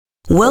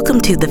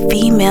Welcome to the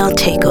Female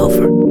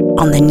Takeover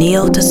on the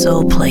Neo to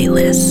Soul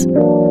playlist.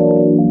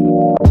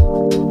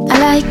 I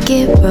like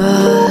it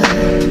rough.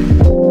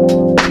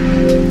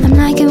 I'm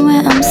like it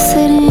when I'm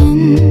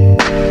sitting.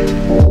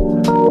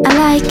 I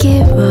like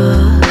it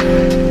rough.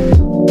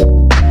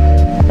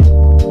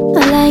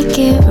 I like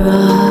it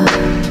rough.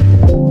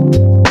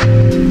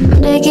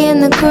 I'm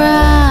digging the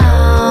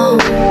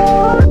ground.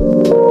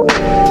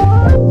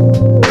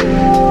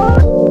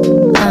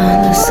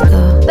 Let's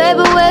go.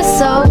 Baby, we're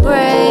so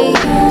brave.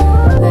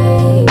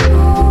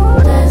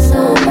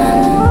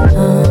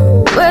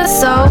 We're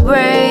so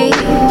brave.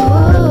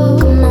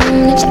 Come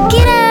on, check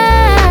it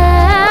out.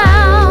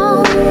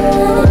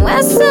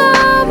 We're so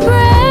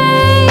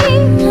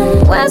brave.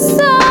 We're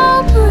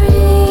so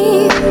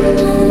brave.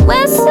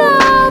 We're so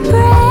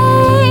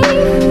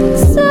brave.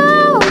 So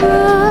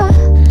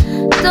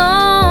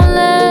don't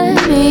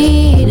let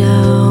me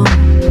down.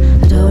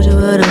 I told you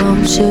what I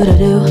want you to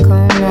do.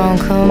 Come on,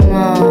 come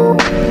on,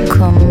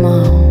 come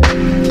on.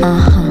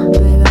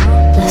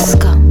 Let's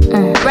go.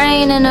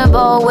 Rain in a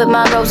bowl with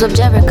my rose of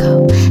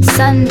Jericho.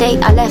 Sunday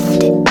I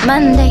left it,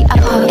 Monday I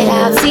put it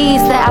out.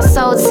 Seeds that I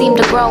sowed seem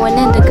to grow in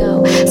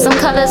indigo. Some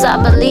colors I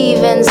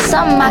believe in,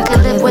 some I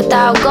could live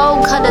without.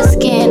 Gold color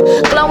skin,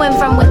 glowing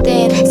from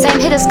within. Same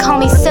hitters call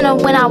me sinner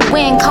when I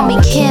win, call me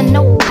kin.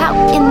 No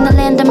clout in the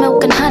land of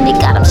milk and honey.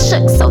 Got them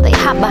shook so they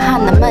hide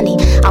behind the money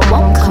I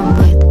won't come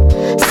with.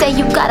 Say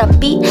you got a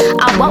beat,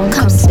 I won't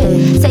come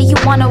spit. Say you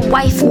wanna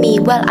wife me,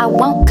 well I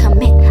won't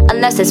commit.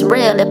 Unless it's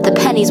real, if the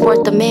penny's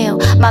worth a meal.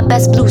 My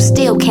best blue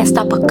steel can't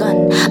stop a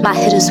gun. My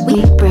hitters,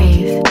 we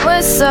brave.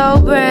 We're so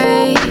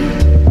brave.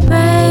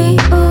 Brave,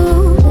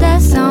 ooh,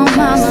 that's on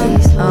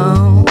mama's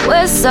home.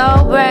 We're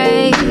so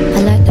brave.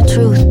 I like the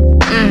truth.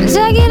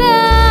 Check it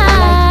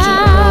out.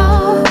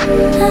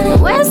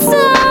 We're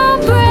so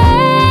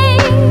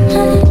brave.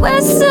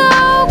 We're so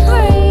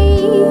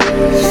brave.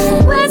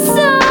 We're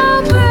so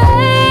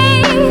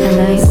brave. I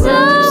like so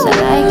I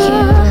like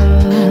you.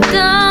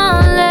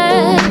 Don't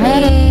let me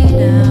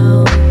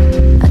down.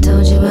 I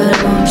told you what I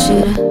want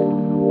you to.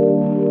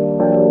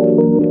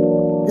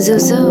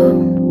 Zuzu.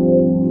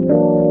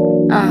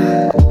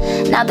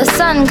 Now the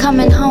sun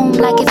coming home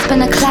like it's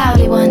been a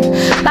cloudy one.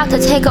 About to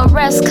take a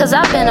rest cause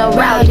I've been a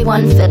rowdy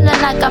one. Feeling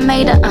like I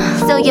made a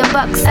zillion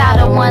bucks out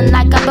of one.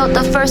 Like I built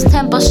the first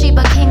temple,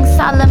 Sheba, King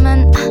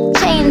Solomon.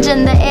 Change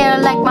in the air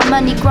like my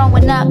money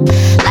growing up.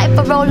 Life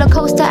a roller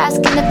coaster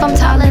asking if I'm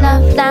tall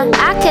enough. Now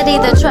I could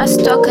either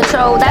trust or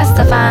control, that's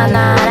the fine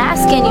line.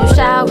 Asking you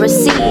shall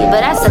receive,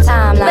 but that's the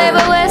timeline.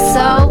 Baby, we're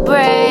so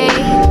brave.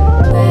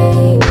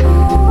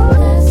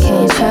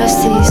 Can't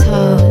trust these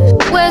hoes.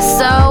 We're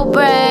so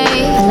brave.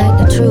 I like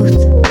the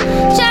truth.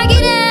 Check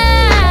it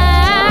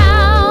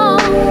out.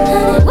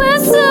 We're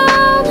so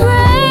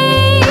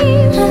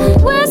brave.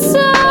 We're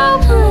so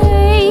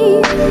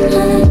brave.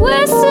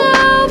 We're so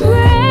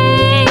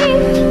brave.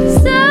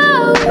 So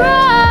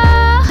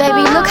brave.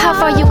 Baby, look how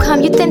far you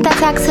come. You think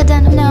that's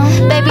accidental? No.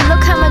 Baby,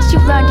 look how much you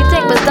learned. You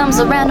think wisdom's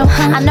a rental?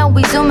 I know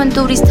we zooming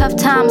through these tough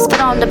times. Foot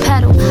on the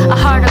pedal. A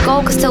heart of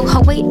gold can still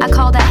hold weight. I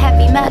call that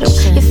heavy metal.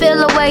 You feel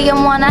the way you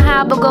wanna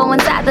hide, but go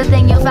inside the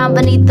thing you found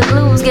beneath the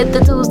blues. Get the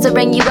tools to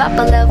bring you up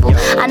a level.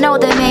 I know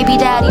that maybe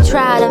daddy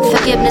tried and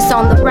forgiveness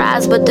on the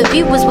rise, but the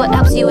view is what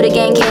helps you to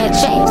gain. Can't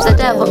change the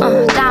devil.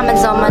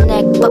 Diamonds on my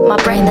neck, but my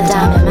brain the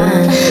diamond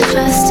mine.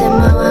 Trust in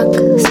my walk,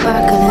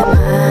 sparkle in my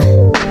eye.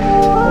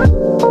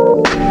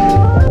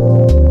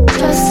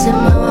 Trust in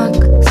my walk,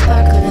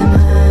 sparkle in my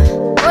eye.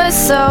 We're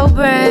so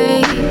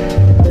brave,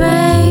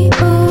 brave.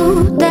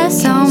 Ooh,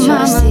 that's on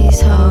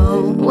mama's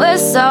home. We're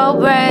so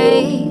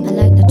brave. I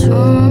like the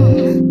truth.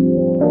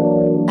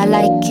 I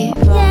like it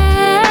raw.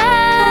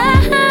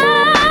 Yeah,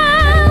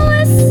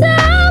 we're so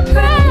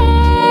brave.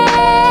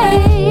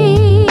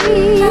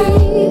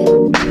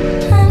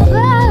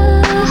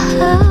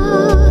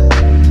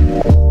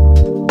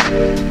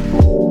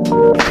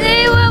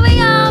 See what we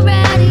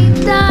already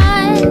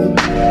done.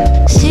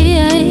 See,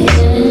 I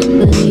can't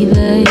believe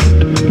it.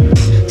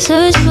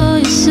 Search for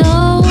your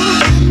soul.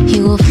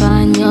 You will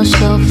find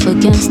yourself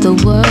against the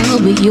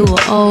world, but you will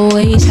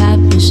always have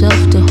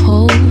yourself to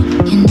hold.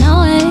 You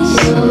know it.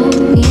 So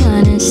be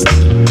honest.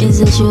 Is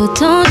it you?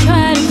 Don't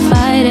try to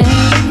fight it.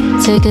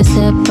 Take it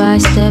step by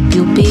step,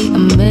 you'll be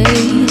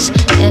amazed.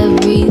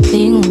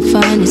 Everything will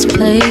find its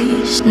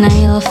place. Now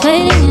you're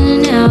fading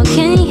in and out.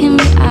 Can you hear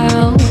me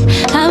out?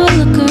 Have a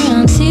look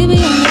around, see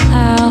beyond the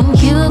cloud.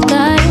 You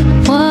got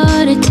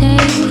what it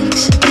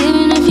takes,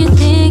 even if you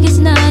think it's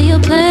not your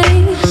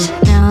place.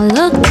 Now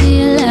look to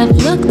your left,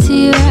 look to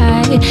your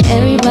right.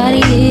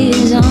 Everybody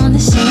is on the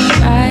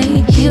same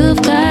right.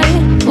 You've got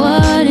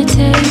what it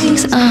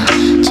takes.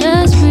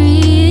 Just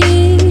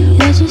breathe.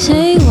 What you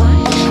say? Why?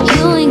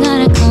 You ain't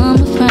gotta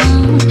come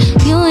around.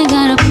 You ain't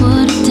gotta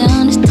put it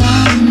down. It's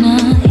down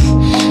tonight.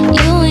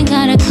 You ain't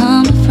gotta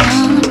come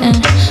around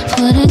and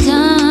put it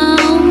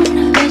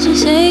down. What you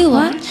say?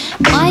 Why?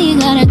 Why you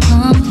gotta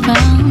come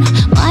around?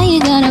 Why you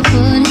gotta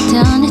put it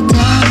down? It's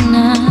down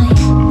tonight.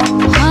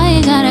 Why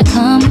you gotta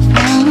come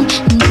around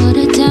and put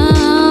it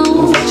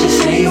down? What you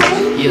say?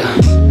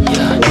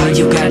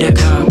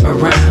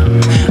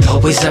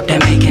 Always up there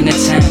making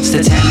attempts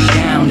to tear me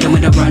down,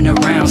 doing a run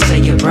around, say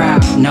you're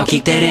proud. No,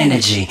 keep that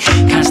energy.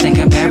 Constant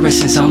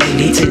comparisons only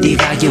lead to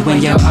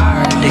devaluing your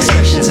art.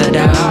 Expressions of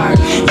the heart,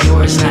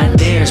 yours not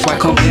theirs. Why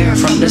compare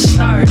from the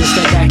start? It's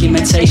the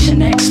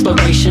documentation,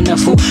 exploration of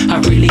who I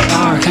really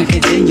are. Can't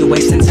continue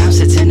wasting time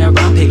sitting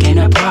around picking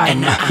apart.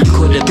 And I'm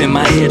caught up in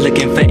my head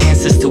looking for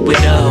answers to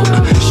it all.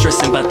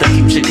 Stressing about the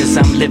future cause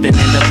I'm living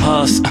in the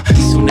past.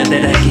 Sooner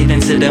that I get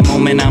into the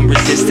moment I'm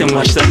resisting.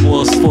 Watch the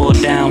walls fall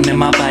down and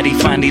my body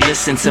finally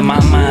listen to my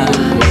mind.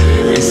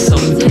 And so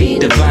be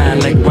divine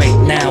like right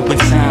now in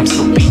time.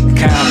 So be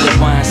kind,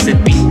 rewind,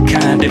 said be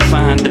kind and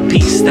find the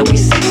peace that we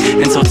seek.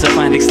 And so to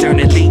find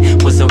externally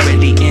was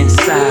already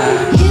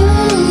inside. You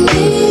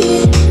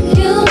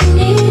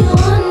need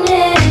one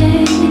day,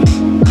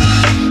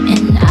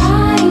 and I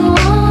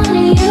want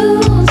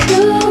you to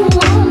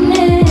want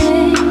it.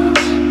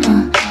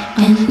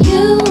 And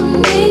you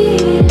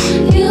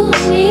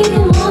need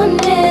one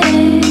day,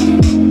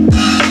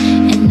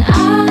 and I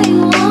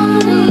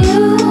want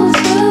you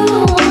to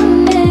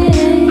want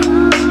it.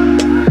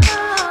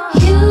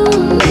 You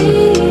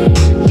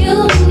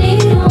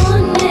need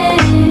one day,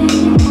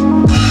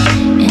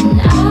 and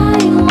I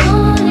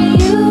want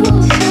you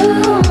to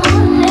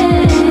want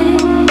it.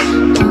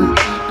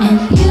 And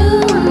you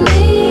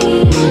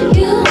need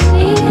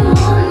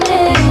one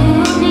day,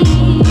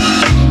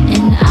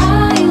 and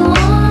I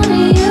want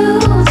you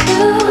to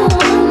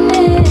want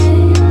it.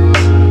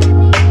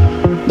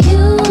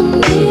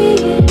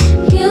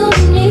 You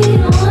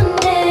need one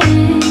day,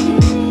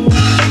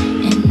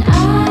 and I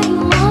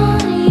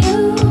want you.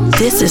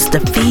 This is the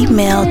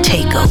female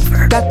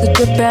takeover. Got the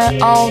drip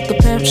and all the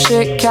pimp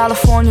shit.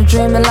 California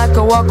dreaming like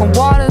I walk on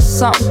water or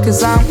something.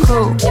 Cause I'm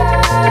cool.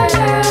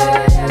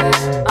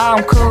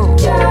 I'm cool.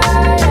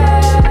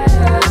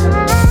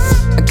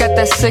 I got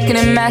that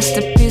sickening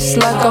masterpiece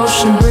like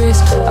ocean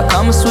breeze. I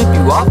come and sweep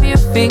you off your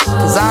feet.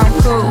 Cause I'm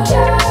cool.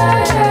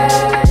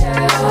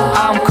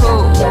 I'm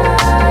cool.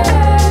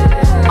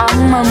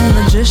 I'm a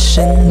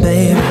magician,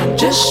 baby.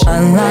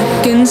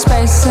 Unlocking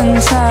space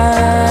and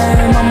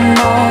time. I'm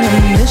on a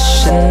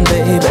mission,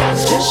 baby.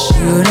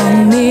 You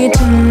don't need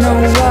to know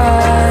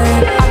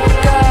why. I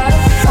got a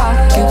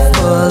pocket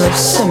full of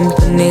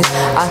symphonies.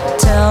 I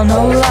tell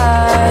no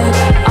lie.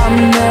 I'm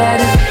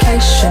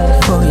medication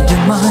for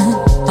your mind.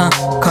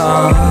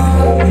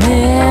 Come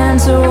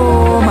into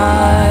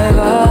my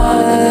vibe.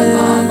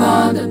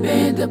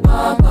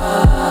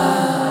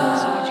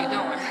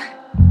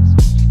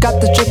 Got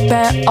the drip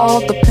and all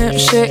the pimp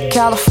shit.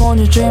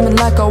 California dreaming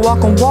like I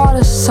walk on water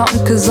or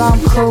something. Cause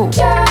I'm cool.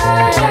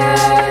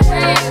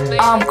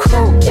 I'm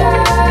cool.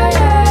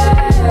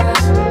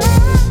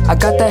 I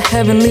got that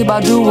heavenly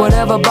Badu,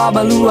 whatever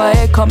Babalu.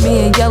 I caught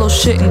me in yellow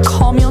shit and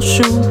call me on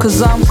shoe.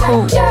 Cause I'm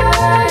cool.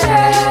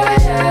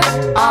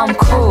 I'm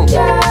cool.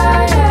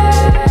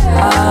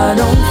 I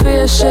don't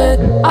fear shit,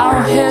 I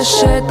don't hear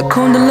shit. The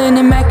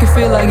Kundalini make you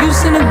feel like you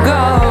seen a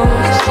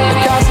ghost.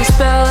 It casts a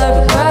spell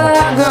everywhere that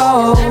I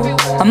go.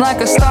 I'm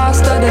like a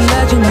star-studded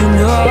legend, you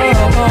know.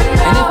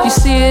 And if you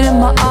see it in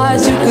my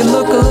eyes, you can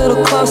look a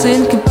little closer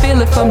and you can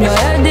feel it from your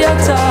head to your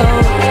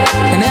toe.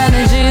 And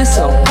energy is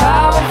so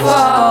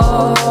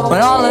powerful.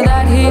 When all of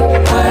that heat,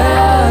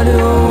 where do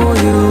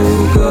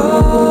you go?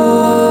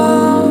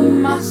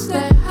 I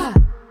stay high,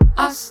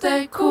 I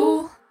stay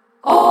cool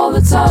all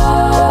the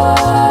time.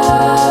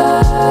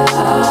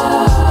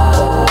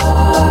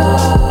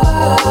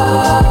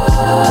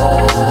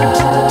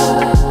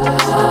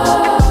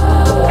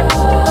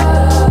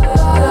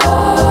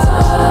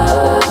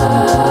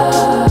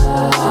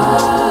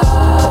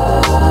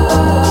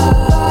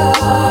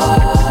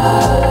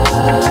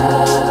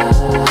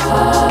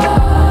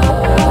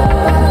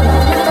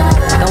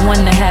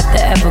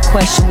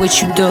 Question what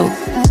you do.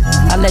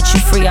 I let you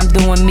free, I'm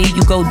doing me,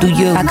 you go do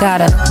you. I got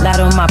a lot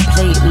on my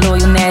plate,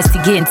 loyal, nasty,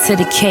 getting to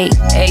the cake.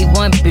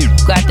 A1 bitch,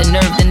 got the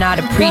nerve to not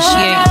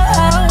appreciate.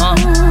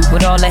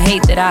 With all the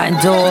hate that I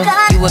endure,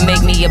 you would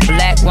make me a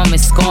black woman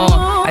scorn.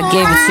 I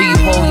gave it to you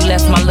whole, you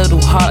left my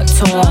little heart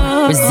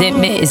torn.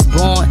 Resentment is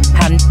born,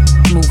 how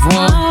move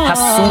on. How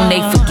soon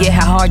they forget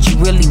how hard you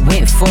really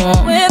went for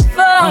them.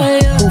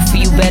 Who for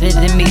you better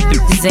than me?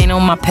 This ain't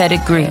on my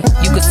pedigree.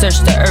 You could search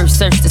the earth,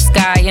 search the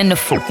sky and the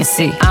fucking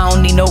sea. I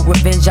don't need no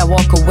revenge, I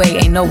walk away,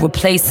 ain't no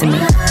replacing me.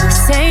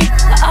 Same,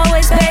 I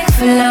always beg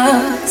for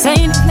love.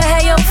 Same, to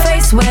have your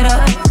face wet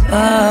up.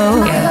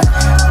 Oh, yeah.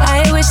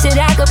 I wish that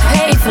I could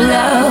pay for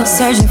love.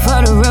 Searching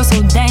for the real,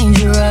 so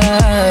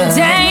dangerous.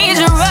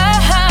 Dangerous.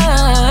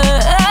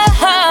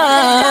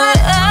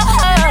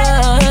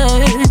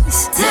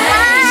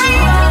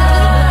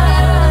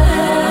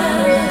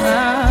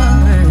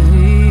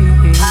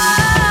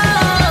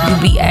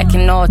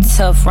 All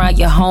tough around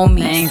your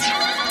homies,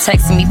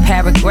 texting me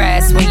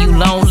paragraphs when you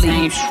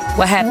lonely.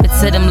 What happened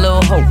to them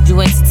little hope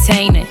you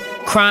entertaining?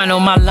 Crying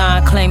on my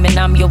line, claiming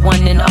I'm your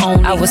one and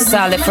only. I was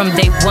solid from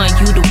day one,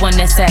 you the one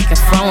that's acting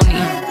phony.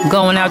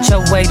 Going out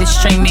your way to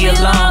string me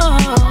along.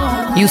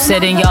 You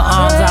said in your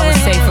arms I was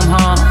safe from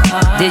harm.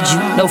 Did you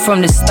know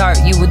from the start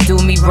you would do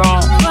me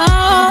wrong?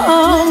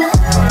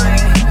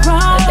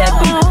 Let that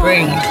be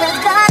brave.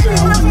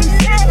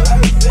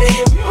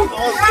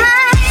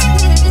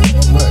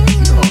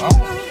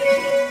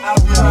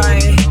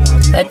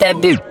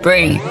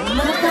 breathe.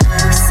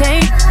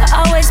 Same,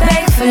 I always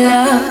beg for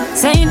love.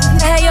 Same,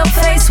 had your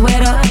face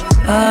wet up.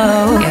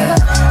 Oh, yeah.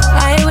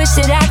 I wish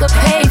that I could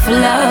pay for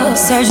love.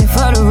 Searching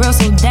for the real,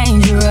 so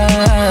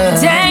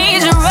dangerous.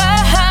 Dangerous.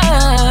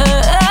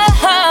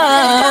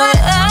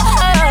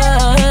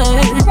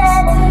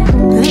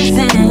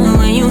 Listen,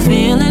 when you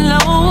feeling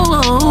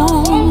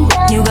low,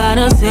 you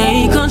gotta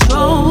take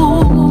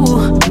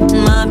control.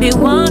 Might be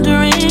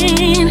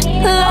wondering,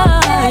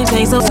 life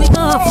takes a quick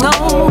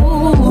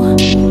flow.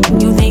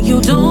 You think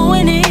you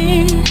doing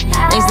it,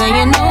 next thing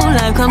you know,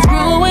 life comes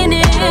growing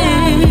it.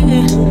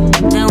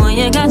 And when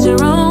you got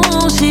your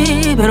own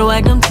shit, better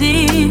wipe them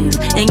tears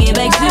and get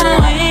back to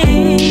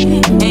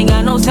it. Ain't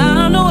got no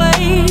time to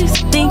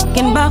waste,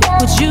 thinking about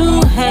what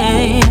you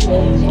had.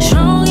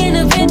 Strong,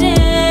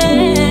 independent,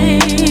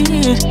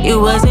 you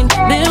wasn't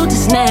built to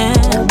snap.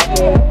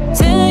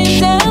 Tell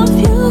yourself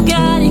you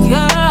got it,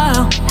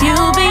 girl.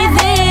 You'll be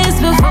this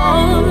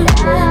before.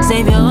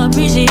 Save your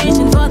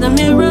appreciation for the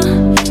mirror,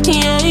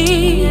 yeah.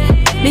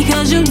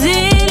 Because you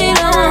did it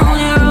on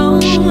your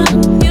own.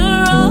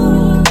 Your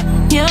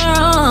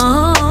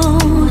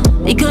own.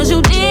 Because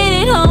you did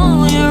it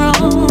on your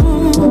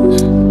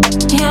own.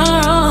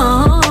 Your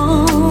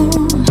own.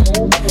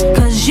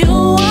 Cause you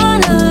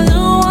one of the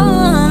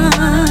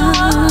ones.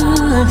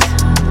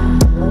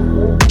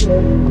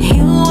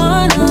 You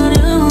one of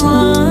the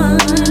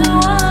ones.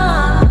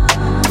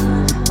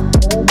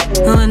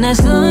 When that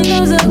sun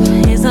goes up,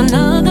 it's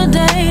another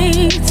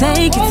day.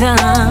 Take your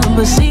time,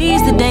 but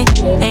seize the day.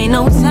 Ain't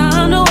no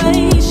time to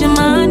waste, your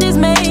mind is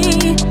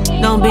made.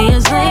 Don't be a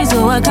slave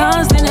to a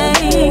constant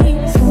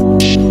haze.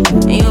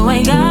 You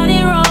ain't got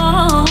it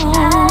wrong,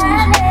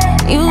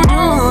 you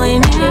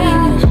doing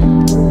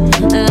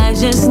it.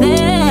 Life's just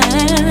there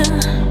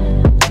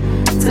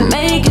to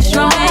make it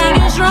strong.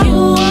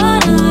 You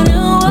one of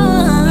the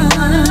ones.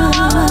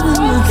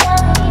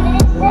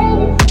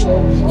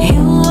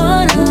 You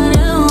one of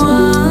the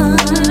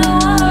ones.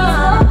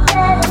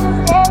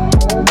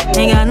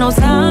 Ain't got no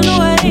time to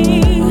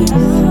waste,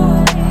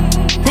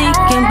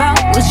 thinking about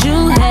what you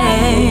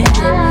had.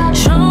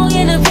 Strong,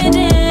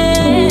 independent,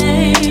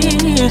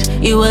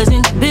 you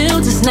wasn't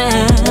built to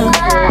snap.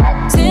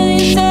 Tell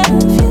yourself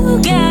you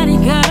got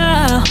it,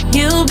 girl.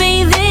 You'll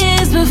be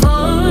this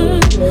before.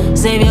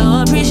 Save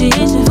your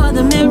appreciation for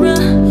the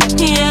mirror,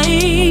 yeah.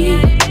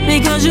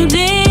 Because you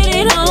did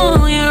it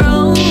on your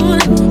own.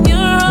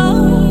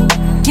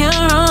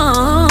 Your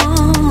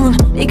own.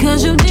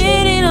 Because you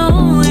did it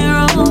on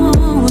your own.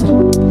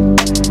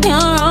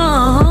 Your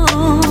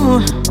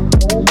own.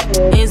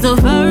 It's the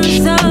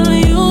first time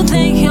you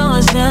think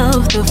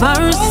yourself. The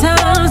first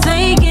time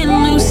taking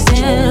new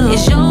steps.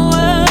 It's your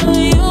world,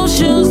 you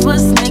choose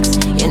what's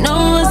next. You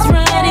know what's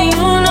right and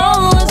you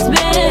know what's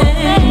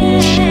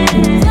best.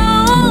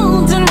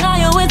 Don't deny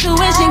your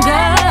intuition,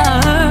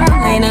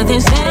 girl. Ain't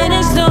nothing set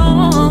in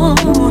stone.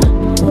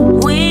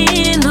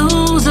 Win,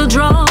 lose or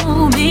draw,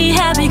 be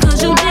happy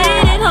cause you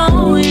did it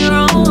on your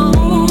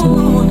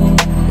own.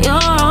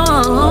 Your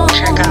own.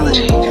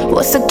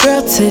 What's a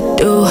girl to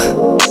do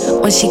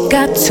when she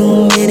got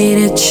too many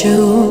to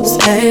choose?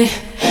 Hey,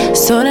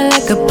 sorta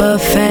like a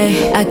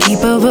buffet. I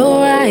keep a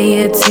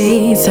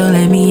variety, so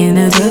let me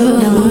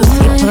introduce.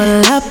 You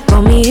pull up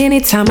on me any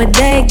time of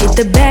day. Get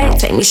the bag,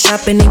 take me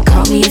shopping and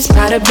call me a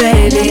spider,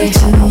 baby.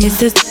 It's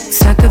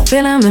this, I can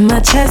feel him in my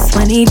chest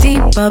when he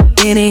deep up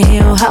in it. He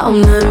don't hold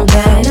nothing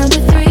back. Number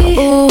 3,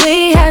 ooh,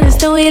 we had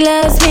this, know he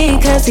loves me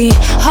cause he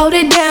hold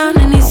it down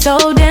and he's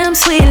so damn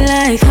sweet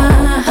like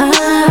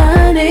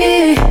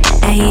honey.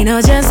 And he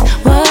know just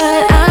what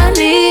I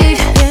need,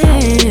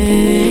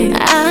 yeah.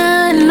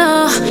 I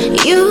know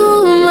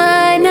you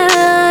might not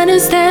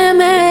understand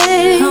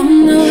me,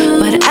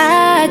 but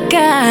I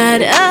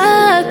got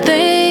a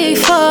thing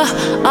for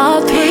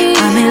all 3.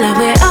 I'm in love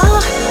with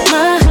all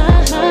my,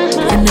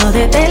 I know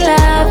that they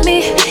love me,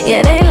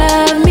 yeah they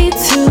love me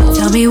too.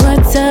 Tell me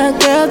what's a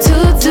girl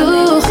to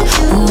do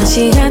when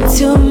she got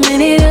too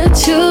many to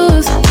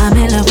choose. I'm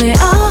in love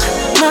with all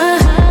my,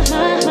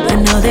 I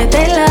know that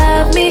they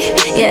love me,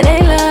 yeah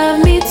they love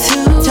me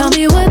too. Tell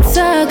me what's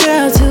a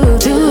girl to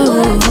do,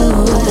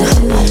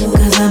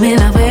 cause I'm in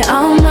love with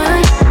all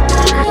mine.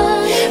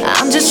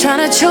 I'm just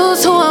tryna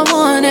choose who I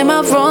want, am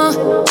I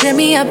wrong? Hit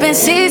me up and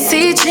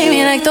CC, treat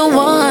me like the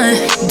one.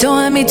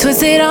 Doing me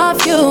twisted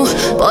off you,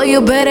 boy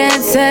you better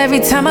answer every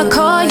time I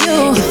call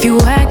you. If you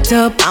act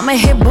up, I'ma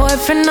hit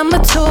boyfriend number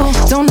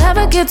 2. Don't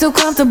ever get too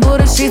comfortable,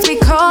 the streets be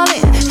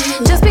calling.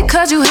 Just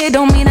because you hit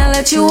don't mean I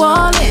let you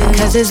all in,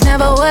 cause it's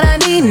never what I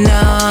need,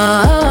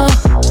 no.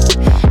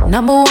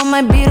 Number 1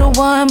 might be the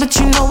one, but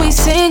you know we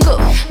single.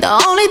 The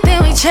only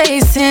thing we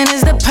chasing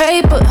is the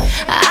paper.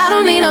 I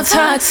don't need no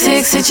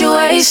toxic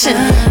situation.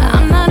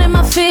 I'm not in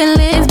my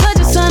feelings, but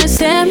just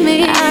understand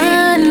me.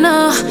 I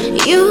know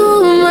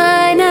you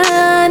might not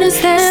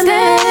understand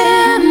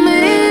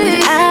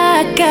me.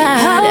 I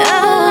got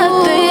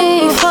a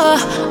thing for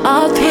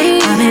all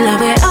 3. I'm in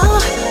love with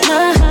all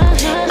my,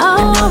 I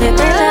know that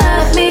they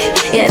love me,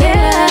 yeah they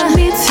love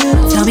me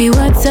too. Tell me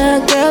what's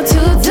a girl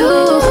to do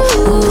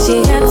when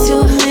she got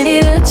too many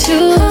to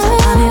choose.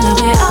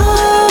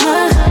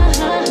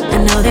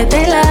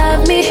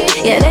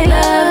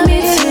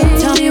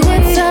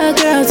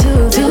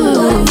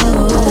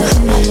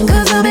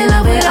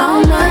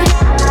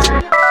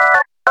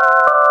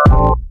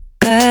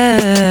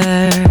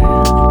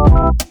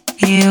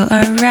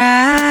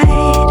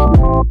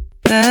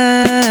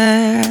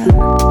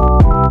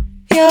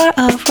 you're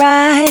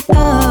alright.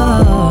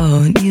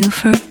 Don't you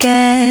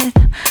forget,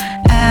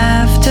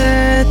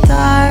 after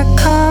dark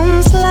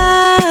comes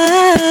light.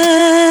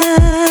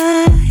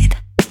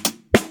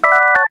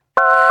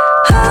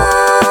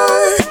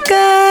 Oh,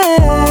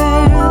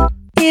 girl,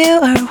 you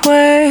are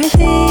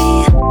worthy.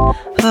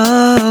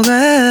 Oh,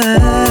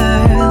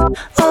 girl,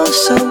 oh,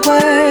 so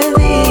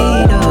worthy.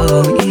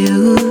 Don't you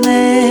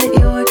let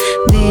your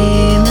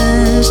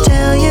demons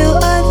tell you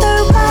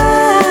otherwise.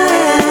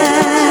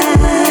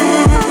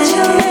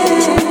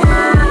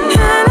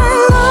 And I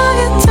love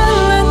you till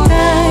I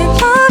die,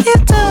 love you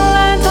till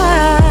I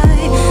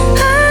die.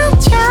 I'll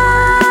try.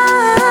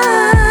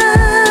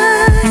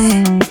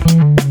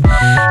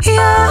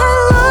 Yeah, I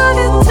love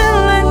you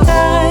till I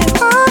die,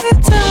 love you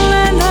till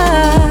I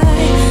die.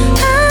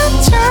 I'll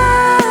try.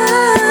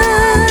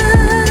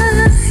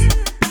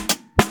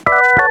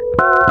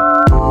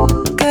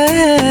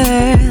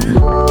 Girl,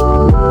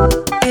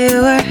 you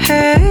were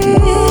hurt.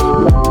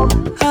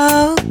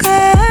 Oh,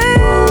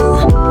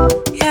 girl,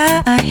 yeah,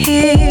 I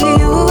hear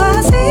you.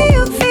 I see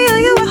you, feel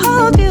you, I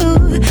hold you.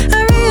 I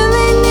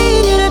really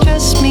need you to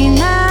trust me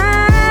now.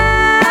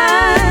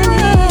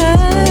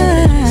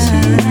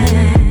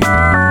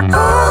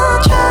 Oh,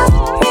 trust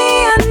me,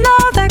 I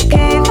know that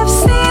cave. I've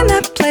seen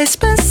that place,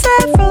 been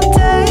several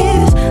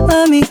days.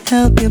 Let me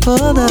help you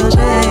pull the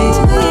shades.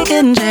 We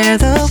can share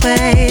the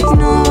waves.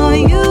 No,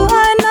 you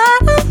are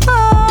not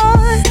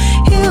alone.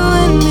 You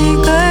and me,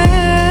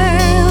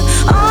 girl,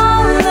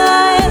 all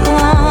night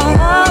long.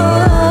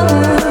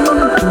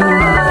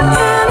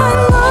 And I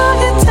love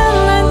you till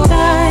I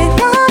die,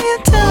 love you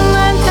till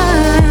I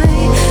die.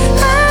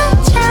 I'll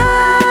try.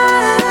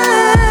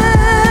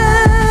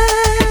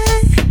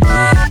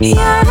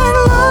 Yeah, I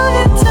love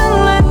you till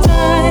I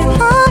die,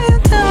 love you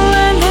till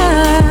I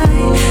die.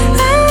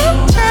 I'll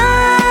try.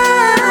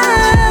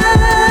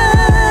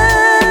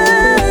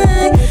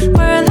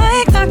 We're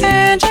like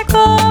Dr.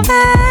 Jekyll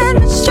and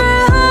Mr.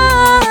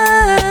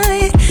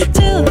 Hyde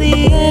till the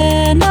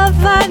end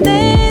of our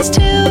days,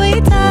 till we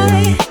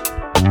die.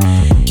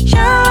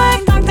 Yeah,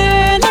 like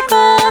Dr.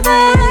 Jekyll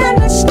and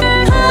Mr.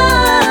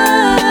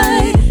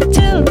 Hyde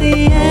till the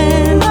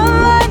end of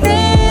our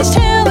days,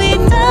 till we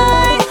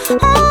die.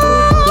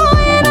 Oh,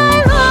 and I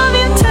love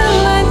you till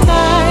I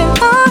die,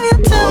 love you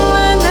till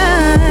I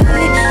die.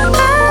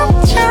 I'll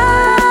try.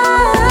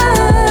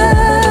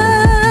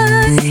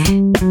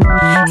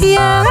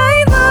 Yeah, I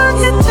love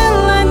you till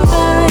I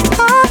die,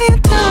 love you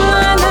till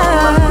I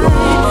die.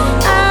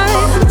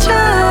 I'll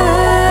try.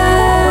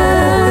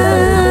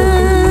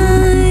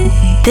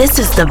 This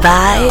is the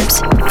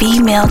Vibes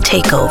Female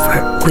Takeover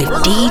with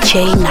DJ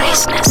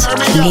Niceness,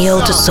 Neo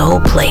to Soul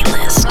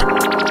playlist.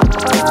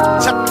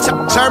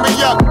 Turn me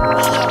up.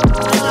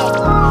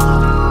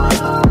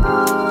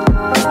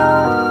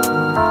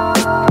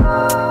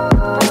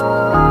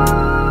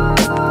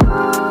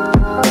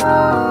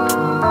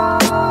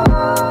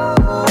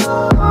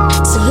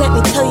 So let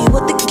me tell you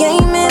what the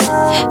game is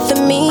for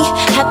me.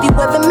 Have you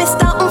ever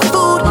missed out on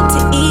food to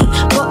eat?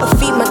 Gotta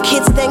feed my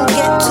kids, then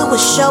get to a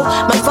show.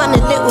 Might run a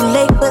little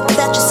late, but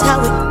that's just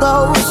how it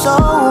goes. So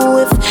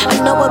if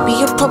I know I'll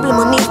be a problem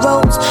on these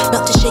roads,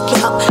 not to shake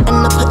it up,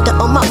 and I put that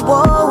on my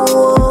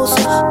walls.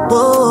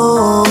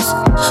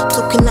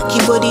 Talking like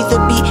you body the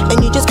beat,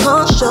 and you just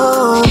can't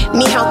show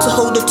me how to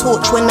hold a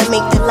torch when I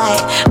make the light.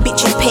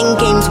 Bitches playing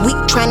games, weak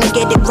trying to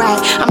get it right.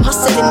 I'm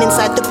hustling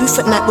inside the booth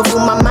at night with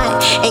all my might.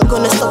 Ain't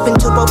gonna stop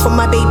until both of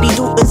my baby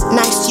daughters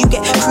nice. You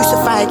get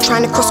crucified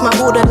trying to cross my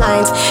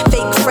borderlines.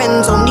 Fake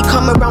friends only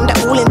come around at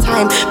all in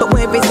time. But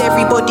where is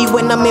everybody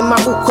when I'm in my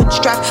awkward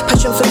strife?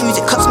 Passion for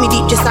music cuts me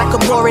deep just like a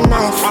boring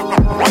knife.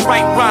 I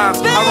write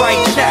rhymes, I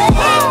write checks.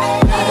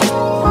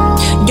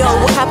 Yo,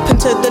 what happened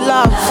to the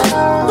love,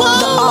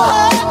 the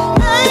art,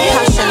 the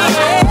passion,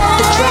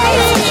 the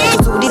drive?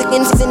 Cause all these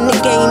niggas in the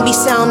game be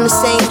sound the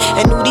same,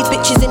 and all these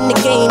bitches in the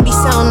game be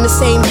sound the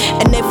same,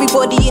 and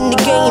everybody in the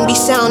game be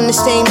sound the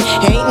same.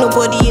 Ain't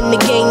nobody in the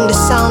game that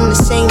sound the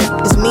same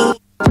as me.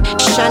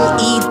 Shan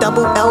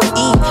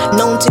E-double-L-E,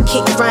 known to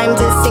kick rhymes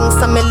and sing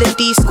some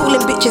melodies.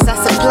 Schooling bitches, I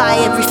supply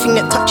everything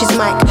that touches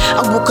mic. I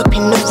walk up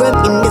in the room,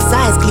 in his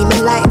eyes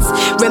gleaming lights.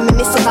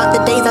 Reminisce about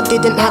the days I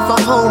didn't have a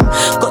home.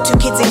 Got 2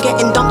 kids and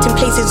getting dumped in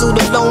places all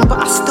alone,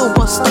 but I still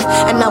bossed up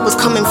and I was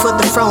coming for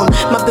the throne.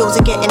 My bills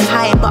are getting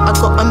high, but I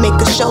gotta make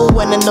a show.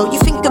 And I know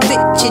you think a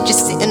bitch, you're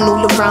just sitting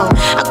all around.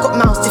 I got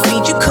mouths to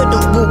feed, you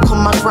couldn't walk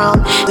on my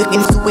ground. The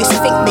niggas always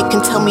think they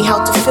can tell me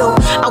how to feel.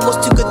 I was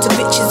too good to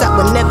bitches that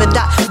were never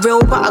that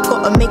real, but I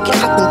gotta make it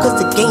happen cause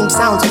the game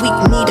sounds weak.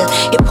 Need a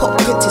hip-hop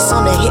princess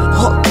on a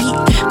hip-hop beat.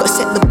 Gotta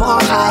set the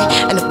bar high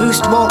and the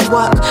boost won't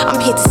work. I'm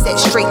here to set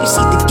straight, you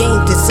see the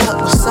game dessert.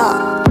 What's up?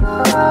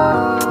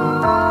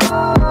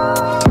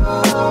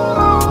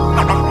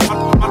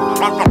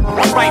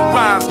 I write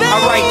rhymes, I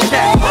write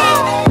checks.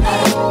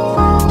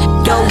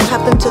 Yo, what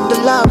happened to the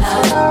love,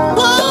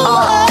 the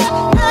art,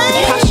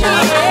 the passion,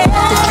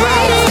 the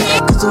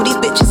drive? Cause all these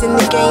bitches in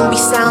the game be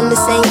sound the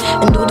same,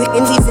 and all the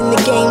indies in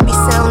the game be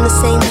sound the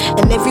same,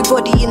 and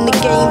everybody in the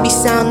game be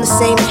sound the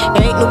same.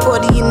 There ain't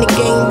nobody in the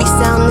game be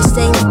sound the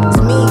same as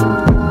me.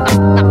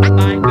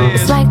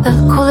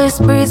 this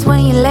breeze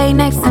when you lay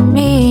next to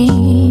me.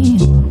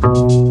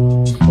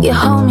 You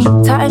hold me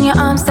tight in your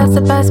arms, that's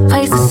the best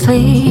place to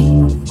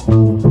sleep.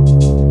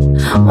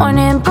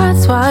 Morning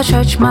breaths while I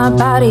stretch my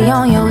body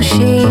on your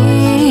sheets.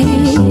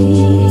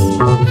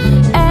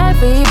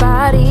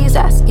 Everybody's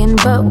asking,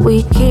 but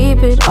we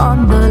keep it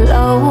on the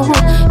low.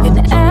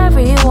 And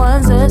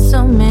everyone's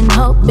assuming,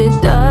 hope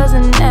it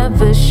doesn't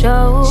ever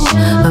show.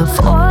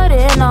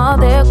 Avoiding all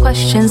their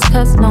questions,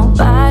 cause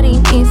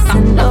nobody needs to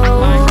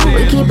know.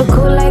 We keep it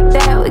cool like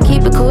that, we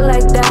keep it cool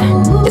like that.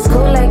 It's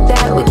cool like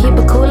that, we keep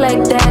it cool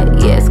like that.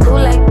 Yeah, it's cool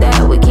like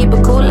that, we keep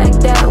it cool like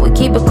that. We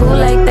keep it cool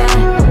like that.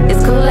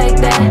 It's cool like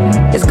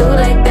that, it's cool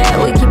like that.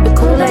 We keep it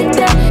cool like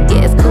that.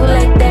 Yeah, it's cool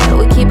like that,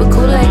 we keep it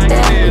cool like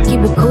that. We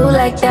keep it cool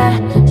like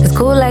that, it's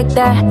cool like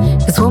that.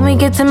 Cause when we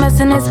get to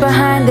messing, it's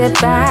behind their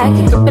back.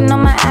 You gripping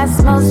on my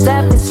ass, most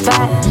of it's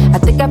fat. I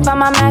think I found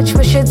my match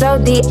with your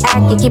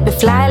Zodiac. You keep it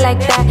fly like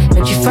that,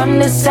 but you from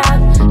the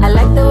south. I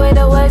like the way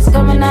the words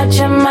coming out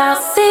your mouth.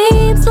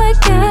 Seems like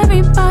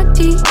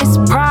everybody is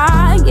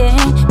crying,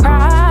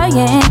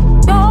 crying.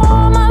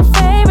 You're my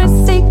favorite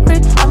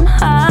secret, I'm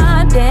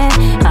hiding,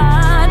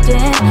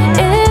 hiding.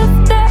 If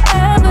they're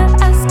ever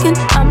asking,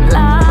 I'm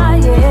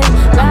lying,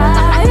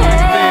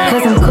 lying.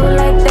 Cause I'm cool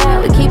like that,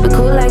 we keep it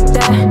cool like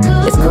that.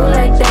 It's cool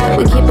like that,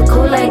 we keep it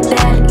cool like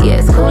that. Yeah,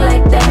 it's cool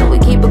like that, we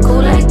keep it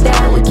cool like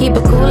that. We keep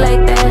it cool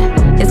like that.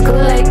 It's cool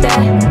like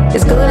that,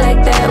 it's cool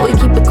like that. We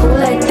keep it cool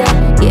like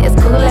that. Yeah, it's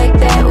cool like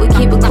that, we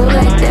keep it cool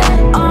like that.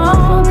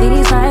 All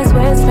these nights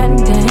we're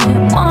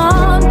spending,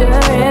 wonder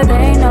if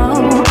they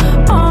know.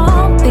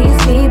 All these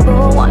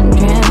people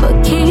wondering,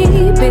 but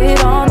keep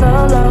it on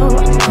the low.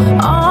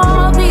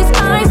 All these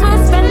nights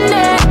we're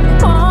spending,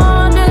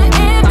 wonder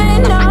if they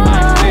know.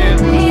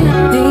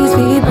 These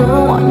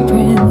people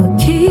wondering, but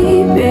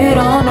keep it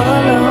on the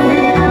low.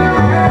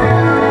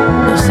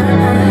 Listen,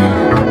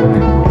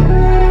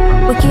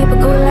 we keep it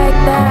cool like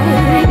that.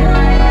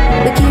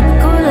 We keep it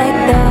cool like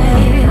that.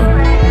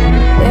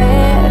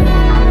 Yeah.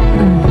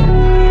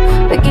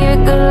 We keep it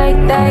cool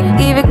like that.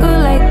 Keep it cool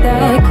like that.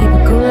 Keep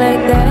it cool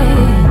like that.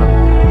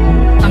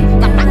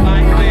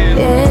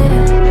 Yeah.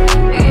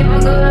 We keep it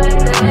cool like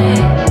that.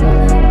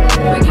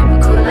 We keep it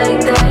cool like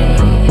that.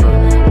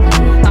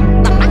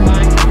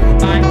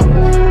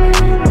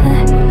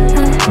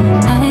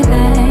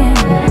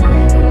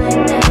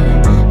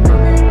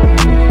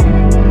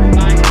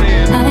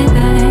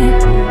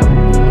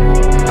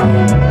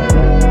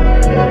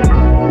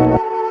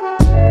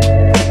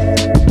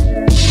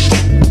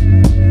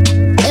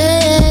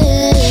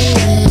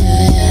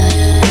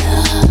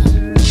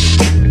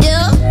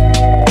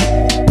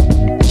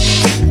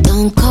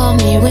 Don't call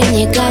me when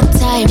you got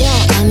time.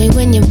 Call me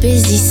when you're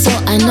busy, so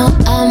I know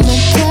I'm a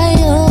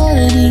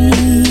priority.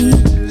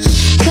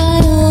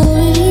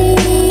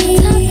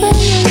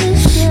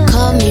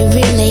 Call me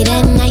real late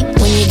at night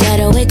when you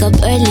gotta wake up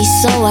early,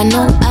 so I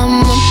know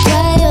I'm a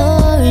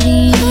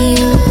priority.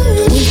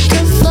 We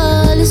can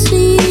fall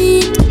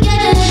asleep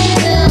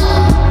together.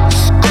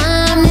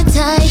 I'm the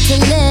type to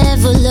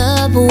level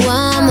up while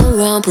I'm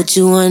around. Put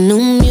you on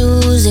new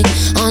music,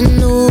 on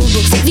new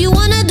books. If you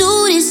wanna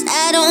do this,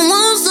 I don't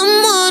want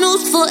someone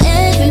who's for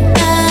everybody.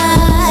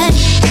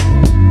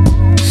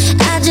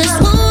 I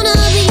just wanna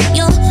be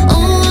your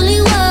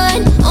only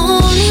one,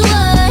 only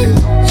one.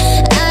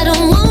 I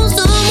don't want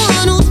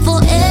someone who's for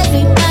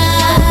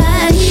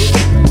everybody.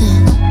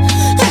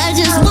 I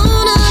just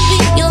wanna be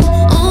your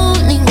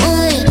only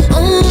one,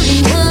 only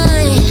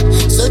one.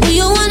 So do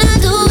you wanna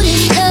do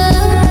this, love,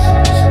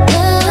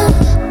 love,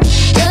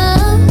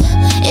 love?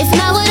 If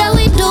not, what are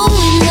we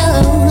doing,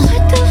 love,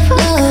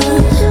 love,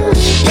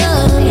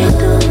 love?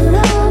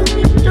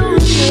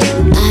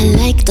 I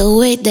like the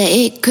way that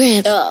it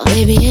grip,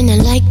 baby, and I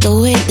like the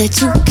way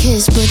that you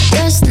kiss, but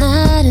that's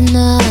not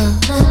enough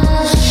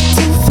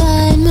to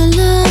find my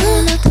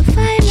love.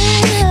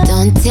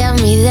 Don't tell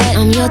me that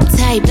I'm your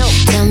type.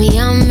 Tell me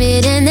I'm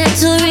it and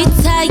that you're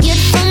retired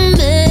from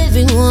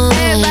everyone,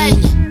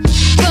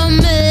 from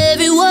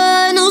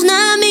everyone who's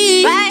not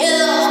me.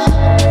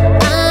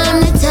 I'm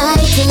the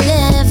type to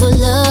level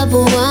up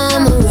while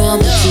I'm around.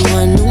 Put you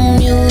on new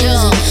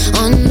music,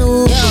 on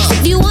new books.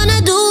 If you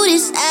wanna do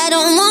this, I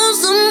don't want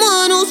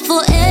someone who's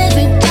for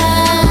everybody.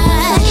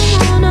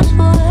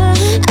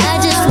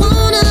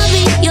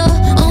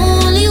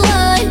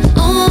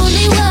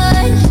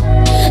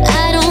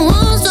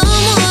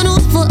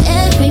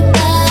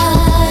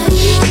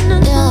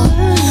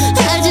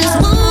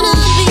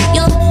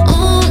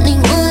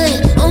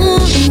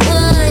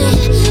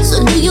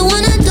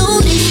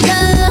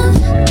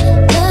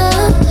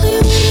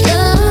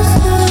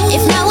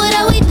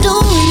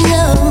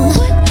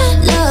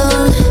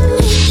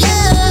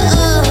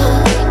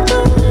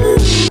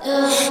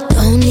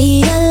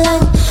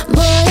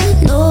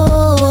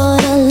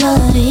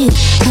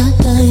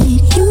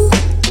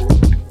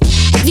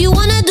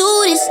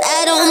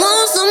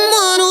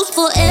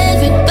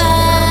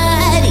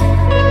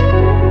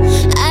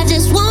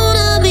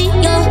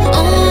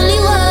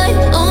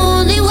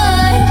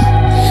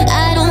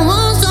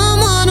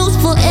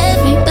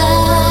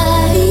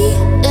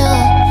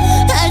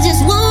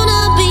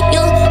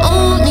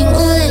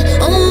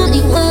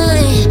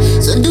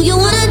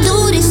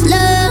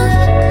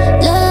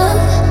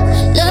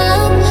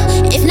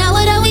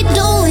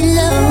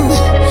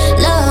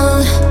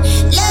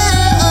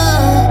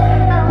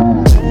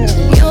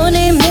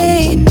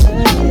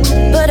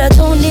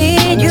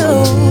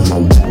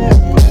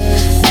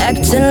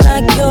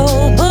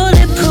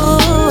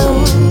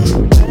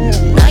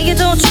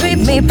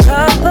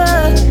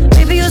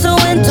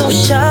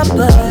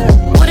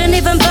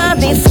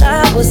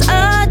 knows?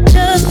 I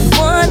just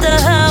wonder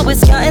how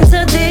it's gotten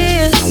to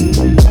this.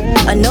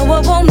 I know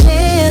I won't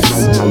miss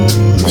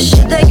the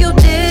shit that you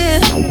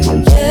did.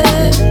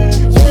 Yeah,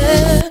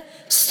 yeah.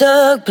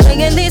 Stuck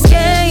playing these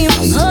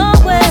games.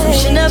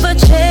 Always should never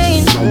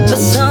change, but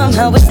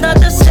somehow it's not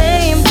the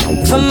same.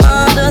 From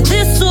all of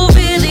this who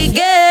really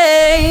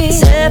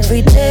gains.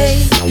 Every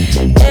day,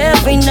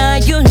 every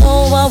night, you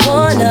know I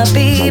wanna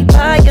be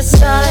by your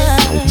side.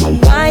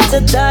 Right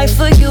to die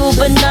for you,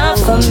 but not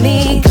for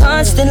me.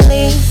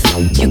 Constantly,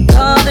 you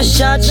call the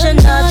shots, you're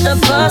not the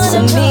boss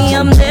of me.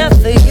 I'm there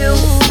for you.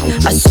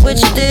 I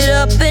switched it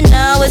up and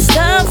now it's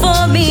time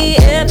for me.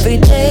 Every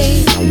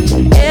day,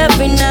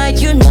 every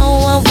night, you know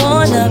I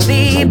wanna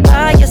be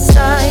by your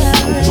side.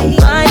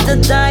 Right to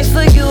die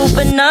for you,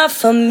 but not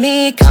for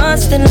me.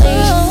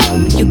 Constantly,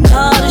 you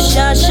call the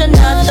shots, you're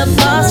not the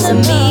boss of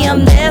me.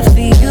 I'm there for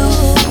you.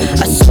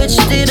 I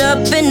switched it up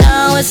and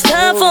now it's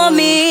time for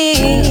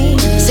me.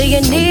 Say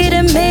you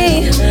needed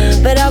me,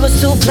 but I was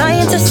too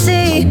blind to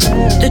see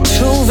the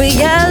true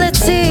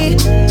reality.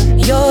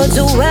 Your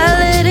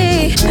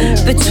duality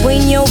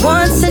between your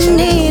wants and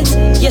needs.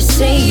 You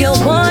say you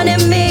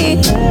wanted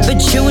me,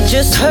 but you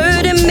just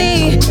hurting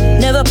me.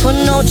 Never put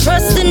no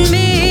trust in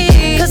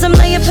me, cause I'm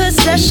not your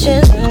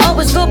possession.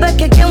 Always go back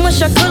again,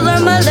 wish I could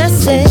learn my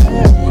lesson.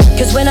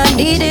 Cause when I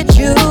needed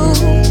you,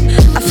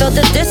 I felt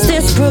the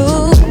distance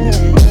grew.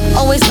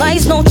 Always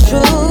lies, no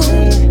truth.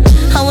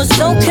 I was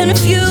so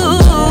confused,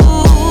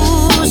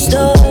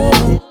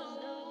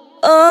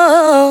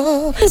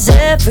 oh, it's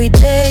every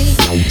day,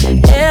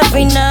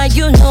 every night,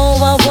 you know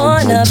I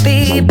wanna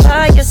be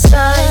by your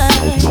side.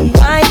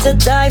 Right to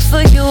die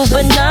for you,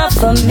 but not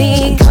for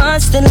me.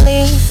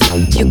 Constantly,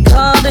 you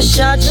call the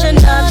shots, you're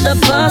not the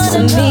boss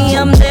of me.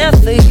 I'm there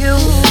for you.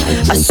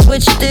 I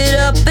switched it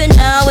up and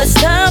now it's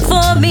time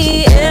for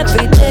me.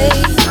 Every day,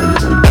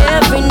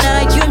 every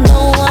night, you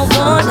know I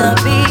wanna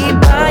be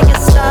by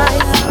your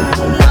side.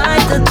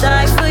 Right to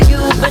die for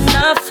you, but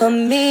not for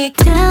me.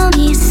 Tell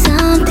me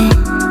something.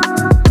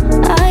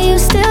 Are you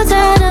still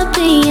tied up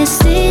in your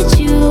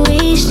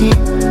situation?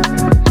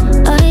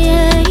 Oh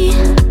yeah,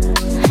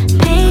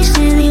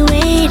 patiently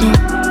waiting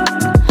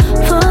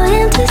for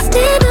him to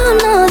stand on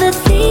all the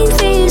things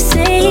that you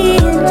say.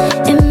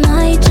 It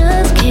might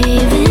just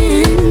cave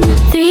in.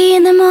 3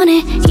 in the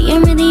morning, he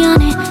ain't really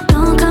on it.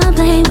 Don't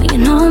complain when you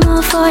know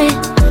more for it.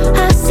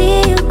 I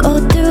see you go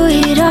through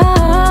it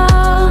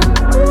all.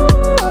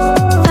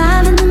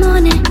 5 in the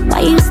morning, why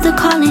you still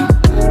calling?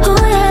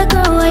 Oh yeah,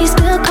 girl, why you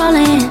still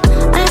calling?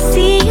 I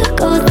see you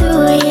go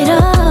through it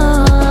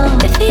all.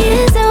 If he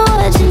isn't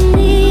what you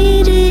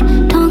needed,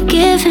 don't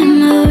give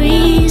him a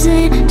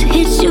reason to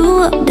hit you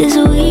up this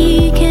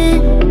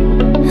weekend.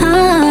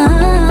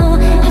 Oh,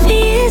 if he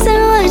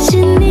isn't what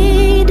you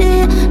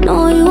needed,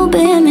 know you've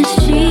been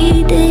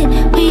mistreated.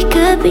 We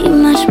could be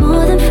much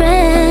more than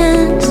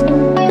friends.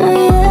 Oh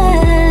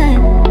yeah.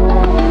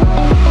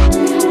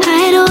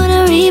 I don't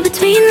wanna read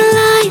between the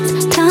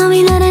lines. Tell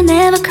me that I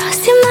never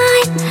crossed your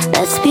mind.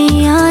 Let's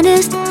be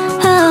honest.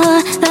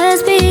 Oh,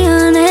 let's be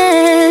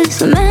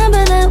honest.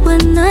 Remember that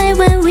one night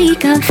when we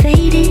got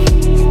faded?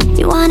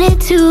 You wanted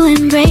to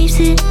embrace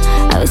it.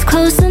 I was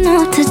close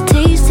enough to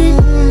taste it.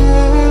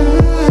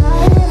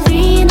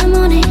 3 in the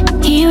morning,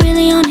 he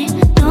really on it.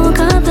 Don't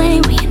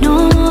complain when you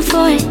know more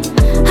for it.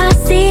 I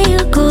see you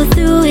go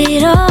through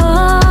it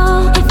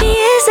all. If he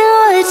isn't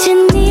what you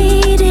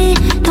needed,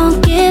 don't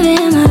give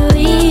him a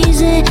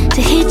reason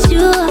to hit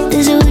you up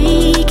this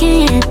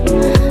weekend.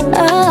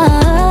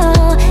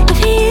 Oh, if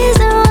he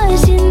isn't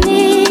what you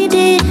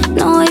needed,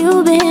 know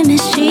you've been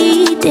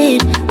mistreated.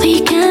 We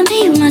can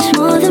be much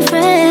more than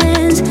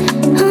friends.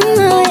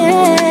 Oh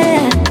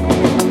yeah.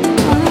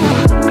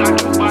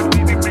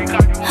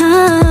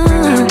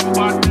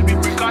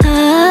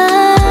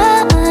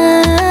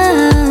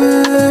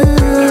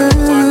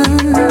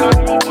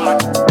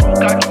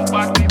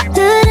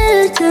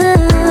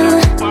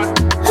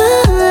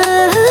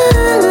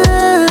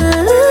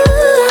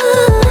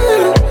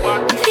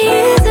 If he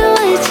isn't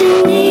what you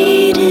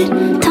needed,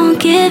 don't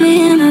give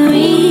him a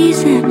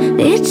reason.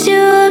 Hit you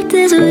up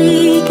this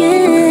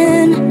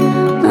weekend.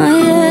 Oh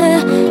yeah.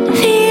 If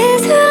he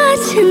isn't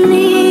what you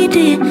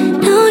needed,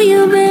 know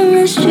you've been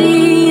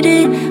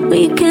mistreated.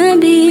 We can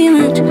be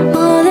much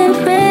more than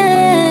friends.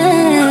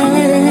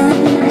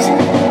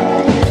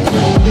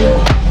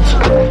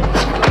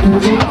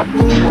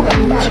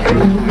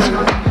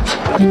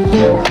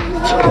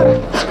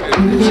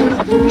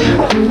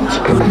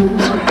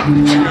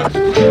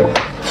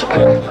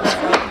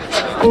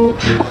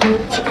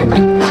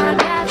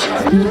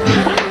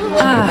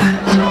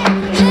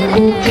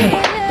 Okay.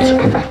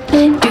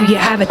 Do you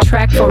have a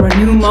track for a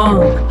new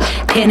mom?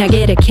 Can I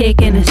get a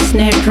kick and a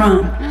snare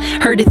drum?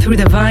 Heard it through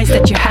the vines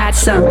that you had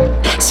some.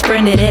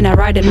 Sprint it and I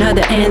write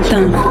another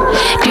anthem.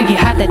 Do you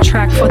have that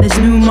track for this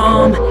new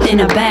mom? In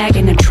a bag,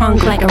 in a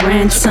trunk like a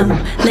ransom.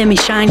 Let me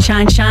shine,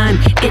 shine, shine.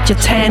 Get your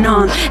tan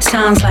on.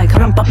 Sounds like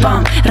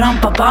rum-pa-bum,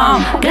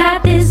 rum-pa-bum.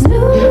 Got this new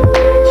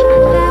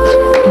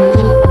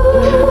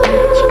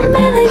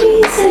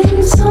melody,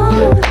 sing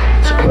song.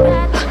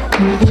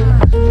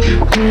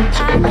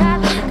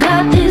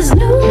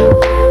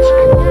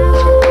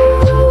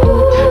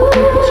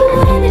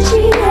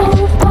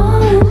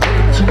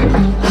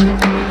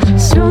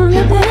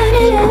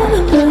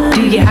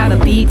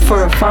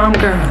 for a farm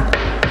girl.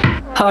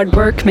 Hard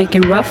work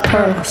making rough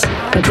pearls.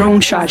 A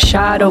drone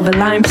shot over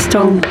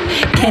limestone.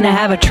 Can I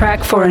have a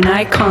track for an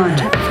icon?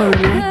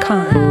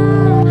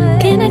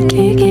 Can I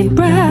kick it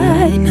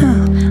right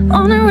now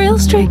on a real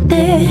strict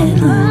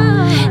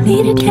deadline?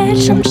 Need to catch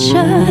some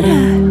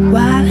shut-eye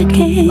while I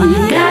can.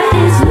 God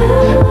is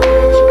new.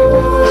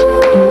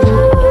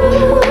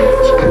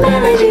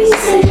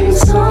 Melodies and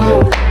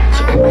song.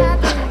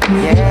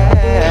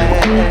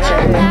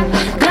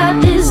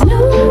 God is new.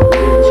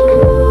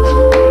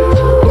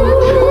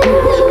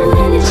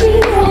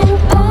 Energy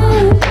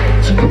on.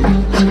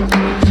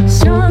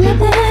 Stronger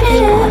than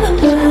it ever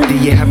was. Do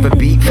you have a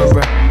beat for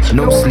a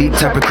no sleep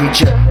type of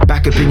creature?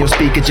 Back up in your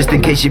speaker just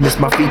in case you missed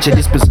my feature.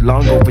 This was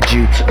long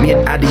overdue. Me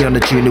and Addy on the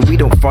tune, and we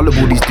don't follow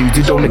all these dudes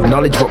who don't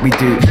acknowledge what we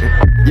do.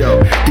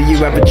 Yo, do you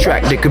have a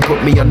track that can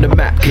put me on the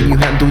map? Can you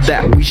handle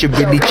that? We should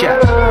really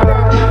chat.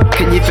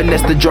 Can you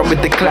finesse the drum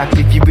with the clap?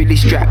 If you really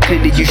strap,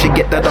 clearly you should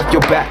get that off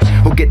your back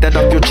or get that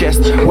off your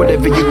chest.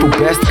 Whatever you feel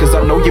best, cause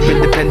I know you're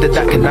independent.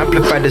 That can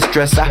amplify the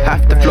stress. I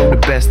have to flow the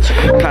best,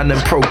 plan and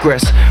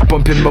progress.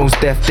 Bumping Mos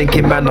Def,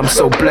 thinking man I'm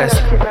so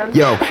blessed.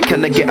 Yo,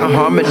 can I get a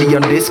harmony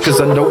on this? Cause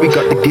I know we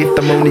got the gift,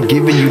 I'm only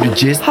giving you the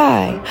gist.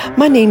 Hi,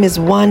 my name is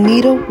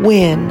Juanita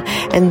Wynn,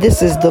 and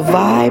this is the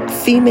Vibe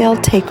Female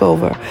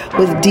Takeover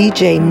with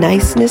DJ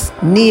Niceness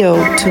Neo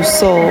to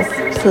Soul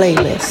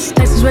playlist.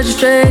 License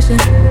registration,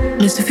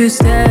 missed a few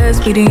steps,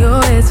 beating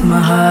your head to my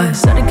heart.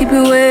 Starting to keep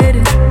you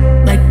waiting,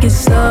 like it's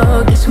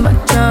slow, get you my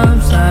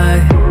jump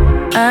slide.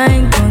 I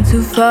ain't going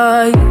too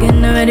far, you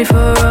getting ready for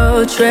a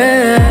road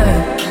trip.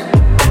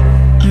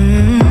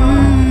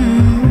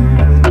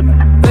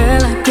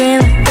 Red like green,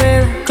 like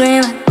red like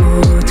green, like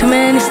gold. Too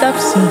many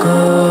stops and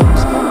goes.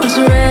 Once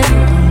you're ready,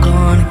 I'm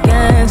going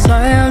again.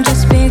 Sorry, I'm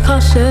just being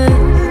cautious.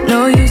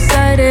 Know you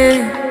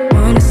excited,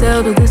 wanna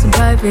settle this in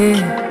private.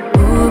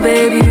 Ooh,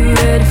 baby, you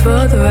ready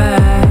for the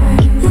ride?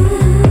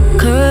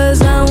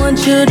 Cause I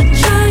want you to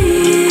try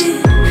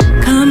it.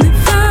 Come and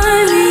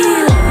find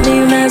me, let me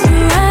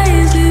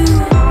mesmerize you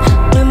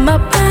with my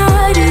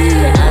body.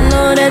 I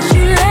know that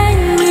you like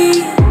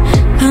me.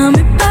 Come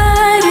and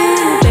bite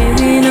it,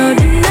 baby, no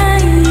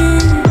denying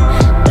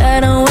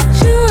that I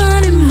want you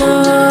wanting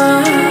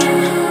more.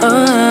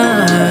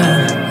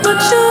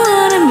 Want you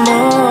wanting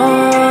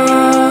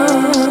more,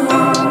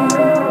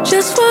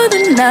 just for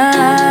the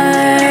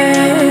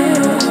night.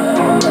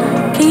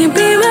 Can you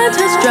be my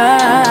test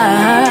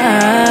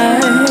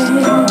drive?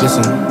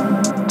 Listen,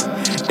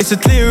 it's a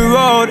clear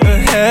road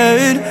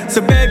ahead,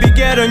 so baby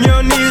get on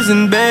your knees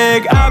and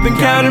beg. I've been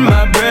counting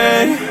my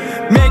bread,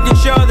 making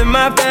sure that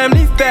my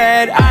family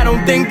fed. I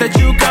don't think that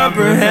you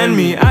comprehend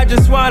me, I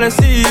just wanna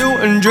see you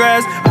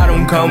undressed. I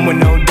don't come with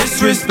no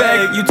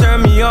disrespect, you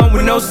turn me on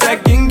with no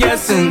second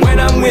guessing. When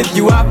I'm with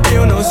you I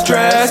feel no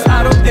stress,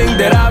 I don't think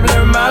that I've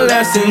learned my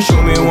lesson.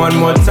 Show me one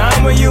more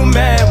time when you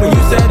mad, when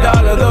you said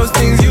all of those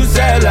things you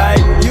said. Like,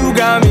 you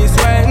got me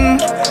sweating,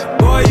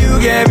 boy you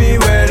get me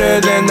wetter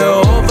than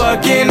the whole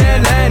fucking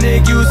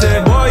Atlantic. You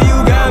said, boy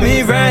you got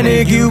me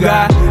frantic, you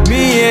got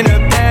me in a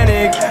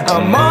panic.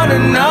 I'm on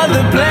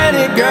another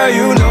planet, girl,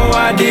 you know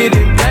I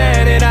didn't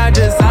plan it. I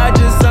just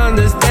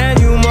understand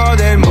you more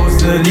than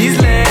most of these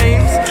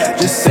lames.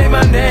 Just say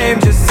my name,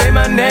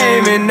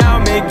 and I'll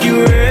make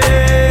you red.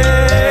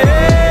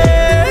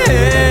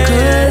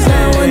 Cause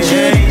I want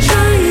you to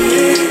try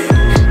it.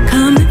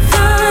 Come and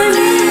find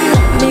me,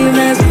 let me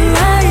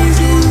mesmerize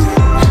you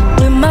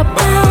with my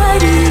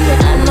body. I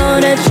know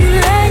that you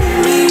like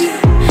me.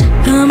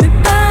 Come and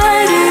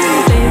bite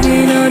it, baby,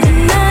 no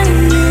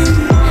denying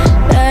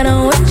that I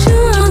want you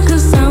on.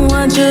 Cause I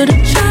want you to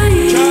try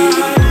it.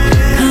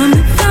 Come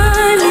and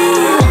find me,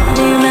 let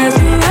me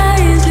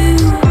mesmerize you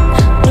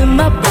with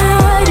my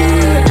body.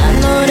 I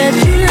know that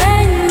you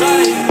like me.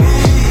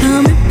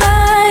 Come and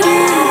bite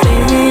it,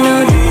 baby, no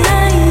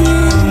denying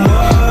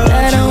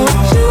that I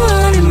want you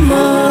wanting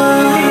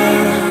more.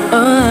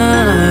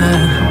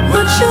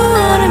 Want you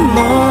wanting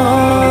more,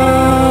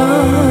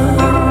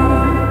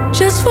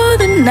 just for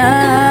the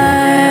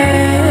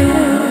night.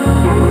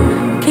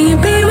 Can you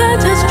be my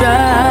test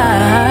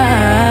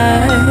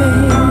drive?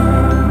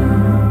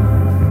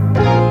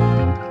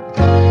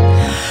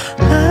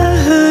 I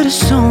heard a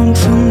song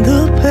from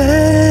the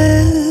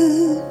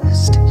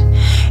past.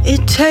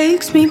 It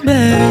takes me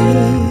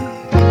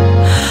back,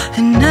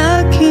 and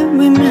I can't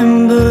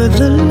remember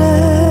the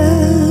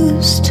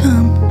last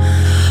time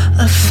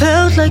I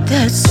felt like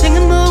that.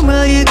 Singing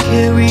Mariah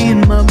Carey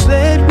in my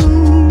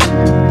bedroom,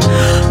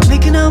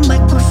 making a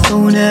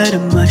microphone out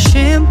of my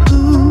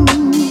shampoo,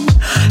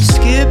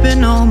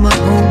 skipping all my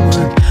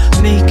homework,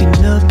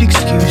 making up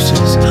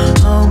excuses.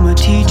 All my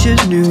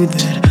teachers knew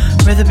that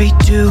I'd rather be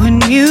doing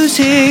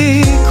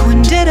music.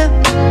 When did I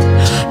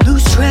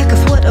lose track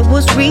of what I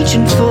was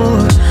reaching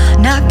for?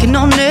 Knocking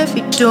on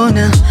every door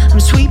now, I'm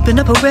sweeping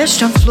up a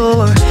restaurant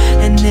floor.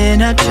 And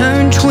then I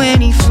turned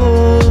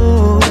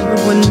 24.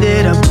 When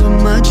did I put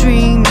my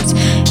dreams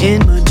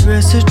in my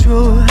dresser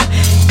drawer?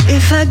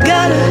 If I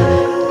got a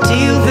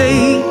deal,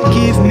 they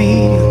give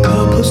me a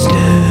couple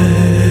stacks.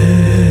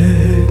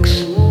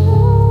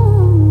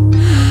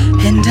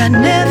 I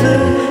never,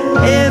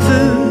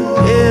 ever,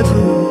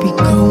 ever be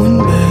going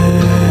back.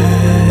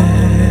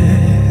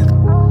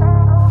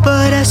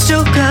 But I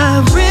still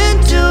got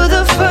rent to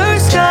the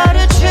first, got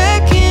a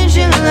check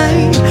engine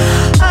light.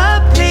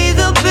 I pay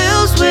the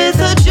bills with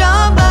a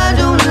job I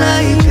don't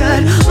like.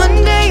 Got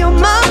Monday on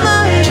my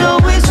mind,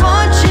 always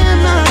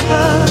watching my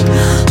clock.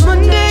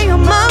 Monday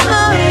on my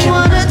mind,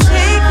 wanna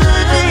take the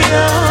day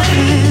off.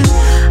 And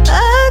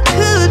I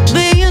could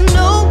be a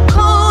no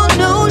call,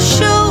 no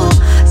show.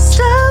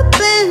 Stop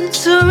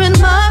answering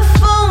my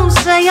phone,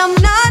 say I'm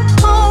not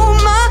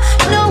home. I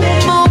know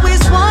I'm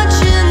always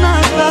watching my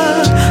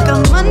clock.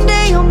 Got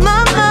Monday on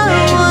my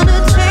mind, wanna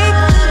take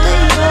the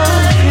day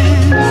off.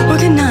 And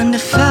working 9 to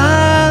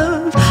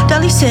 5,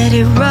 Dolly said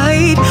it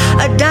right.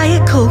 A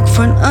Diet Coke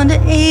for an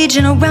underage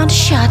and a round of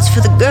shots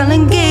for the girl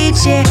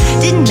engaged. Yeah,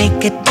 didn't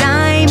make a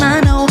dime,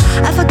 I know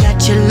I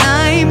forgot your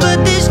line,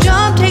 but this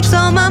job takes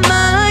all my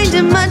mind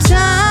and my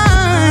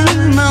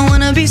time. I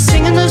wanna be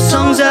singing the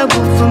songs I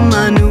wrote for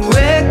my new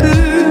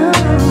record.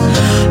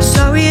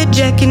 Sorry, a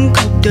Jack and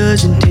Coke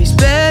doesn't taste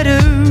better.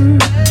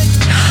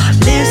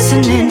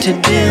 Listening to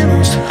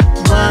demos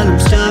while I'm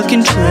stuck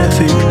in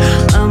traffic.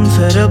 I'm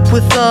fed up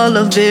with all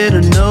of it,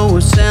 I know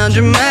it sounds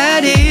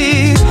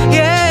dramatic.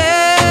 Yeah.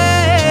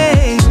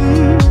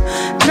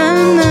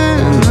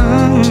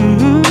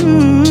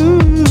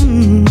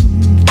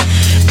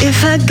 If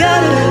I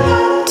got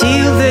a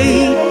deal, they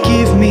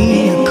give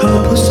me a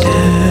couple stacks.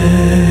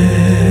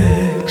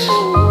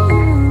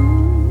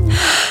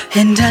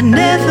 And I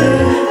never,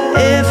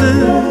 ever,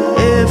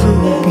 ever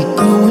be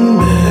going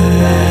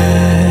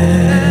back.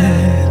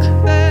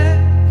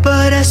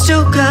 But I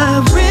still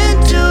got rent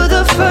to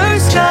the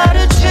first, got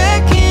a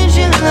check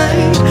engine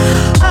light.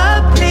 I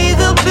pay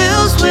the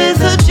bills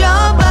with a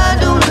job I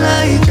don't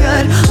like.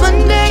 Got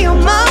Monday on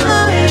my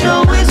mind,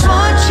 always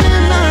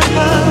watching my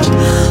clock.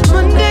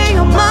 Monday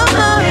on my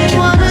mind,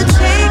 wanna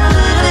take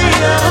the day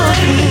off.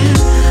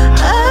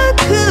 I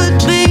could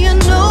be a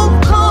no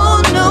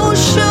call, no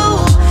show.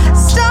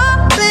 Stop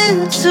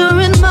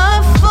answering my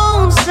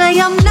phone, say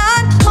I'm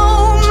not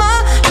home. I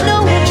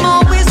know I'm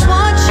always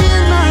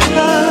watching my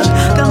clock.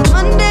 Got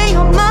Monday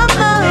on my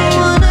mind,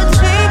 wanna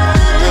take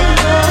the day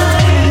off.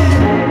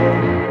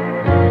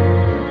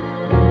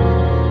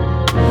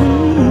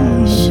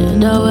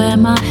 Should I wear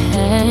my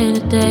hair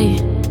today?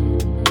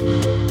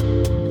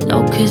 No,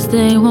 'cause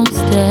they won't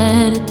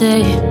stay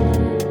today.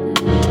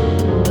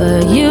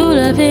 But you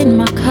live in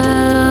my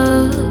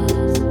clouds.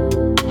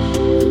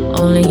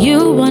 Only you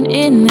want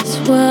in this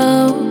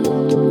world.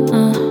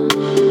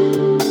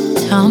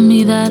 Tell me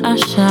that I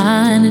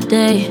shine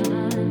today.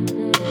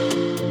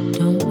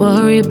 Don't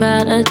worry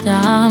about a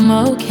dime,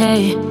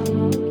 okay?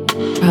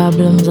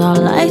 Problems are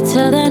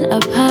lighter than a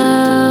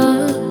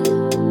pound.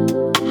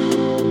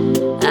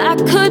 I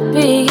could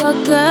be your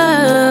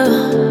girl.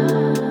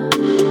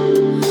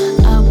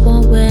 I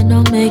won't wear no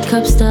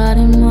makeup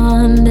starting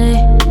Monday.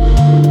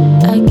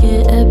 I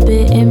get a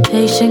bit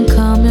impatient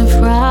coming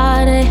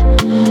Friday.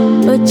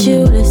 But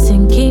you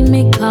listen, keep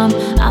me calm.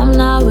 I'm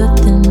not with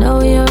the know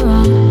you're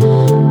wrong.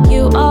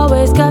 You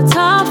always got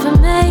time for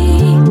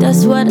me,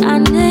 that's what I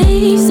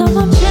need. So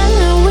I'm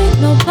chilling with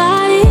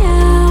nobody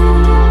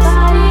else.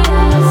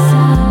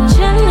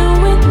 Chilling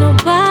with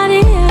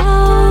nobody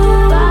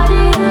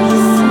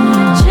else.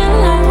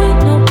 Chilling with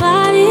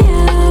nobody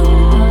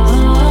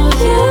else.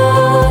 You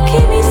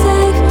keep me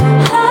safe,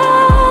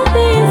 I'll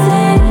be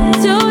safe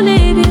to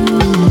leave you.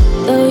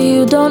 Though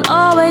you don't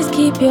always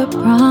keep your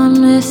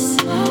promise.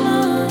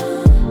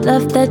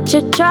 Love that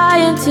you're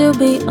trying to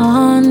be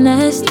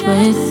honest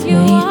with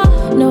me.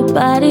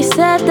 Nobody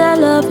said that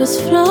love is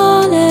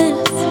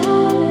flawless.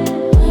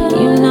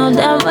 You know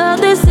damn well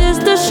this is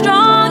the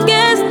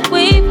strongest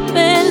we've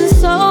been,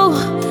 so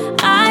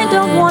I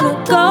don't wanna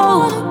go.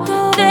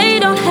 They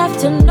don't have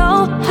to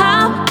know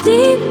how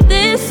deep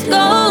this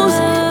goes.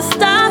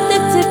 Stop the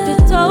tippy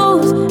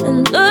toes and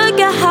look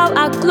at how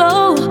I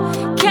glow.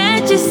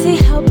 Can't you see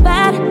how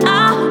bad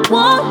I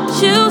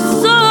want you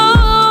so?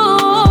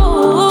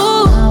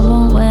 I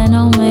won't wear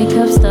no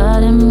makeup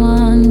starting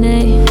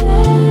Monday.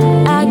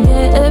 I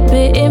get a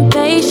bit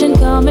impatient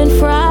coming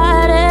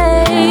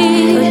Friday.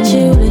 But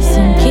you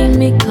listen, keep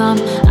me calm.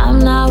 I'm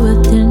not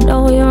with the no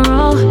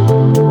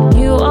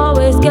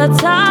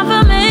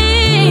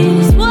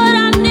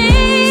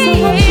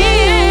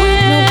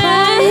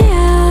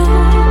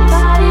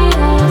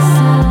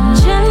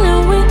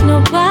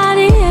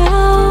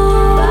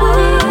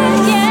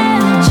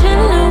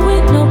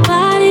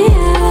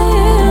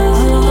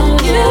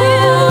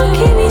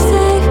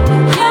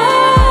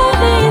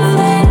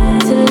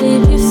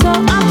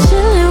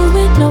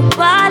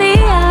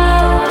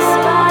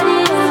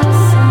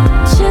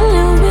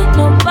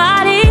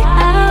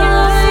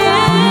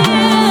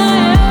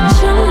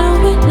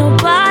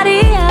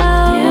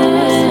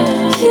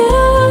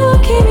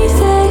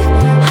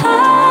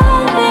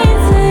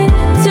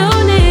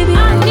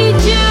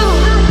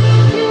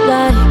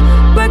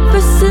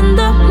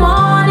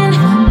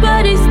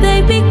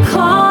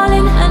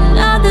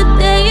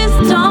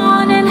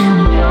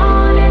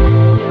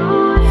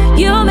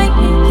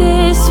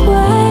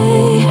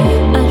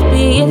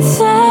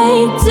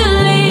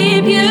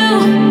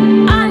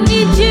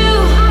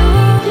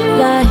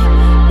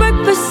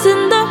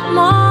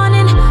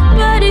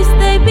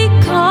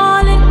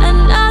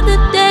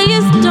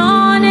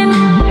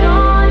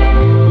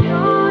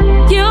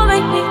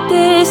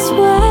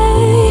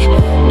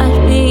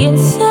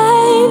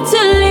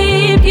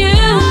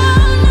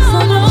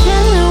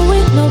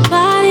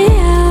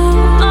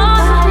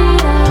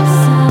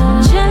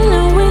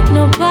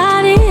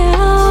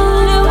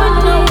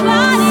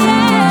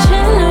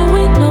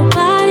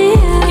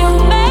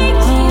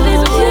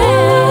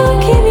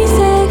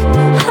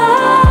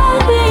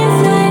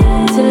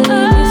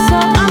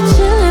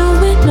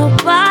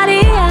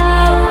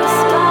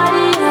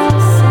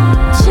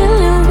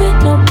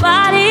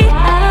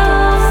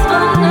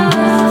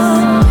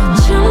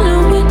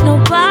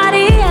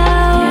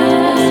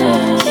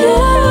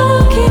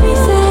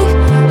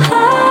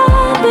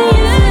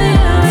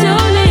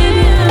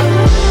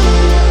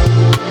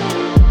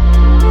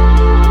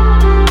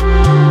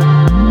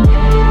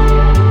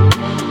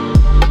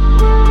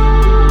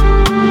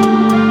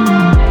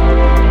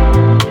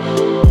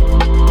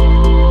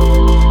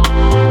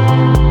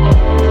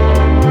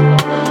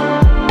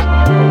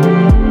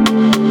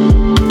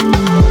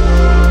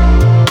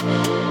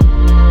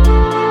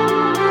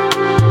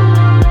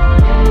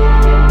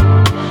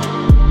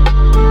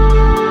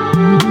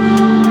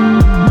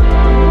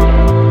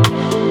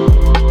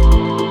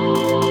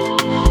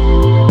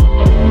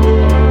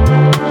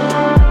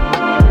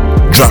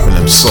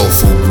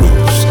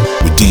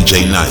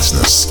DJ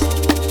Niceness.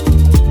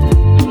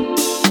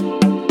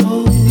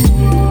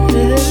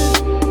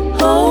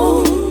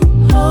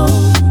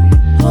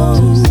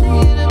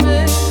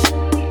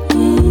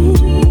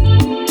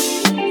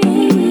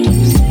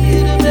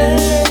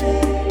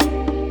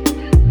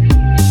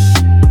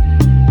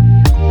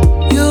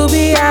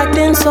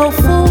 So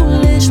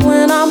foolish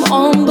when I'm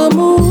on the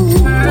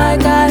move,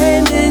 like I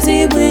ain't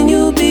busy when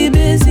you be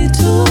busy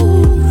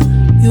too.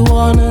 You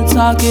wanna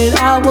talk it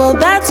out, well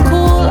that's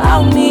cool,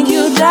 I'll meet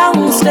you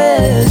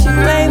downstairs. You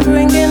ain't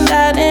bringing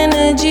that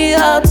energy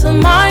up to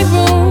my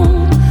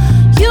room.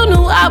 You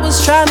knew I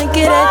was trying to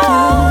get at you.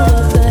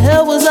 What the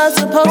hell was I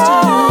supposed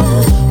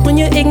to do? When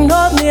you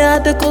ignored me, I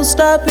had to go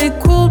stop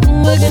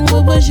recruiting. Looking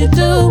what was you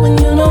doing?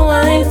 You know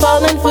I ain't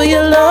falling for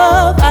your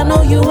love. I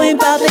know you ain't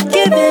about to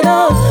give it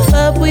up,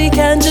 but we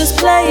can just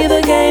play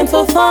the game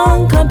for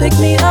fun. Come pick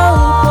me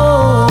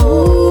up.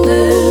 Oh,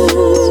 let's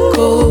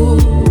go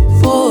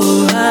for a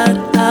ride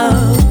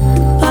out.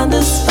 Find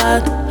a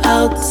spot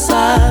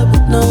outside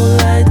with no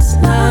lights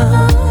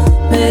now.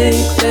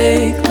 Make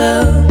fake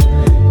love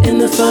in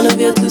the front of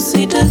your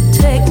two-seater.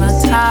 Take my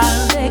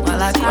time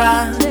while I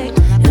cry.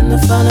 In the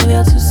front of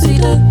your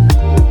two-seater.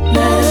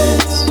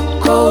 Let's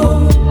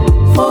go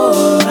for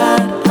a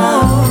ride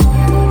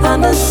out.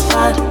 Find a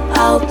spot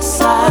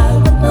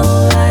outside with no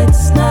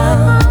lights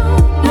now.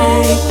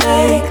 Make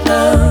fake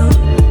love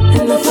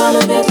in the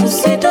front of your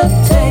two-seater.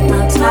 Take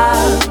my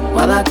time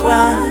while I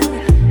grind.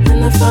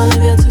 In the front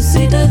of your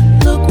two-seater.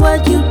 Look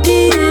what you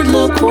did,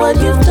 look what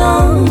you've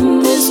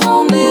done. This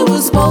only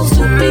was supposed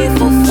to be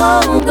for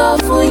fun.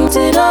 God winked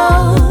it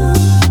up.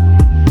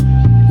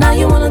 Now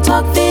you wanna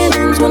talk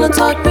feelings, wanna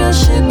talk real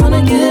shit,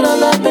 wanna get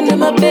all up into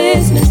my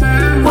business.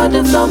 What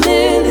if I'm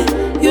million?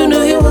 You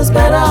knew you was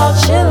better off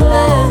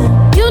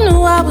chillin'. You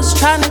knew I was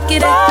trying to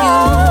get at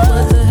you.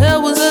 What the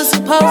hell was I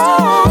supposed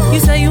to? You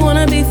say you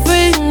wanna be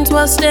friends,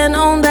 well stand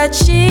on that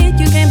shit.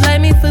 You can't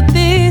blame me for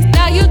this.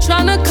 Now you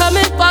tryna come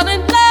and fall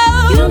in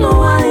love. You know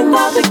I ain't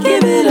about to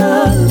give it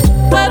up,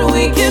 but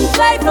we can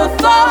play for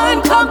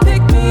fun. Come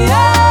pick me up.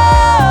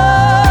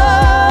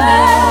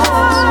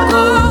 Let's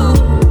go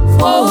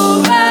for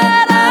a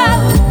ride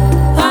out.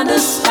 Find a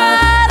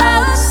spot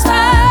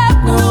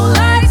outside, no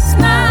lights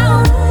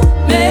now.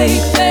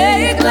 Make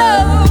fake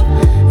love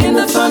in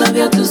the front of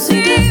your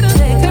two-seater.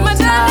 Take my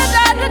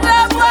time to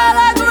die while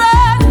I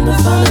grind. In the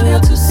front of your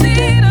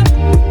two-seater.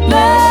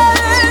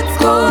 Let's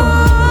go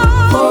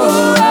for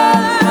a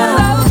ride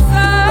out.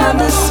 Find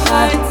a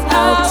spot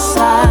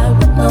outside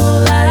with no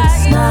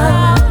lights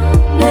now.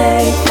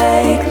 Make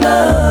fake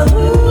love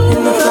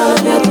in the front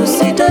of your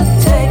two-seater.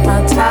 Take my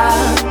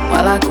time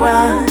while I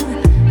grind.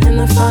 In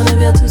the front of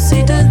your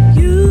two-seater.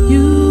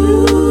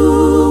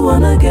 You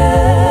wanna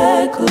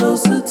get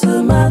closer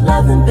to my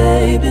loving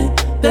baby,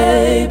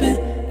 baby,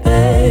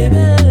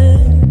 baby.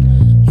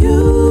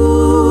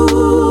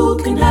 You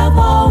can have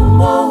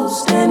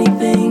almost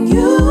anything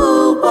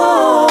you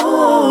want.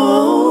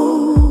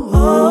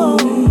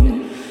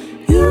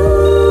 You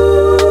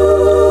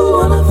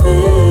wanna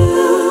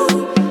feel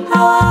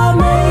how I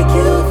make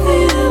you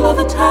feel all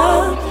the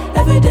time,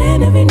 every day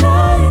and every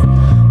night.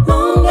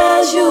 Long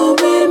as you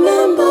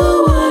remember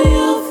what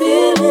you're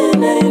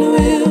feeling ain't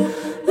real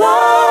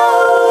love.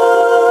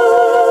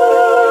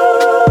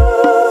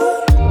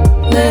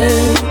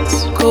 Let's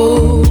go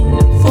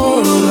for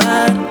a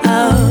ride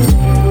out.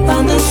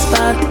 Find a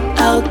spot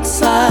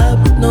outside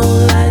with no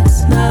lights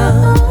now.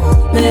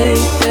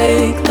 Make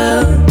fake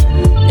love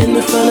in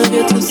the front of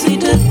your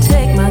two-seater.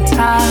 Take my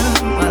time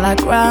while I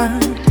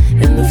grind.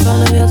 In the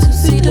front of your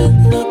two-seater.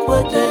 Look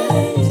what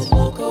days,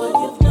 look what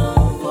you've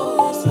done for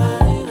us.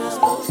 You're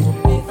supposed to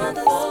be find a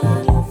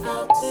spot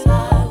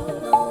outside with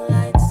no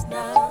lights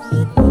now.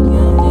 Look what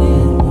you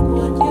did, look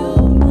what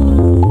you've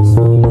done. It's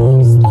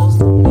only supposed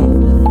to be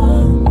for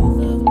fun. You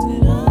fucked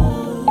it up.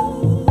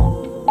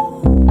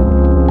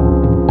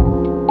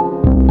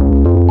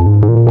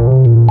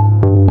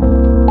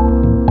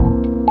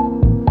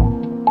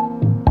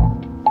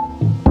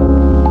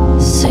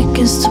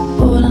 Seconds to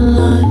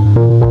borderline.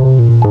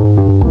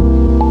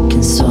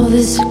 Can solve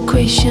this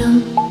equation.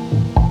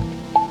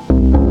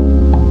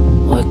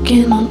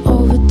 Working on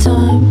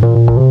overtime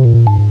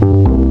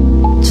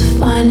to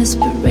find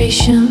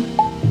inspiration.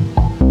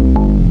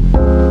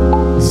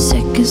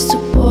 Seconds to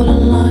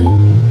borderline.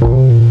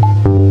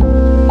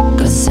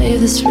 Gotta save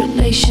this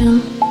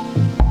relation.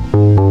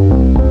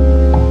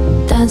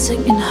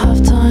 Dancing in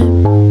halftime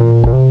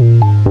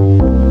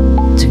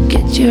to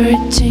get your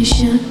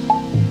attention.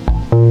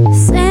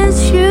 Since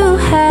you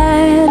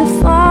had a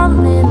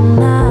falling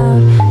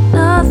out,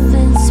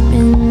 nothing's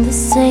been the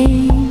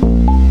same.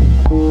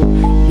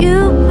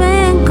 You've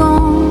been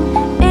gone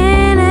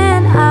in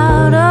and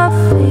out of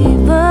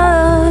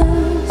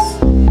favors.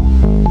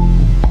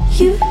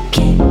 You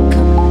can't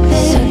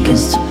compare.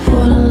 Seconds to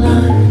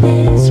borderline.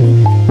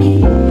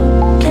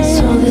 Can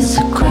solve this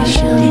equation.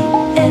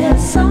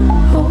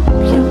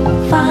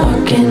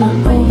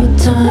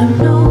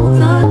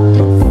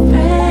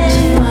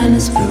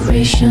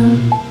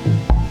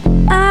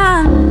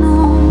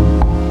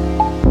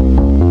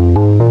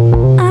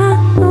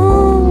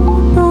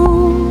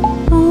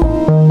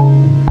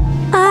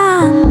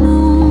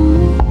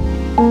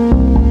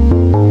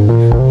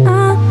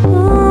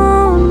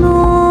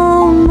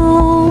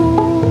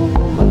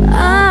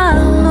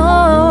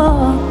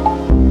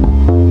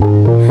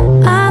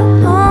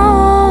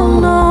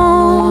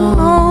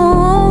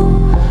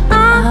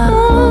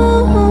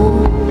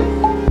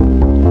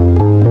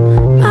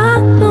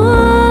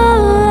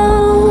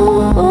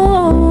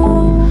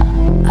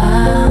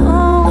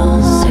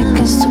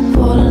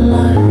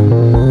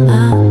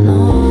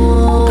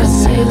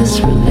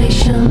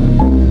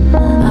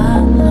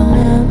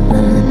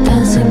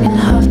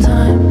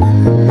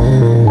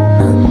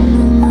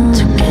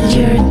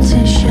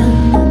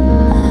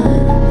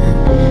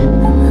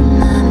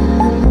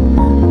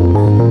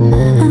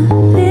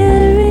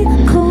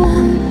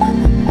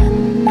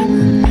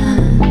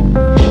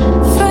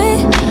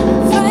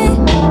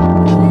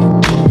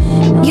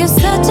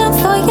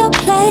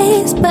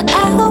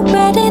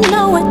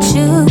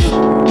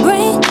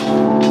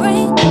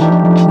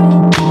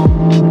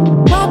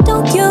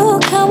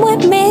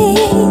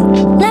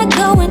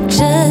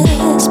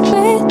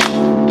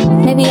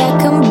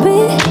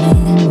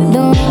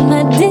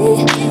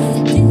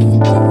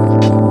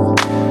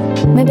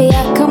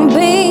 gon'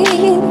 be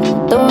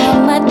the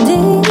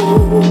remedy.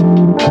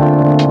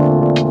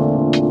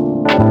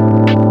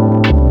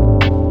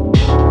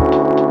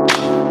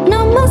 No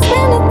more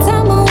spending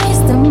time on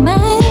wasting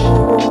mine.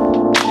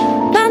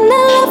 Find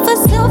that love for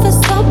self is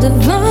so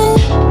divine.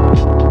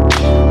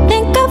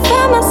 Think I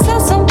found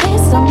myself some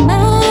peace of mind.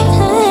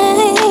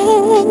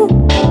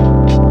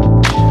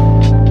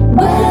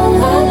 Where do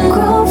I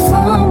grow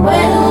from?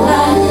 Where do I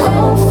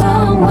grow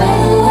from?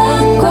 Where do I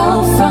grow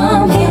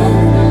from here?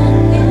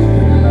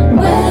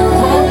 Where do I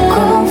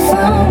grow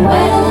from?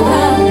 Where do I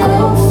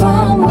grow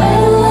from?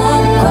 Where do I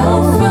grow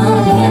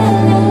from here?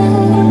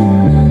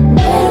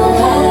 Where do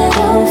I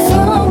grow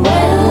from?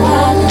 Where do I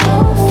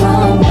grow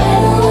from? Where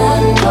do I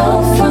grow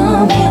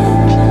from here?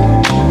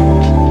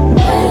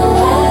 Where do I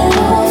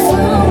grow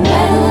from?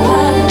 Where do I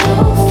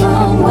grow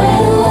from? Where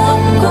do I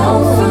grow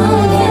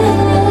from here?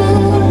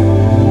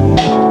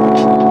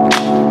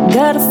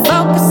 Gotta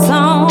focus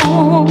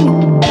on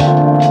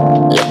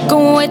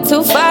looking way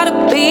too far to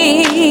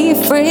be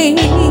free.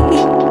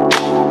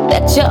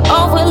 That you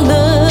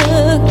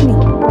overlook me,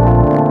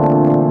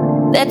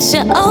 that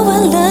you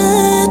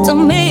overlooked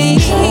me.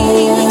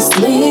 Trust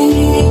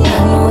me, I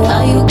know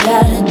all you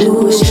gotta do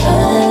is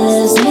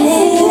trust me.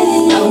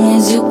 Long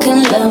as you can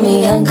love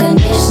me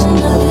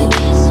unconditionally.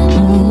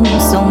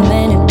 So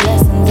many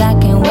blessings I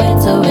can't wait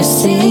to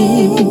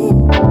receive.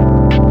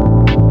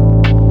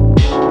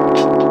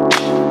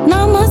 No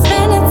more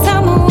spending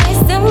time on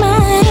wasting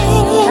mine.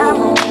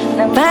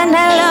 Find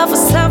that love for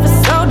self is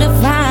so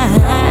divine.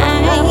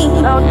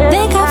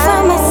 Think I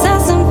found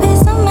myself some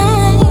peace of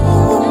mind.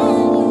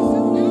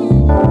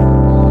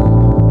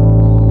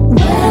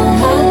 Where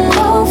do I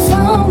go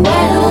from?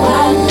 Where do I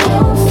go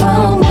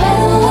from? Where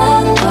do I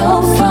go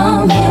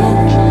from here?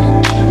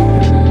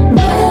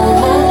 Where do I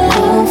go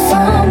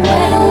from?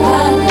 Where do I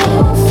go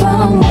from?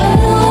 Where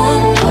do I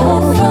go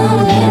from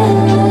here?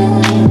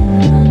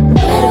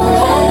 Where do I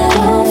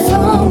go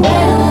from? Where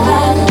do I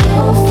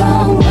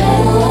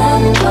go from? Where do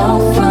I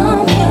go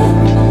from here?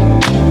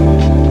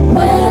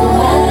 Where do I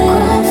go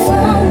from?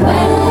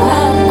 Where do I go from?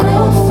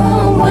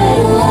 Where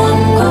do I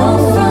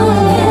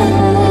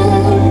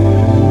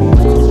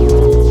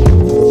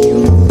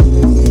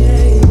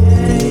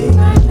go from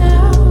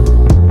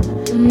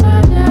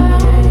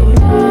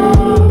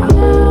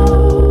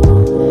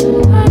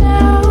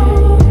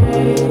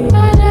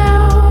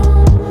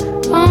here?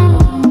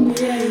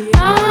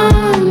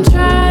 I'm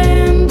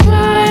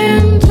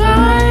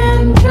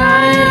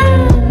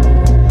trying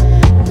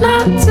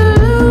not to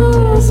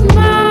lose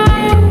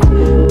my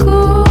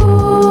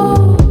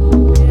cool.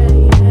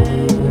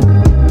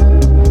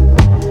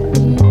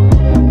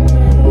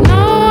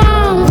 No,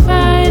 I'm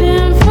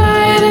fighting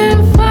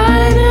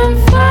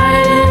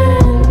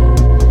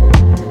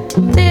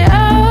the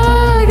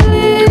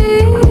ugly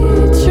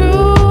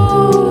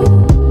truth.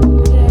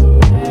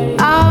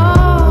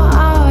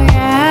 Oh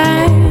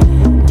yeah.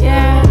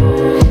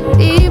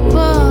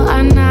 People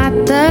are not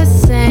the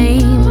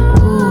same.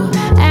 Who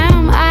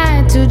am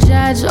I to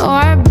judge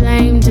or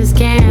blame? Just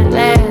can't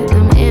let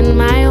them in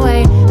my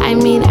way. I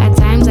mean, at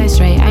times I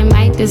stray, I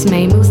might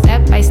dismay. Move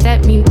step by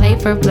step, mean play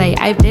for play.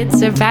 I bid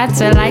survive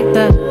to like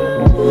the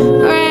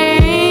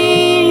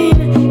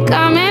rain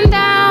coming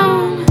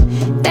down.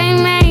 They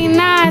may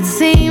not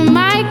see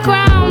my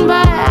crown,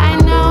 but I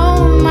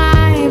know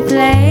my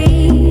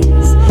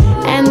place,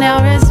 and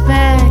they'll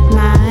respect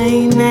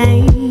my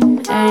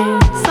name. Ay.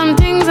 Some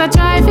things I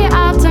try for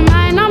out to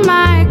mine on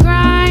my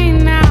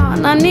grind now.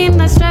 No need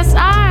no stress,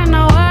 I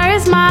know where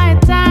is my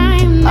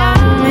time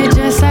now. Me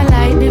just I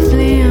light the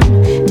flame,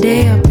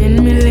 day up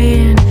in me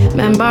lane.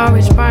 Remember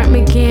which part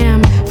me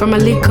came from a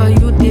liquor,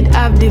 you did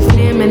have the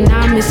flame, and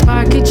now me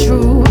spark it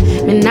through.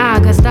 Me nah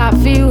gonna stop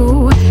for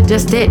you,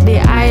 just take the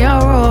higher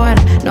road.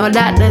 Know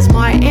that there's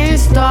more in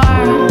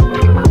store,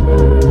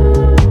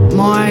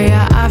 more you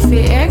have to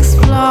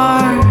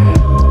explore.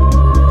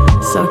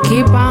 So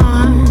keep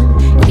on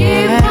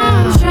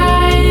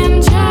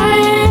trying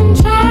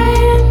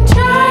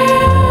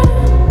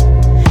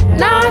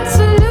not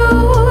to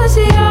lose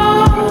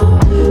your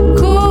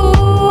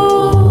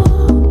cool.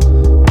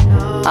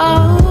 Oh,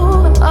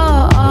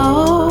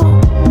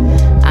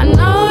 I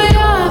know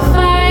you're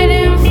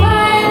fighting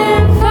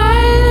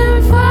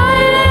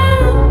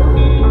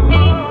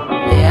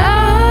the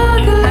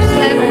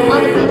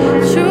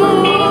ugly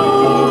truth.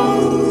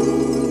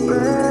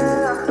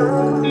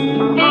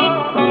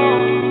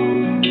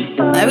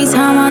 Every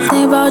time I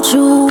think about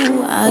you,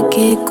 I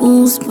get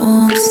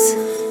goosebumps.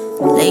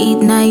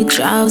 Late night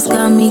drives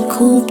got me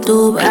cooped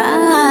up.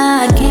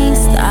 I can't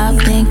stop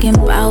thinking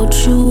about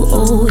you,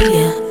 oh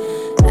yeah.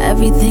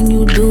 Everything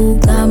you do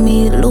got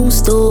me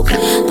loosed up.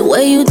 The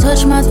way you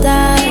touch my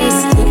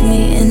thighs, look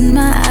me in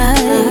my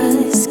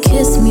eyes,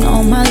 kiss me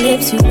on my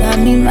lips, you got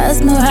me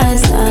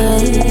mesmerized.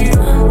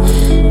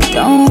 I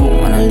don't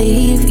wanna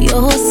leave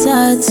your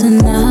side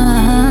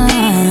tonight.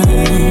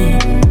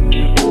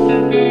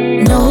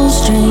 No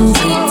strings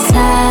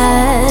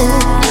attached,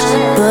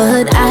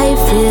 but I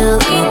feel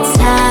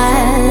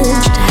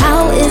attached.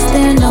 How is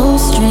there no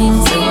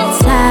strings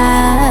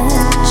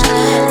attached,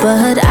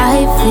 but I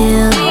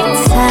feel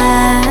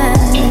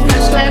attached.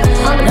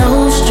 No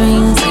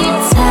strings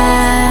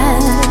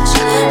attached,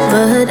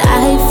 but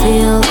I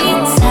feel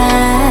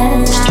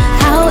attached.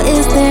 How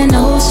is there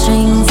no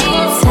strings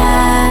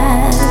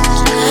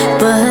attached?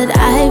 But I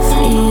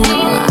feel.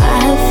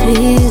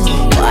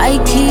 Why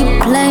keep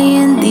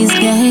playing these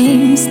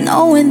games,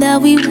 knowing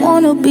that we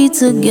wanna be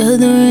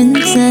together in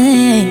the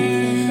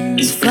same?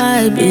 This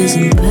vibe is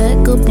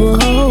impeccable,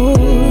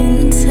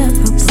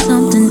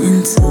 something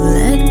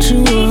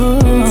intellectual.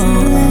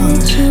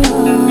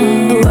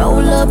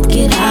 Roll up,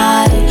 get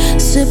high,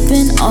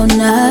 sipping all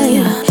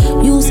night.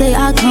 You say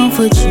I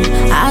comfort you,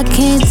 I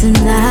can't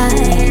deny.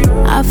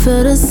 I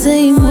feel the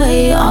same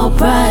way, all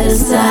bright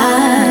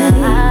aside.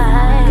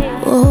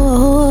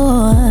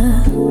 Oh,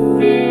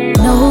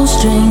 no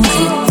strings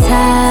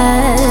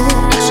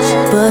attached,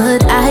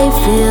 but I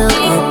feel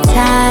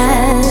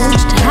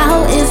attached. How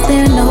is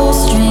there no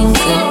strings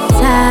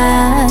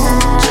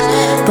attached?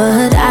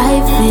 But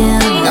I feel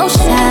no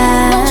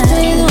attached.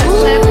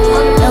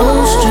 No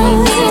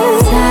strings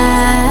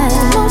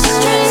attached,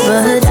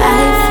 but I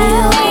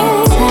feel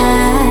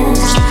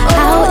attached.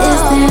 How is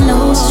there no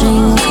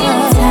strings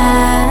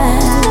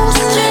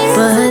attached?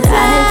 But I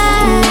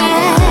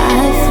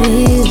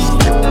feel.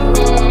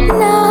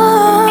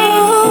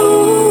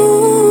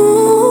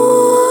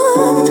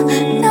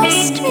 No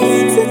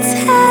strings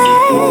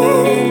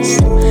attached.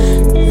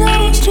 No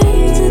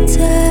strings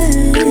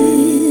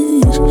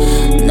attached.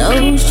 No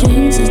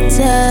strings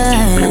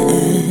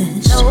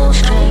attached. No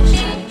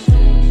strings.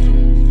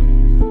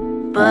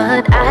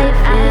 But I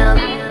feel.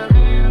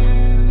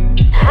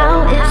 How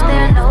is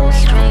there no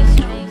strings?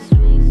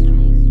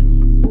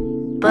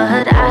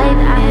 But I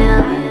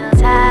feel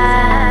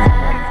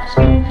attached.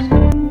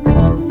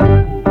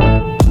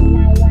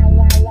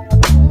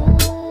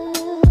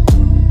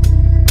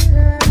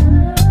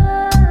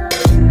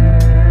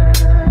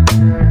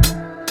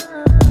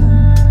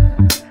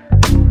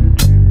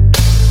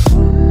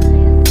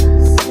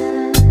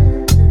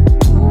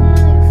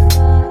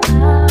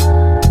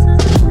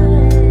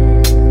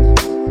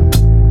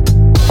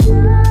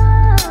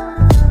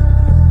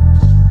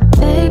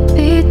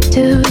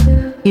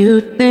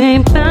 You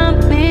think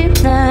about me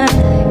like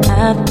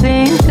I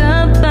think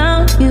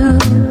about you.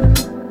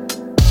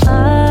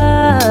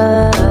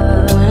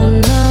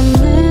 When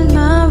I'm in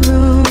my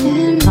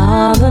room,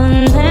 all the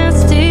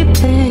nasty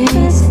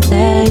things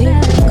that you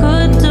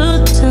could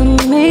do to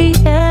me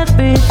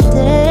every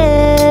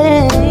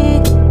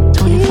day.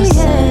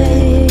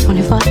 24/7,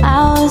 24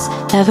 hours,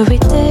 every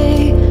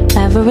day,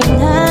 every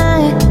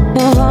night,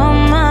 you're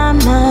on my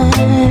mind.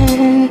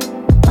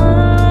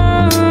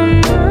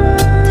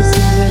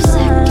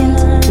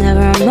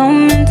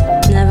 Moment,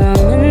 never a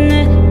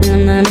minute,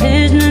 and I'm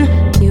visioning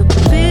you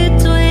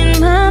between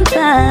my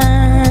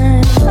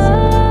thighs.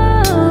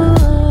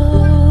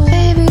 Oh,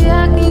 baby,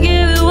 I can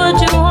give you what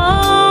you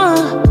want.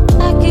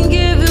 I can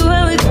give you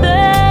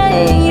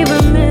everything you've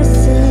been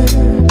missing.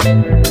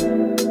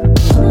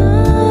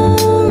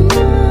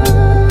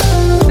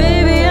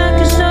 Baby, I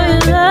can show you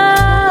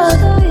love.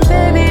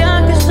 Baby, I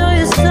can show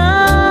you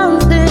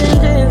something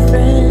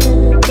different.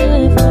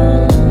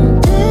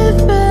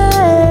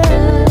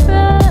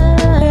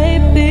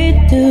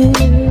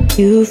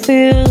 You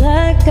feel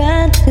like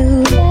I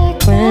do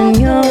when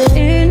you're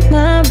in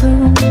my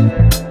room.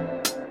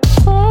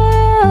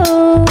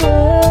 Oh,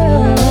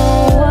 you know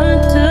what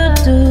to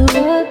do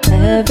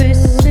every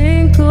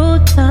single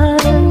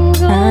time.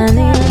 I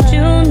need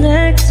you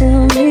next to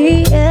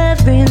me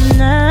every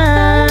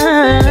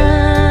night.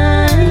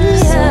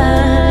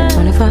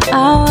 24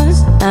 hours,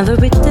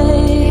 every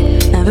day,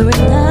 every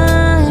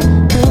night,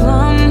 you're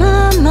on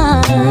my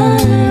mind.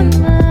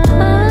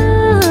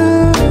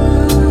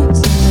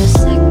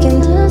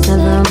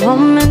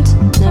 Moment,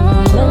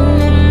 never a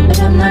minute, but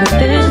I'm not a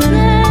vision.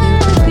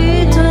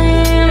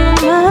 Between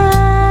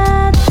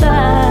my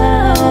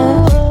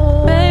thighs,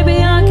 baby,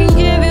 I can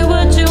give you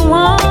what you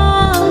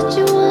want.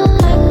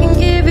 I can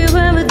give you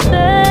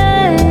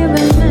everything you've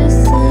been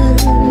missing,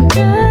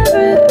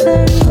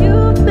 everything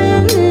you've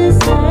been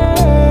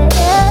missing.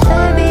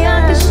 Baby, I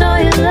can show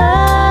you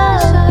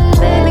love.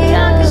 Baby, I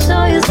can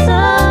show you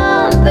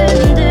something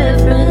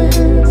different.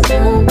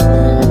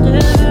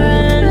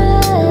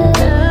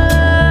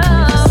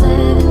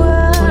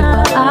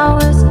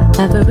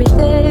 Every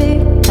day,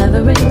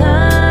 every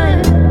night,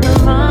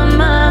 you're on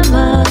my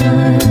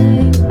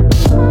mind.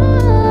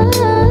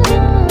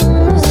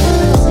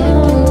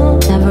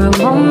 Never a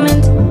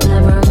moment,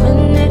 never a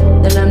minute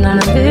that I'm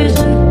not a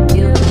vision.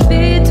 You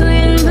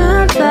between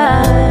my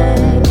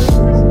thighs.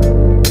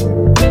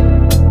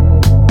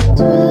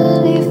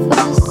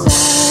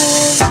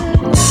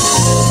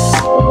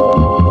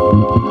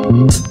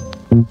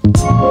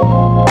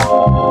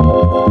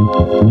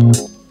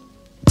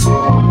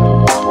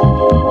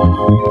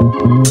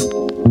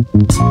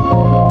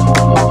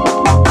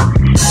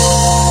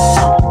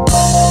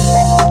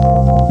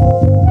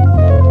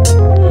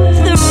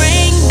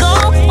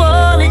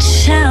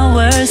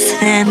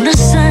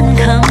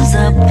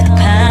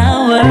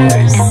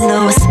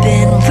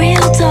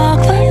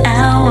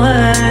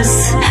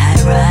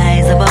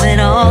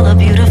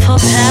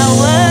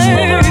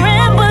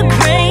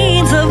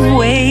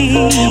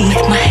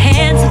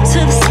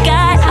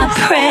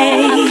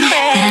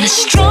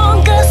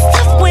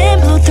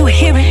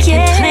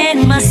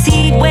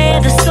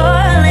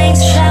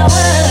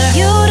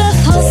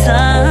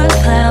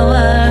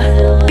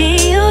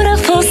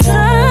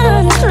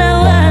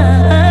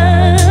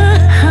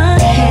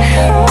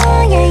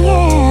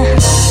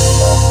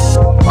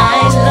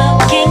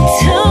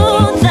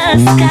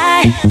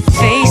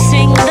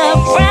 facing the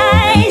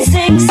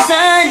rising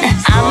sun.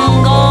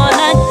 I'm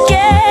gonna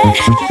get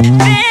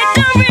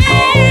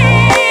victory.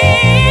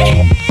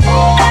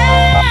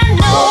 I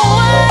know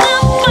what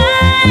I'm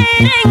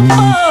fighting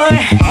for.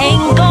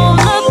 Ain't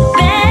gonna look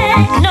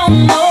back no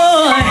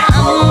more.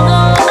 I'm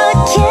gonna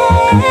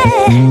get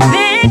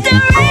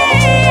victory.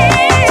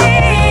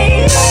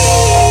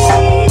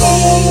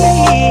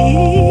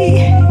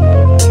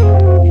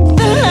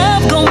 The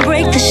love gon'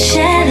 break the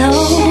shadow.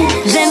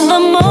 Then the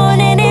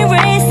morning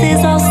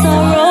erases all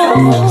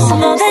sorrows.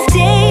 Know that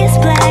day is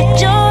black,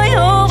 joy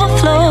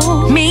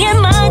overflow. Me and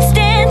mine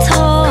stand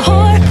tall,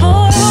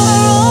 pour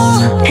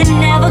and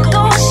never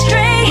go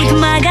astray. With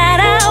my God,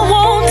 I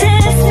won't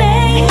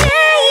dismay.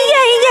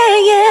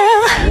 Yeah.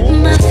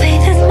 My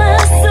faith is my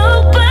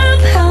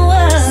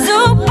superpower.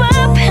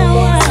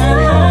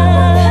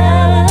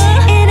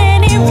 In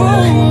any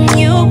room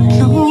you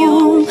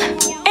bloom,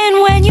 and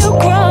when you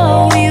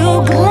grow,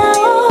 you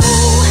glow,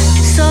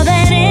 so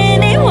that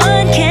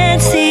anyone can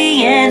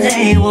see and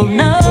they will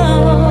know.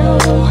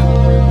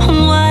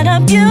 What a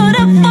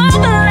beautiful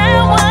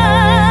flower,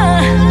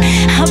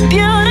 a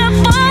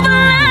beautiful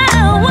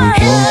flower.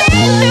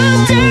 It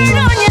leaves dirt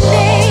on your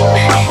name.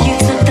 You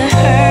took the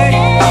hurt,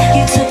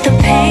 you took the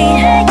pain,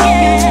 you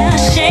took the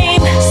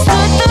shame,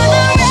 stood through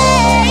the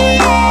rain.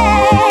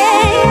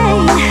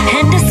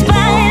 And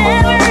despite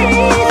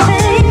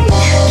everything,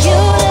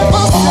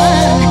 beautiful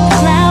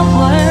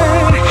sunflower,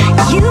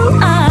 you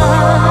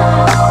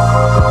are.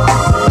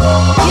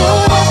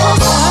 Beautiful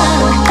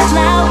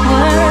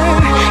sunflower,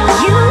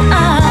 you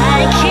are.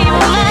 I keep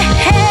my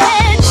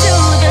head to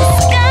the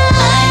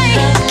sky,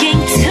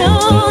 looking to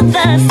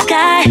the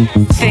sky,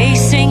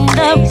 facing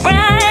the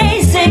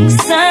rising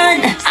sun.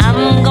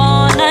 I'm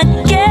gonna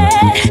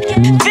get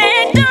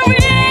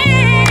victory.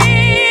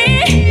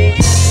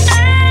 I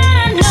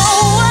know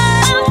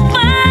what I'm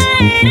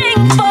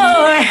fighting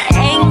for.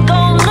 Ain't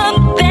gonna look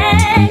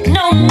back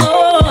no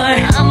more.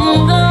 I'm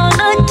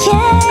gonna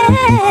get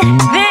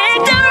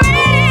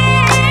victory.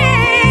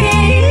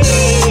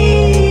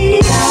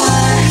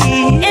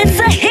 It's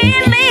a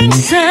healing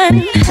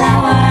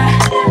sunflower.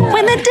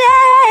 When the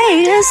day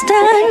is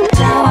done,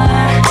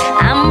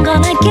 I'm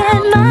gonna get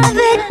my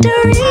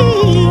victory.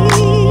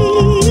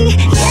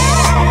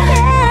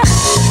 Yeah.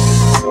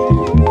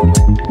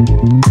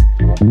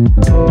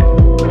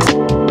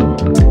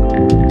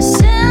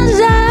 Since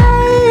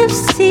I've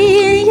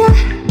seen ya,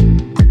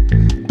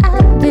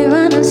 I've been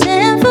running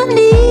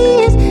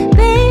symphonies.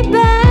 Baby,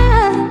 I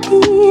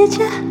need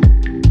ya.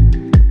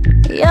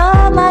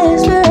 You're my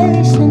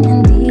inspiration,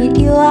 indeed.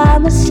 You are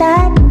my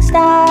shining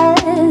star.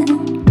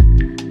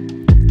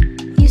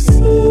 You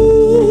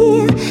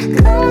see,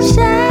 come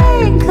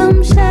shine,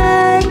 come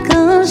shine,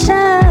 come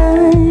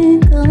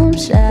shine, come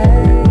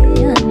shine.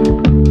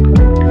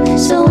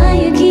 So when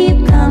you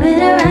keep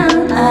coming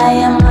around, I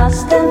am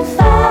lost and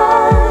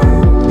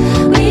found.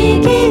 We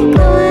keep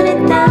going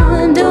it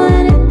down,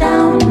 doing it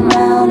down and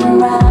round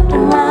and round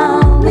and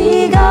round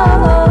we go.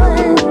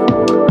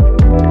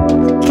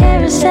 The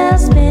carousel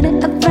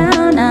spinning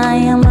around, I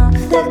am off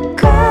the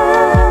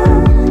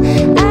ground.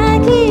 I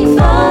keep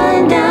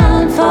falling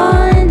down,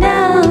 falling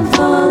down,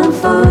 falling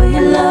for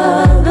your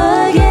love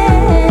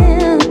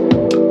again.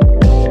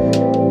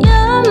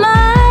 You're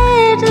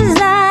my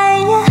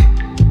desire.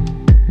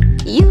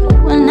 You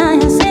and I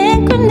are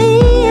synchrony.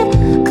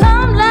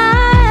 Come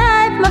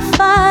light my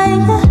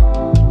fire.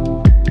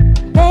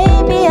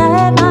 Baby, I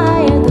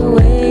admire the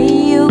way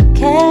you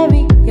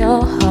carry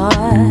your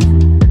heart.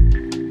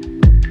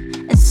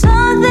 And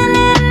something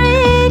in me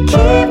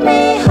keep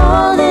me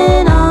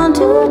holding on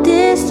to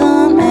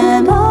distant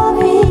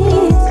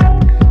memories.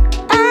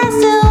 I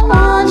still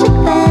want you,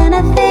 then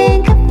I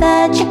think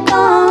that you're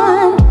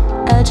gone.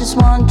 I just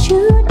want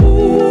you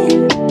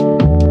near.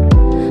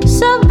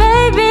 So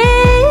baby,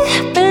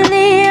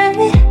 believe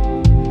me,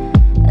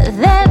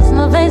 there's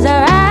no place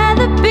I'd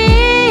rather be.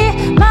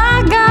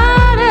 My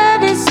God, I'd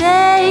be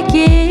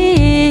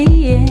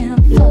aching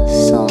for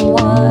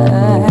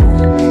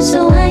someone. So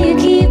when you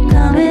keep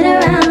coming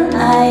around,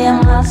 I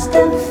am lost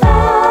and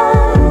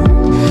found.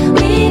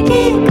 We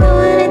keep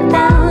going it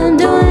down,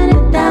 doing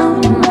it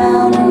down and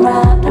round and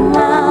round and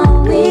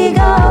round we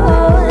go.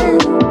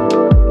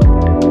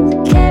 The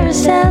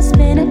carousel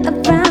spinning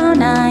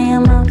around, I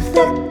am off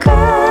the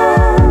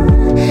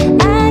ground.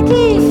 I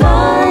keep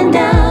falling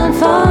down,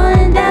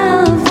 falling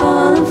down,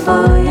 falling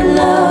for your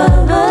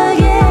love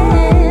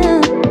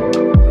again.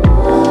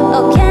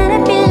 Oh, can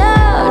it be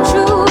love,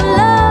 true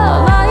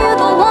love? Are you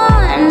the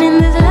one in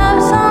this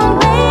love song,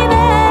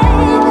 baby?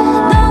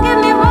 Don't get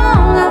me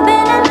wrong, I've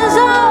been in the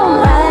zone,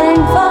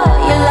 riding for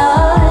your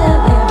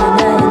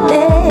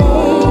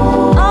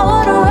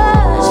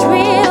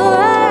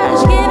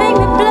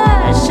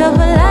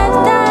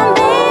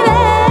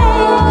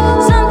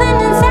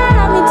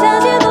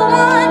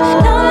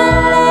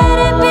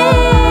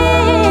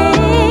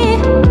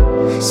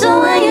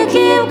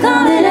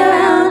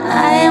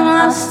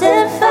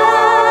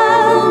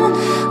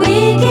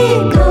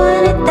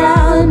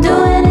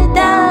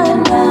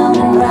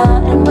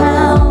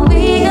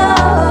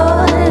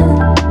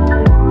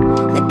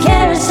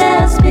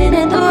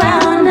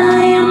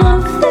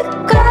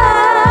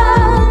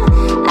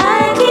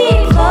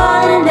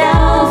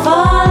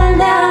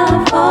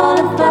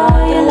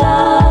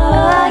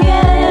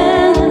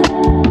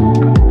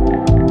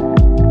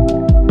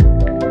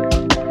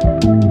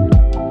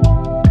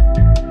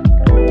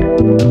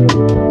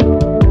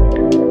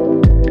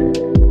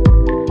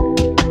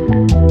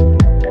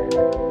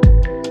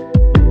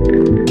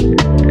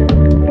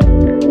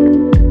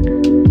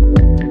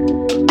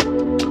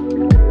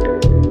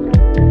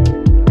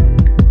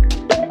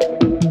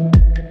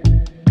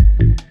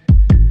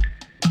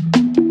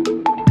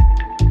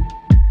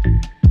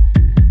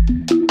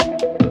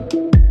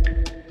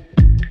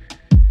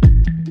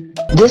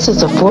This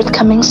is a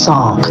forthcoming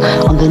song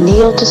on the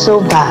Neo to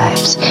Soul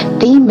Vibes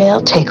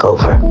Female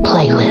Takeover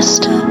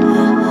playlist.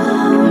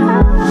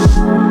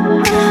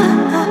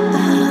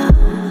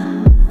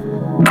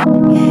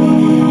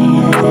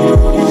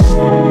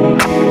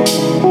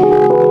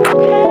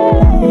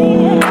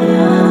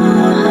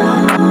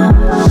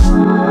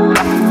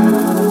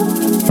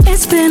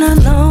 It's been a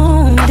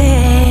long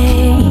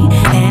day,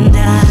 and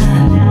I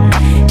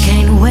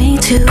can't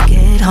wait to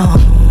get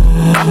home.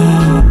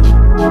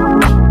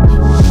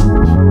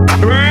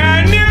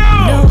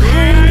 No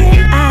hanging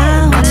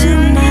out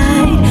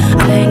tonight, I'm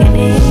hanging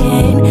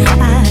in.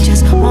 I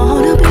just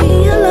wanna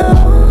be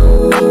alone.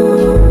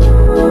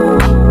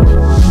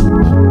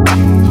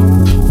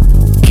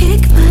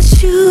 Kick my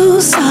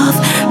shoes off,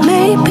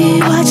 maybe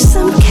watch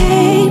some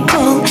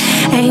cable.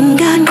 Ain't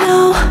got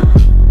no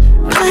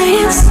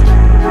plans,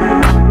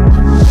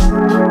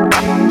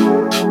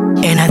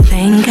 and I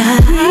think I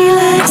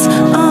relax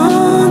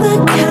on the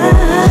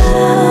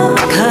couch,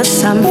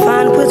 'cause I'm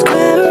fine with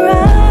where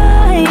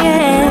I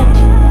am.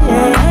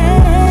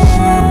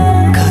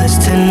 'Cause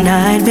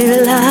tonight be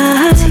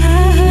like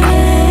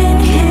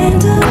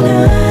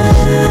candlelight.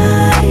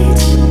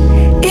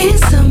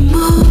 It's a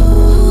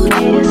mood.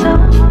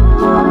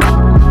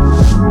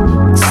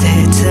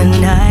 Said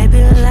tonight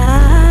be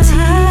like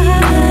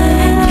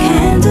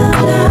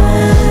candlelight.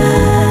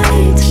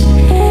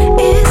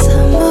 It's a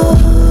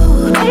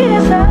mood.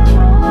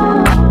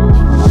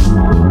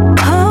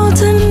 Oh,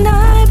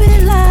 tonight be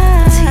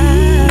like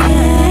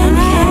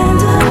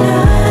candlelight.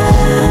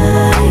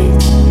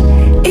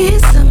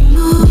 It's a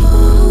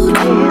mood.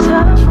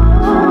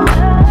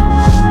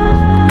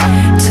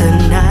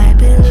 Tonight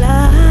be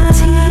like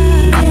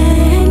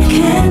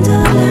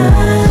candlelight.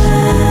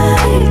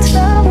 It's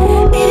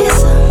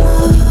a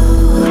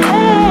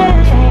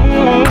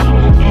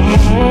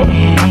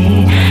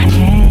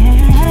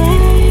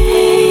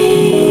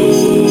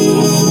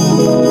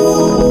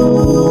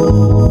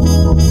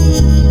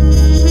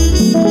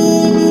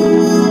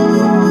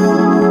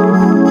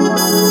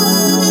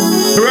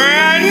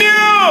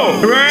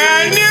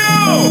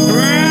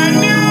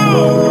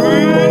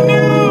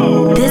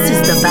This is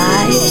the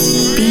Vibes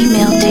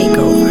Female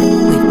Takeover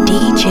with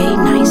DJ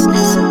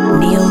Niceness,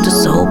 Neo to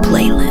Soul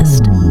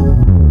playlist.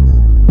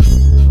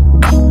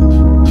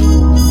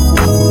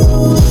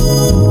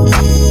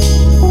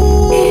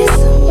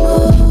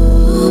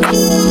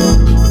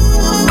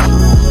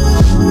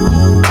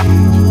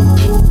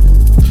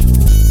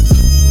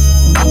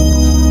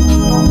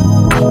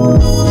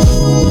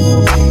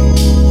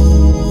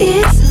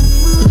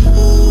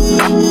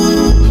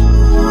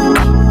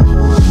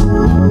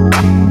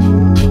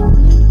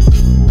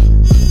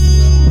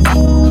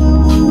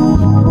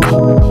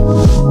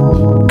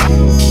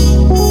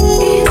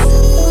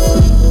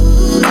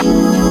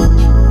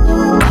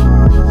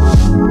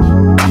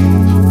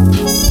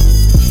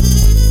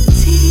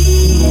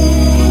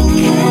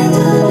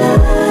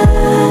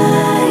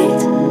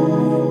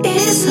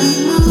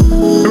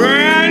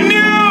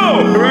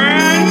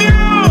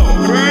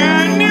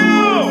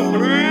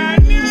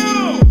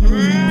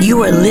 You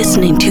are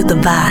listening to the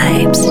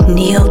Vibes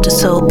Neo to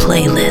Soul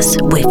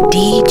playlist with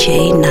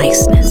DJ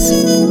Niceness.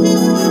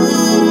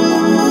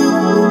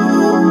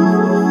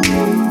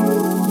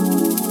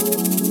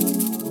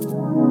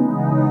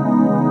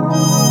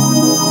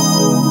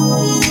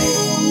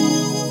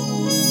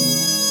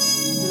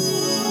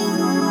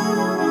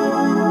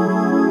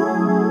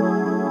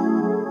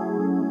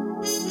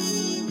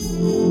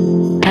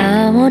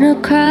 I wanna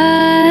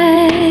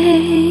cry.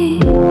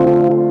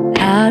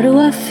 How do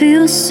I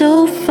feel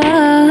so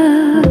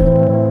far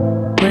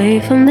away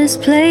from this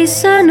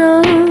place I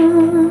know?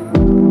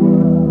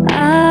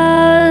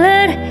 I'll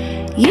let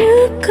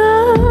you go.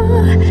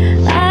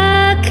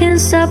 I can't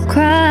stop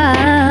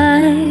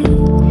crying,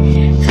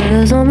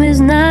 'cause home is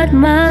not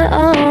my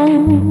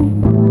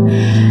own.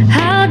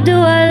 How do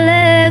I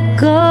let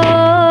go?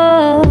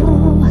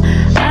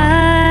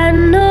 I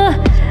know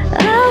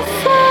I'll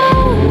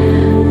fall.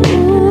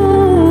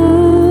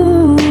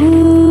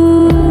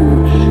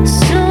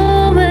 So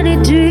many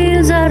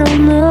dreams I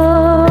don't know.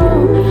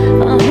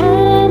 A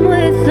home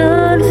with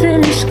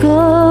unfinished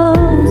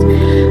goals.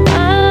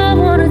 I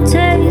wanna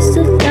taste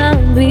it down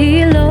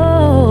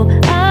below.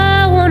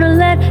 I wanna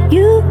let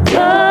you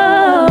go.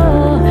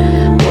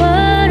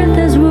 What if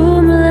there's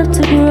room left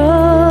to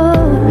grow?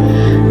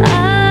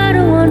 I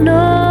don't want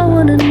no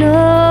one to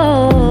know.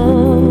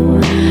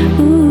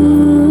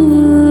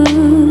 Ooh,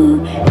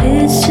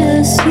 it's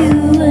just you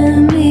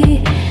and me.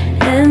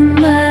 Am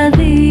I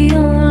the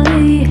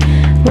only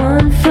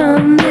one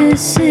from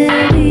this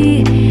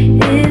city?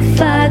 If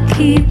I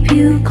keep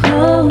you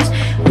close,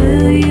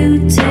 will you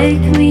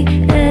take me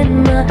and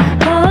my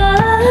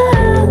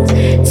heart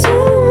to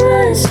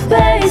a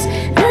space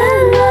that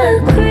we're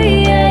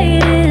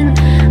creating?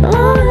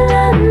 All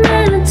I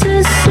meant to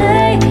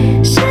say,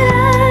 should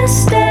I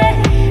stay?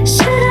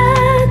 Should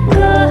I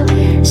go?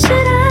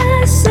 Should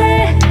I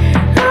say,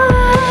 oh?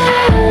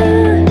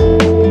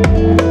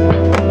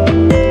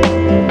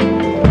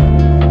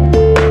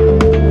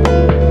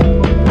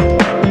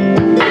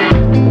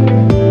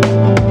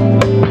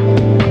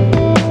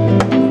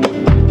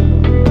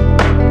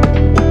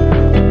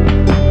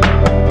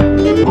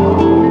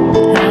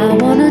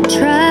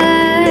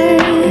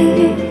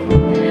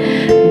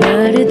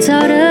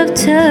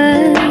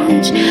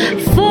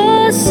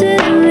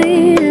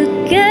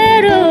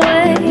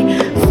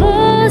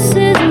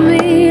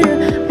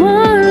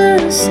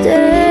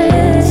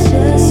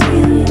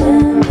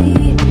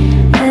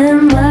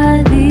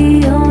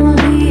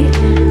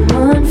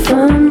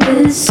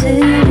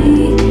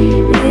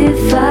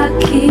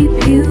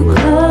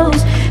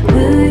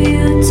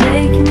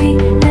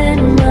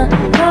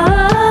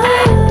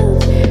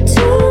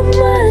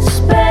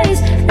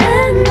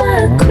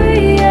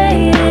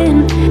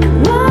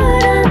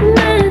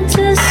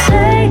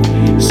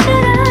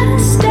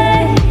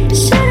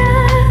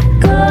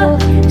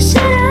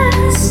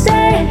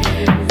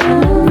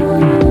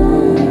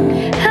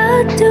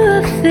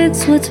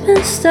 what's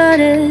been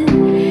started.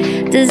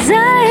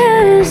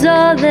 Desire is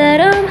all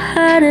that I'm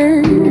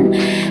hiding.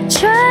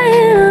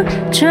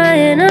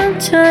 Trying, I'm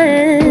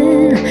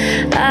trying.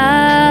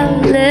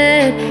 I'll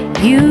let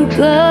you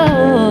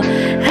go.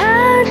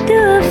 How do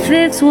I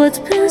fix what's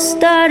been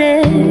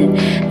started?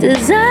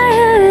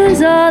 Desire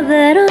is all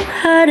that I'm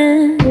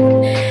hiding.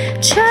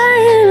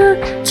 Trying,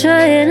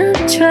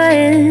 I'm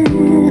trying.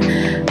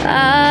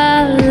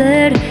 I'll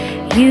let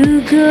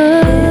you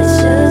go.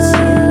 It's just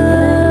you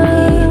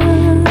and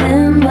me.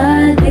 Am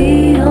I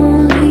the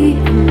only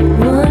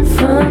one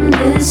from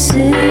this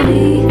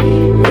city?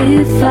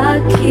 If I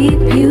keep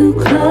you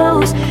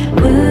close,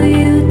 will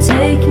you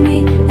take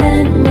me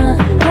and my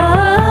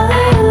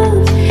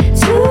heart?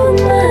 Too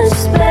much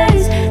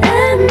space,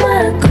 am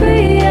I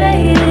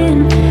creating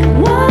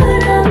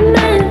what I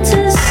meant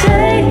to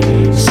say?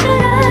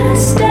 Should I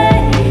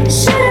stay?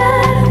 Should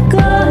I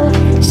go?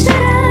 Should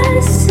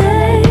I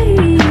say?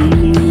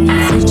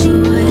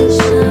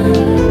 Situation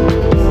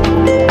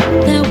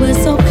that was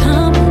so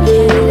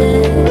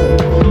complicated.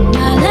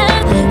 My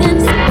life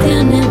against the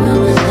never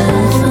was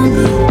love for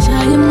me.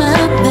 Trying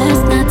my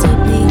best not to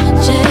be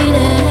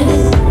jaded.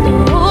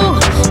 Ooh,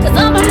 cause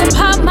I'm about to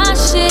pop my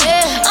shit.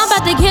 I'm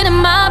about to get in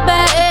my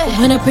bag.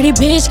 When a pretty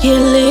bitch get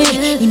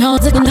lit, you know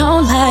it's looking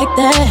on like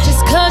that.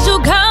 Just cause you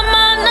got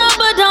my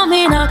number don't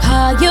mean I'll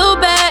call you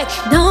back.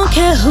 Don't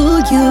care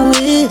who you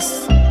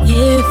is.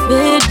 If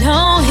it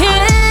don't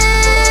hit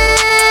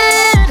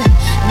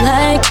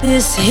like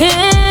this hit,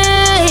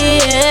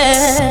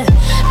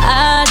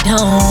 I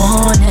don't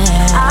want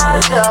it.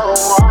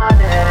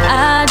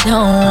 I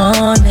don't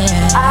want it.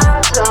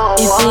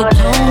 If it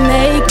don't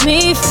make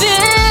me feel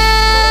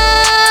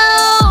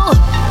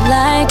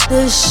like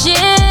the shit,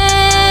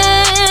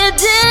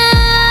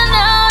 then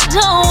I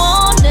don't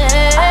want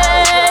it.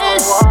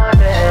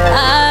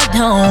 I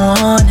don't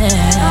want it.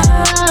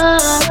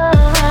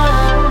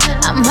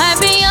 I might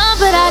be young,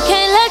 but I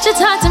can't let you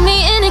talk to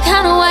me any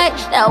kind of way.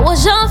 That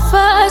was your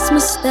first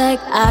mistake.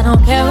 I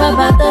don't care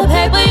about the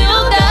paper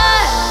you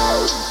got.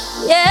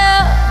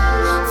 Yeah,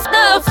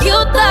 stuff you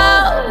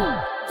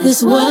thought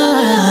this was.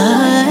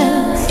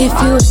 If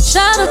you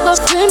try to go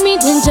friend me,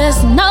 then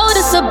just know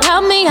this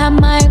about me. I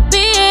might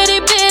be itty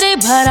bitty,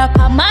 but I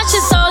pop my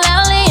shit so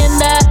loudly,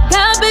 and I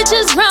got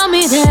bitches around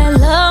me that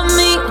love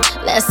me.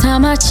 Last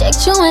time I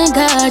checked, you ain't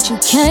God, you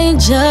can't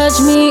judge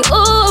me.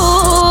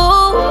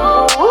 Ooh,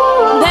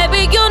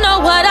 baby, you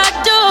know what I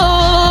do,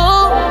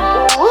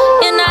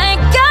 and I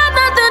ain't got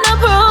nothing to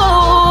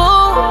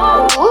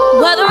prove.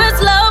 Whether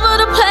it's love or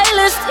the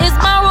playlist, it's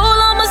my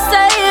rule, I'ma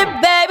say it,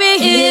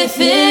 baby.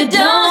 If it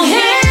don't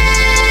hit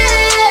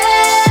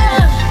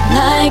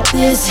like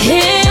this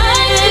hit,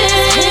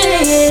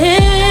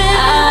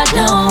 I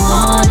don't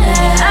want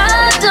it.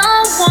 I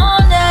don't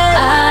want it.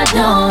 I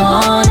don't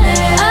want it.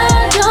 I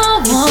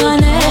don't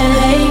want it.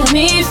 Make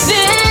me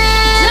feel,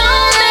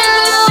 don't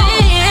make me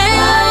feel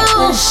like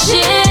the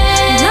shit,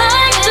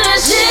 like the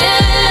shit.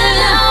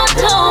 I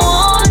don't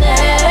want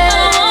it.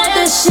 I want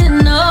this shit,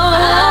 no,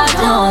 I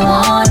don't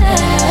want it.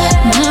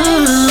 No,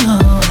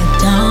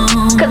 I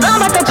don't. Cause I'm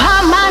about to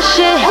pop my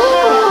shit.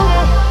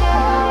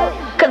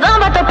 Cause I'm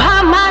about to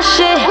pop my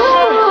shit.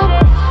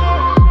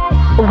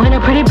 When a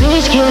pretty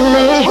bitch get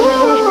lit,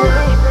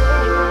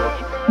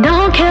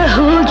 don't care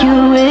who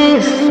you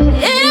is.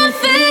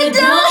 If it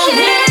don't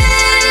hit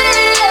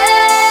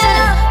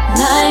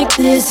like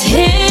this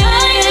hit,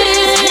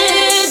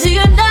 do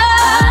you know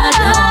I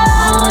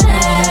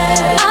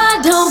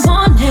don't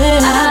want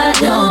it. I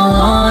don't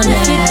want it.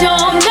 If it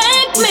don't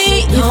make me,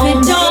 if it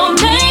don't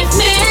make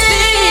me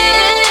feel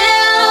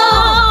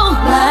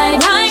like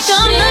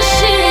I'm the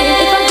shit,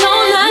 if I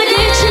don't like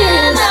it,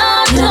 then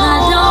I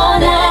don't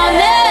want it.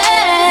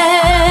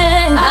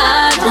 I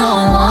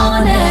don't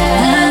want it.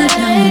 I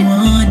don't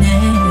want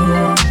it.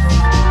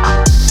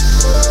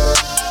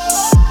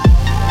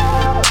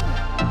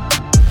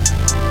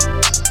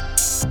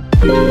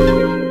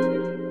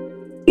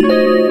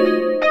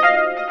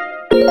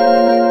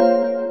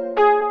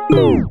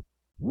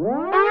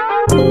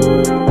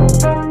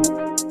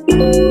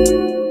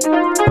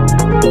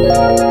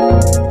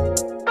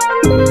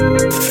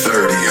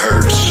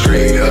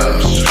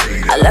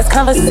 Our last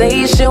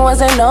conversation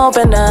was an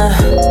opener.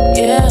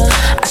 Yeah,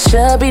 I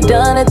should be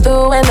done and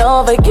through and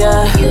over,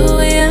 yeah.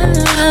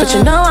 But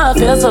you know I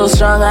feel so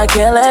strong, I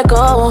can't let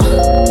go.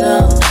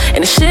 No.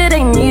 And the shit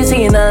ain't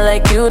easy, not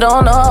like you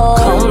don't know.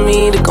 Call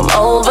me to come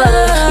over,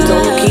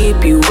 don't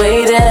keep you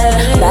waiting.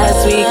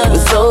 Last week it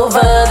was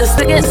over, this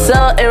to get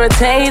so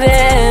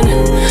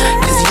irritating.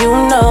 Cause you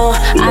know,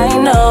 I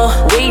know,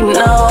 we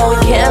know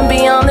we can't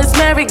be on this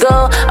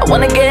merry-go. I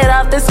wanna get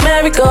off this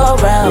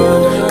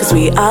merry-go-round. Cause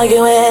we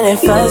arguing and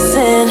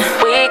fussing,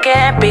 we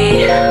can't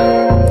be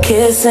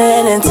kissing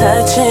and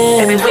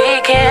touching. Baby,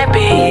 we can't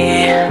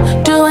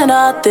be doing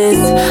all this,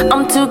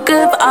 I'm too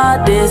good for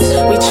all this.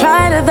 We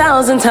tried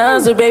 1,000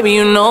 times, but baby,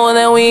 you know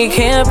that we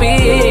can't be,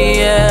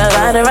 yeah.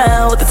 Riding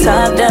around with the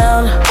top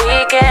down,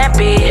 we can't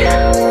be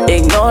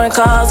ignoring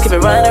calls, keep it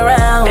running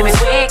around. Baby,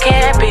 we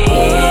can't be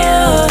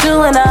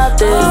doing all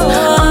this,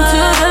 I'm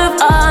too good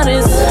for all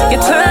this.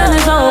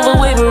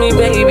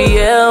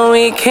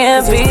 we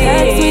can't be.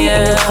 Text me,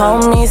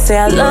 call me, say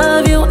I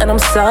love you and I'm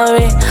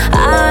sorry.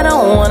 I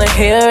don't wanna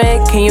hear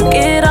it. Can you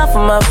get off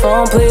of my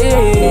phone,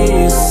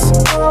 please?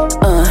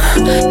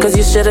 Cause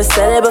you should've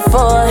said it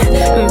before.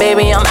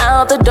 Baby, I'm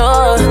out the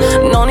door.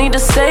 No need to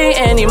say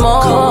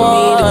anymore. Call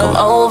me to come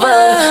over.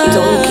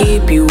 Don't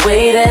keep you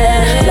waiting.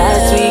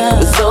 Last week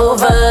was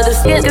over.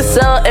 This gets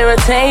so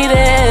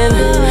irritating.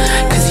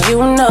 Cause you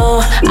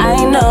know,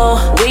 I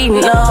know, we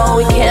know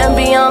we can't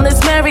be on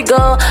this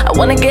merry-go. I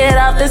wanna get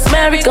off this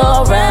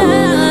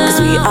merry-go-round.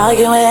 Cause we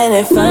arguing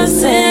and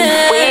fussing.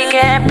 We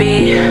can't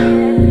be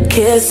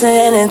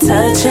kissing and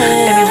touching.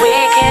 Baby, we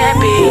can't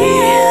be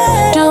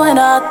doing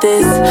all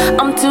this.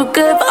 I'm too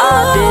good for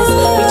all this.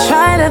 We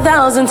tried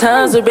 1,000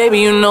 times, but baby,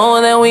 you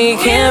know that we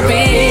can't be.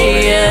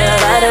 Yeah,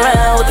 ride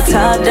around with the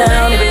top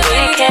down. Baby,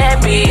 we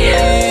can't be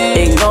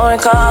ignoring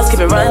calls, keep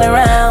it running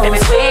around. Baby,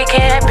 we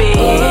can't be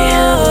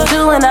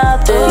doing all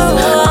this.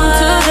 I'm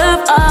too good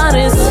for all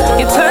this.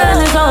 Your turn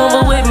is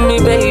over with me,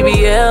 baby.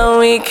 Yeah,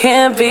 we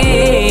can't be.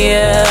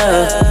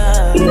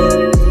 Yeah.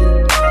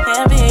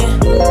 Can't be.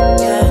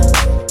 Yeah.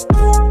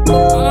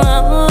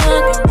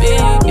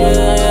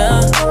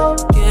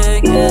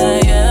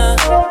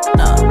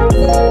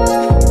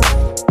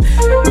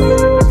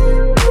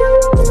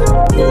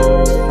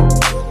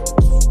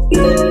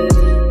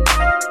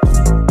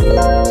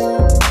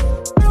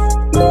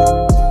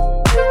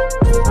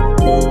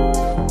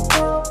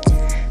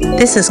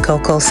 This is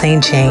Coco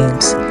St.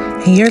 James,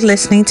 and you're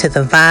listening to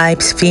the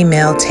Vibes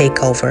Female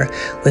Takeover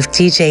with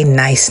DJ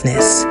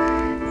Niceness,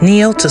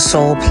 Neo to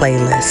Soul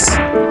playlist.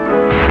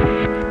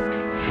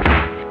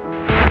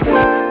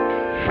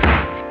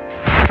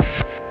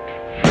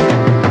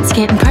 It's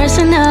getting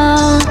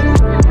personal.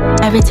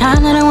 Every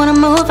time that I wanna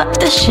move up,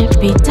 this shit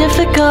be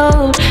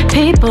difficult.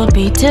 People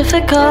be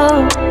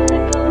difficult.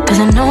 Cause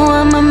I know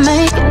I'ma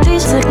make it.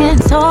 These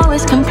against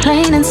always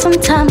complaining.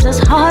 Sometimes it's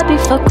hard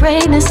before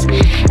greatness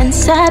and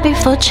sad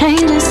before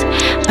changes.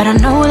 But I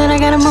know that I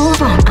gotta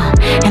move on,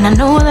 and I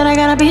know that I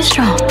gotta be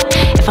strong.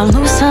 If I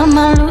lose some,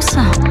 I lose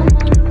some.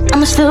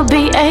 I'ma still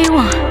be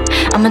A1.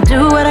 I'ma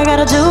do what I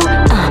gotta do,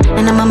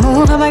 and I'ma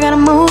move how I gotta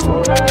move.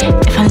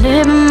 If I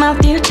live in my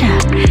future,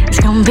 it's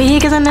gonna be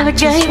cause I never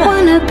gave up. I just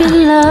wanna be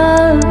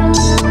loved.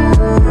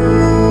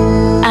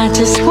 I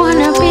just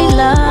wanna be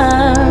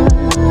loved.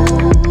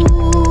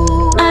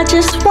 I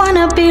just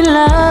wanna be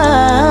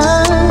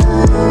loved.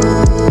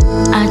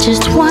 I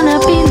just wanna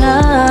be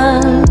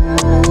loved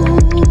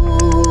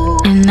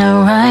in the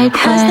right way.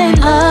 Cause they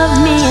love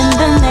me and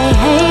then they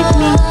hate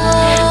me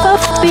for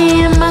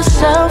being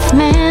myself,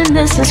 man,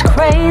 this is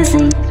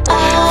crazy.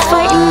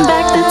 Fighting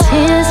back the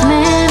tears,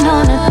 man,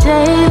 on a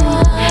daily.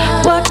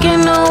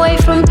 Walking away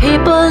from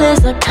people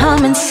is a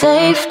common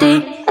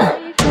safety.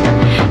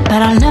 But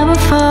I'll never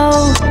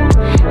fold.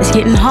 It's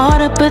getting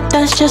harder, but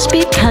that's just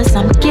because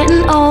I'm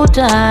getting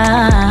older.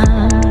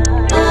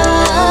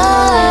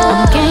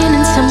 I'm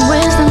gaining some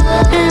wisdom,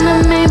 and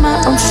I made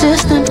my own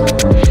system.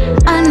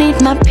 I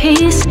need my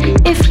peace.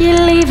 If you're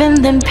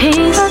leaving, then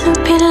peace. Wanna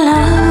be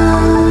loved.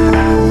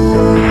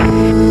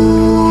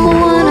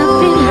 Wanna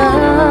be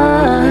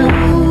loved.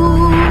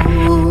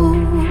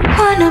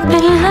 Wanna be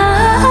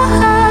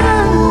loved.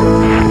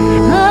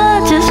 I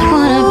just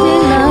wanna be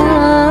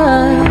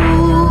loved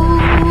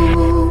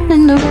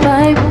in the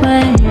right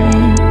way.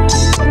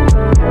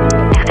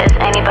 If there's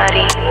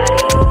anybody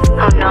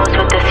who knows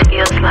what this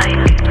feels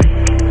like,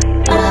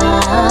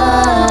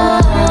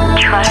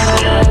 trust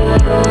me,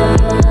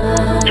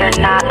 you're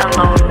not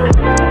alone.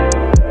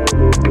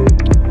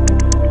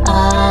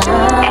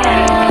 And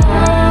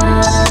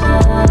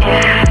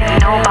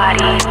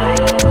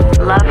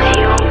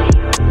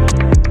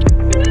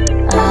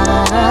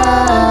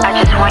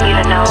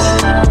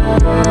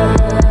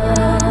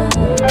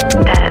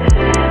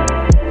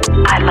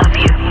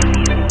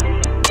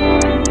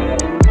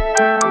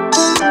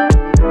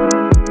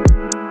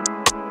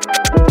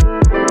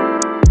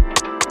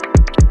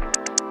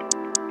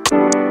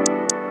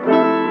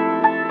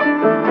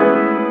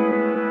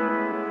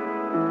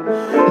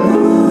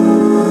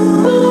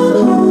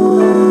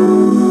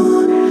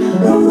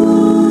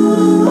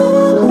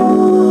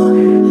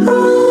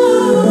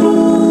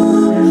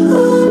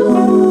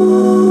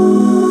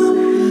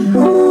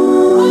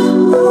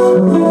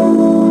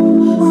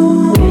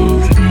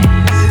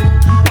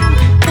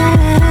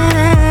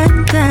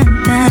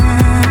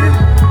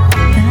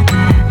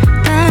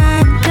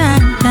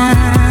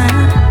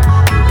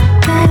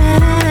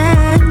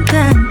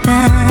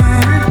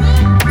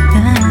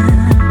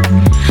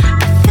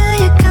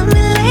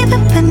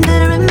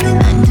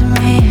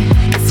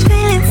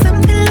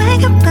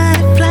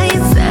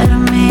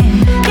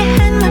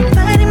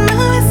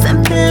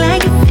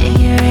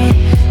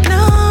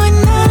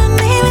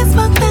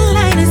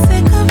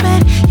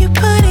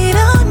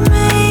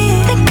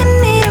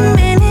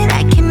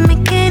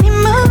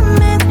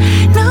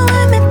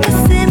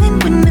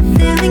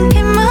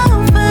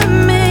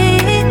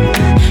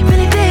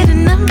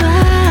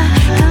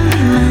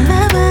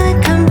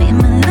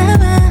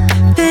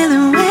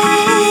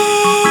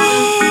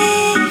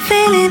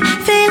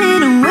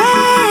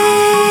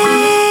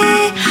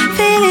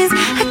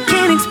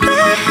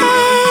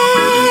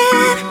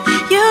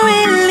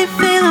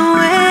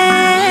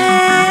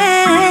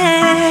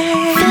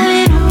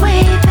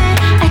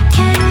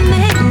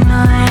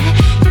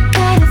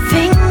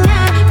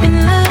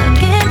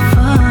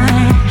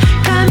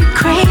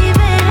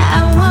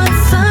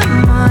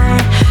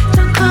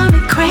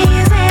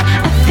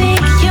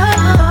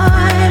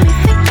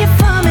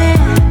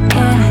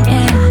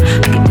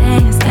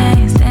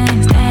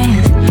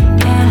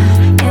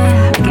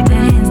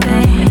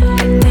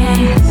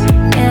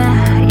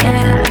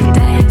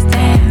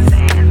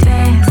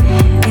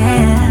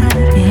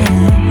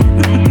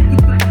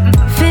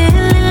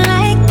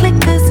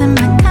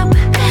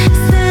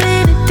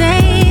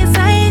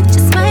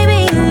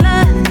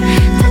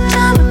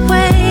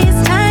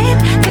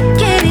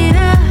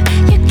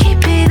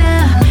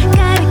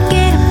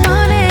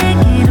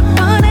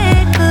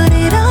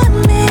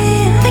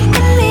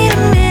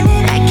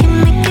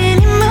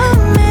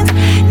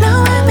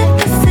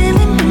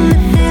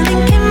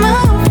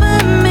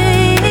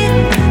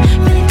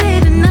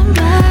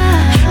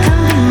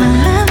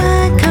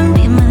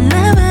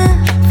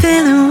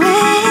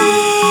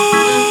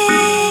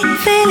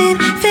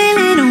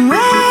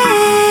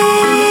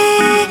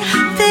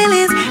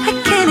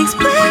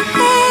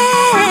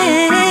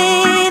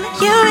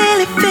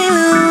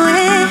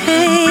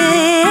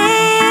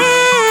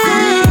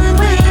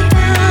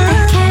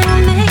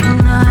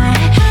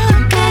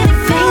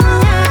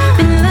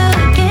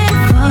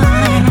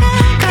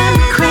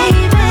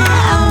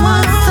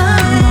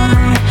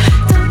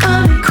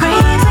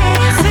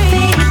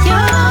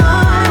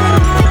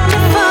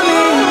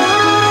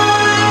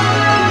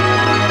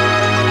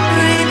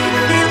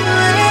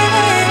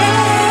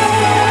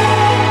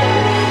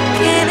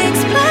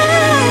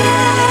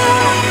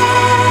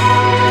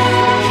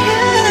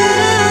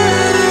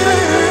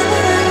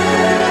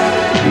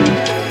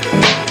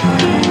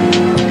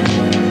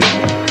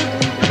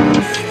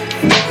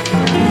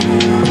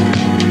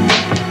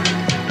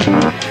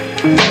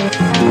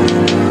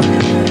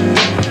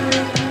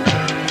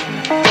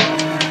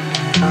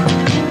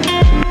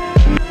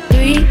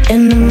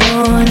in the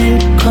morning,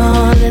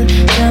 calling.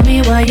 Tell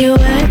me why you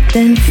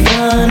acting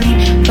funny,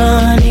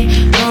 funny.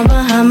 All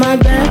behind my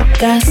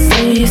back, I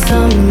see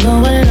something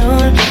going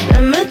on.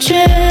 Am I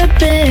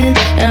tripping?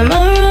 Am I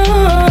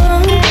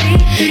wrong?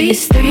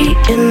 It's 3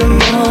 in the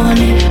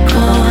morning,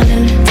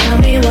 calling. Tell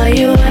me why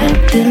you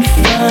acting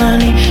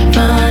funny,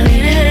 funny.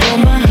 All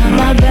behind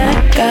my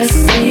back, I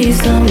see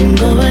something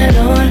going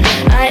on.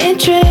 I ain't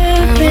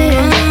tripping,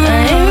 I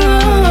ain't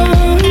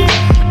wrong.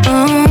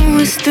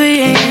 Oh, it's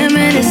 3 a.m.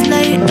 and it's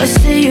late. I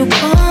see you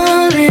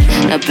calling,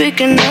 not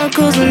picking up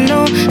 'cause I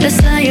know that's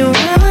how you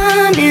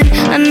running.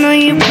 I know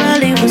you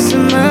probably with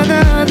some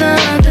other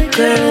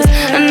girls.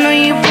 I know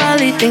you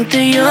probably think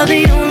that you're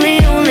the only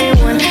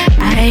one.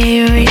 I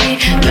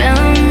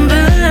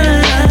remember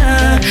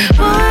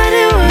what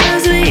it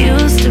was we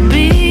used to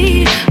be.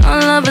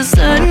 All of a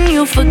sudden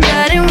you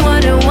forgotten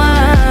what it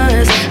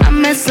was. I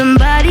met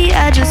somebody,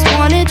 I just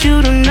wanted you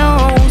to know.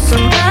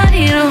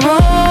 Somebody to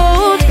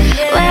hold.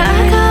 Where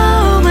I go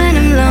when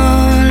I'm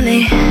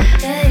lonely,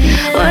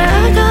 where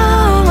I go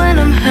when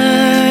I'm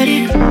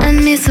hurting. I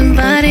need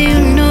somebody who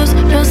knows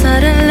how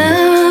to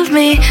love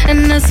me. And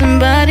not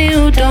somebody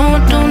who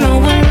don't know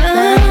what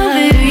love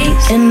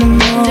is. In the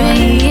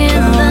morning, 3 in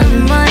the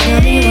morning.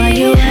 Tell me why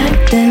you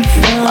acting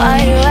funny, why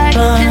you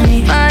acting funny?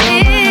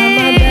 Behind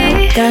my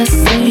back, I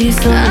see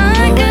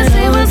something. I can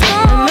see what's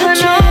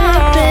going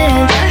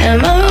on. Am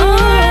I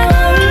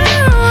wrong?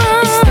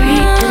 It's 3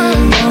 in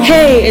the morning.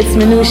 Hey, it's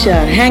Minusha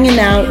hanging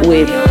out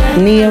with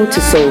Neo to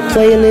Soul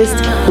Playlist,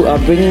 who are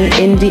bringing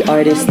indie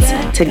artists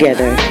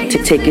together to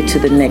take it to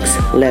the next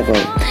level.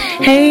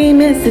 Hey,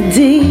 Mr.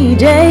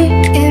 DJ.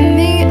 Give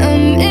me a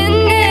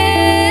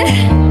minute.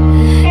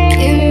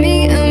 Give me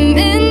a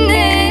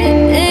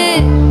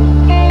minute.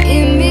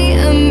 Give me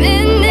a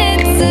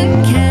minute to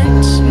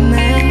catch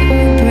my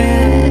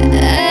breath.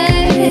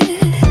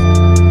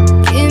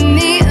 Give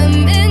me a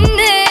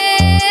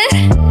minute.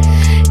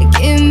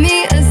 Give me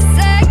a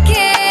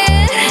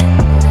second.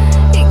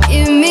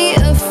 Give me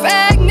a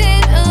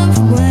fragment of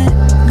what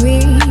we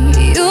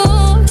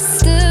used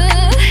to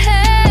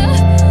have.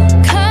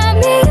 Call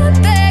me a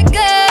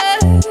beggar,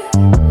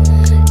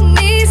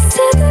 knees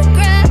to the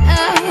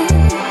ground.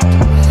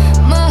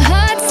 My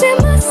heart's in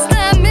my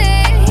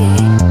stomach.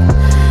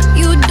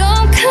 You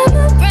don't come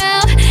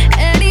around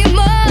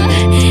anymore,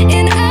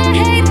 and I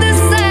hate the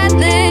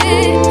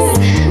silence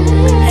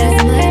as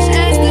much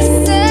as the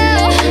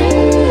sound.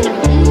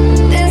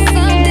 There's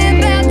something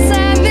about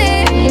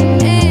timing,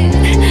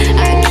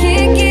 I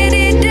can't get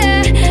it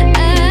done.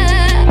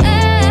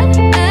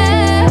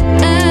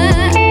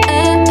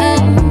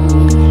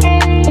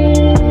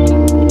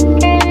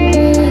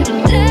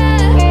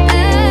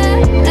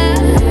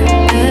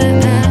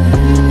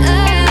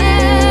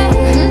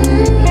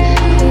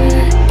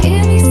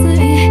 Give me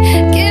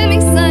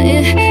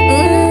something,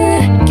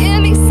 give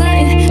me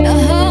something to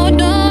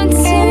hold on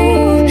to.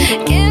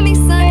 Give me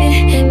something,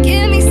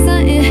 give me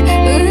something,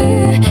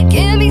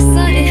 give me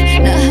something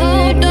to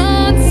hold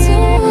on to.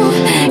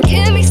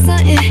 Give me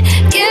something,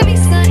 give me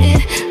something,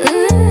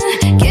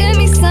 give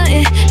me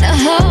something to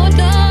hold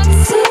on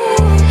to.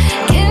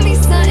 Give me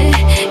something,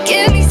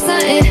 give me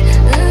something,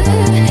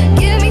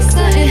 give me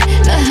something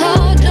to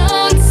hold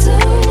on to.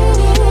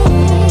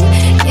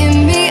 Give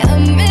me a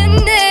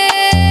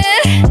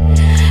minute,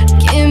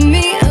 give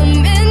me a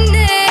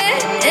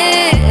minute,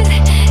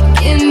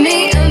 give me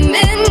a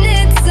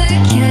minute to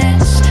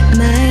catch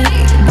my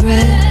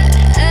breath.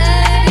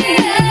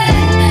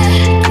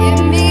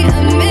 Give me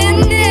a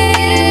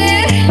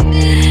minute,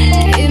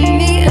 give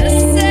me a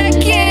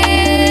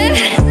second,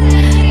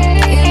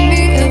 give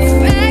me a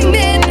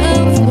fragment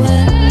of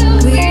what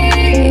we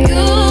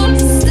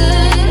used to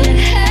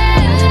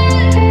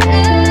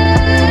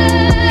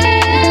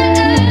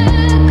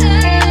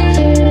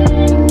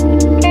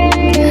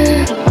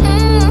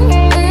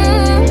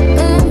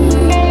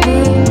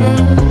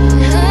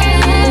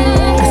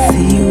I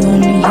see you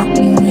only hit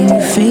me when you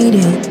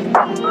faded.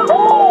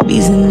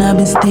 Reason I've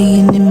been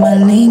staying in my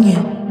lane,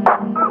 yeah.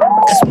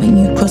 'Cause when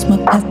you cross my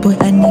path, boy,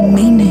 I need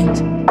maintenance.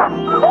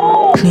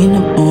 Clean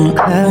up on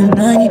cloud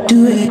 9, you do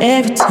it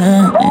every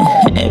time.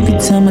 Every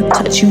time I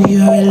touch you,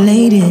 you're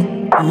elated.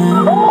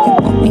 You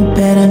want me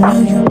bad, I know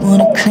you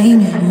wanna claim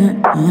it.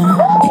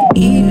 And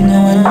even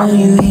though I know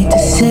you hate to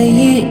say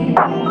it,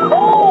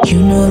 you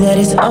know that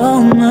it's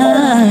all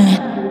mine,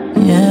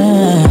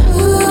 yeah.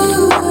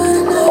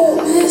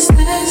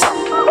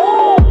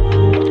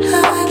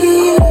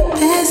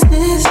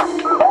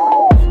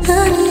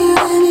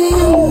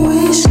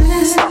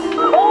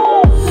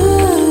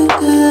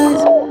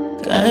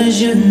 Cause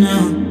you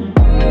know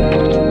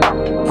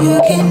you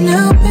can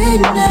help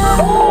it now.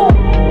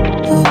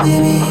 Oh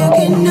baby, you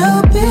can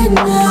help it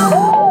now.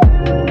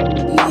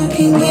 You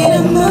can get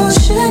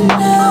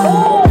emotional.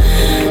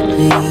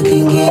 You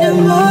can get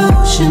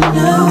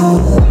emotional.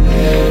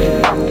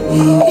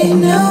 You can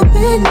help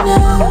it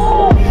now.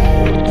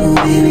 Oh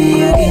baby,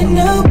 you can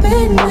help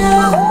it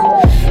now.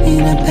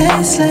 In a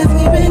past life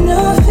we ran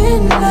off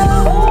in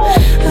love.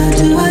 How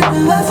do I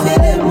know I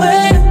feel it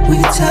when we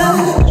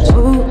touch?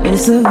 Ooh, it's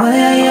It's the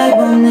way I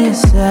on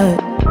this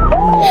side.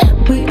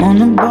 We on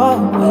the ball,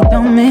 we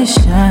don't miss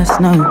shots.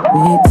 No,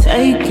 we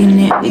taking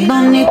it, we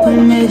don't need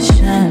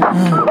permission. And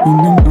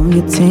I'm on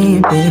your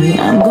team, baby,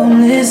 I'm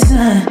gon'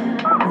 listen.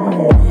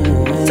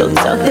 So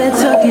talk that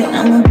talking,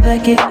 I'ma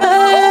back it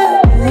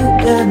up.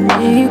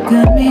 You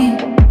got me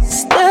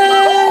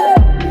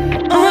stuck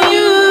on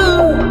you.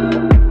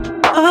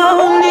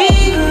 Only,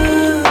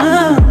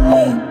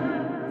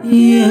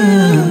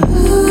 yeah.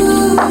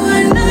 Ooh,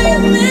 I know you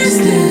miss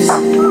this.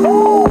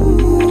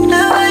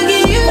 Now I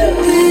give you the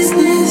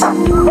business. I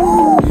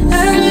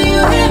know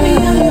you had me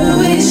on your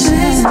wish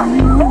list.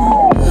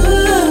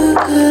 Ooh,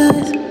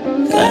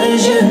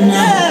 cause you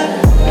know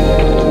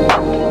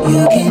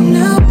you can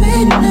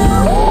open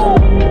now.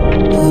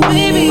 Oh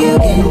baby, you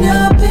can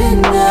open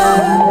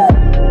now.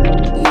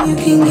 You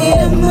can get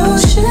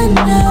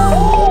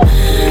emotional.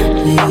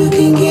 You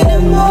can get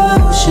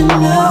emotional. You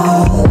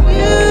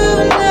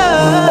know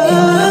you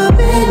can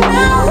open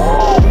now.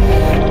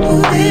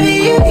 Oh baby,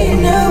 you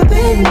can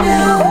open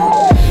now.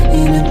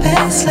 In the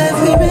past life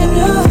we ran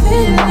off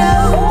it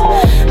now.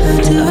 But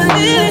do I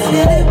really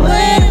feel it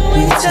when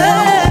we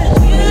touch?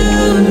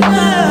 You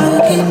know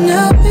you can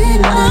open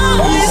now.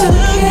 It's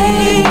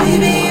okay,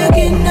 baby, you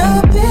can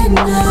open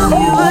now.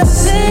 You are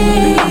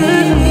safe,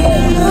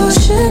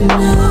 emotional.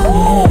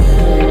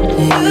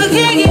 You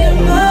can get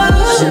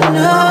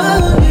emotional.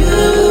 You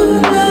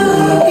know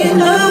you can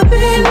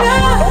open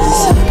now.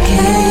 It's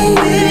okay,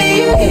 baby,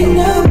 you can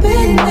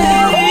open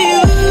now.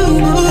 In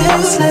the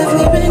past life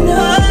we ran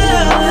off it.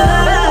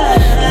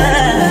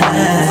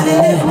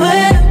 Feel it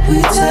when we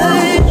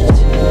touch.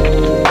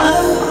 Oh,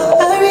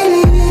 I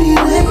really, really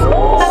like you.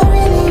 Oh, I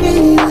really,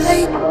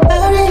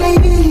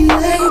 really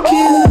like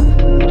you.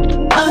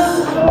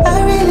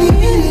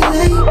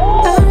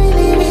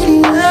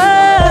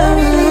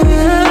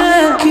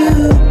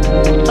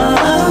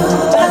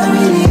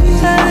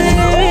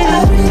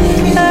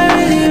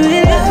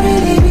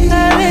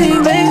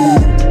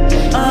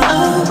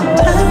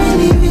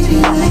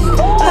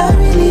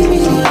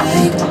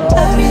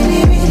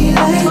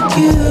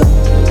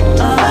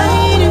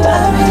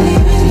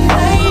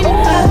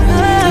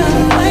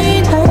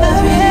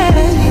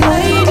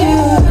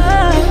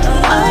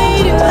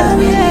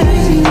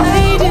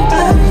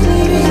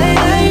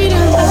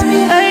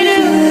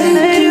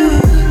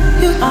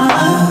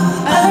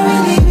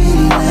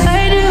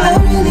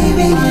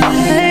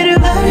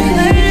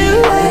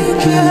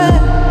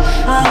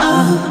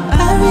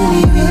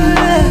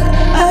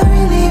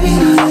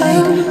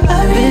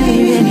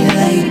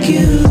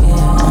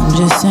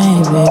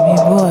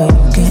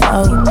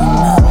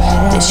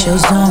 Your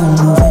zone,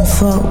 moving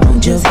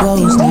forward, your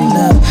goals need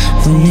love.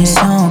 When it's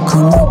on,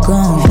 come on,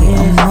 gone, get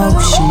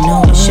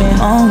emotional. It's your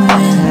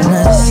moment,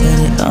 let's set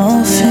it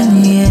off in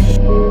the air.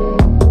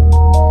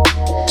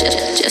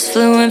 Just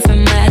flew in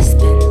from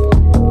Aspen.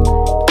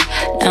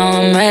 Now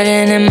I'm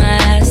riding in my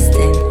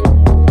Aston.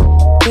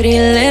 Pretty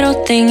little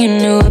thing, your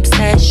new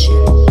obsession.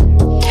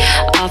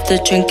 Off the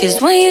drink is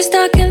when you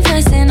start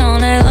confessing all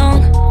night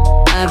long.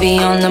 I be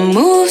on the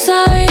move,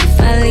 sorry if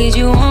I lead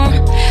you on.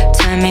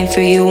 Timing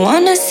for you,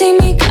 wanna see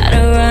me,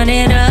 gotta run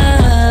it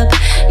up.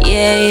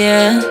 Yeah,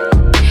 yeah.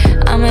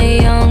 I'm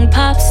a young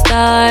pop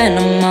star and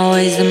I'm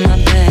always in my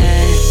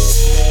bag.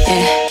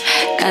 Yeah,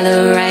 got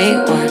the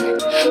right one.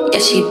 Yeah,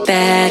 she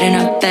bad in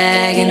her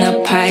bag and her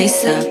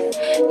price up.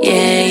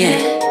 Yeah, yeah.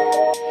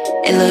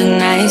 It look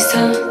nice,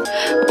 huh?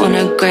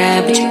 Wanna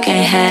grab but you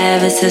can't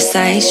have, it's a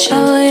sideshow.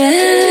 Oh,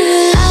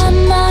 yeah.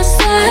 I'm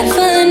outside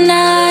for the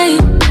night.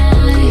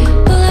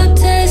 Pull up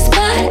to the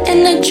spot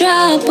in the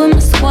drop with my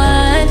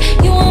squad.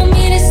 You want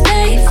me to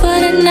stay for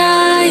the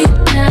night?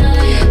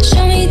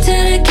 Show me to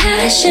the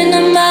cash in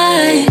the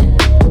mind.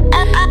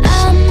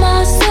 I'm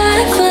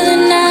outside for the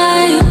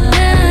night.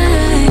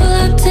 Pull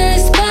up to the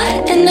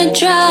spot in the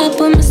drop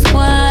with my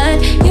squad.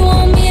 You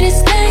want me to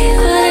stay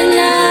for the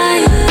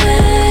night?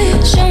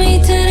 Show me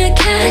to the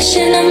cash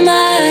in the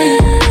mind.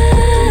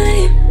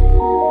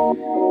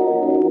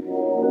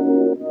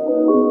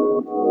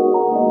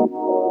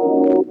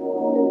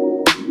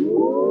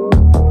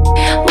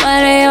 Why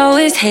they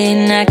always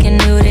hating? I can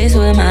do this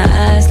with my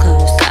eyes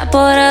closed. Got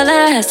bored of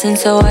the Hudson,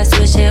 so I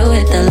switched it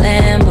with the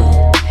Lambo.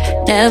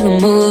 Never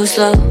move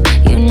slow,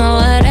 you know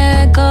how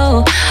that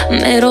go.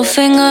 Middle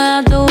finger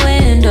out the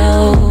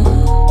window.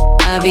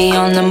 I be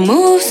on the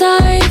move,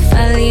 sorry if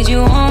I lead you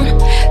on.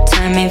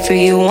 Timing for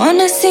you,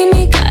 wanna see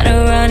me,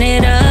 gotta run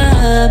it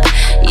up.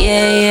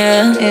 Yeah,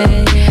 yeah,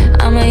 yeah.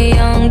 I'm a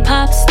young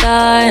pop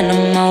star and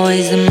I'm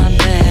always in my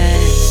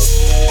bag.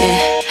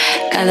 Yeah,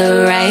 got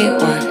the right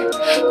one.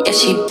 Yeah,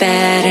 she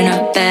bad in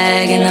her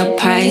bag and her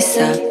price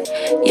up.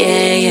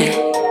 Yeah, yeah.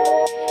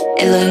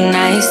 It look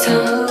nice,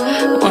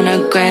 huh? Wanna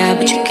grab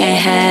but you can't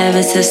have,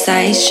 it's a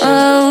sideshow.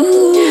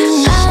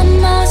 Oh,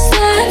 I'm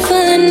outside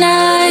for the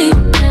night.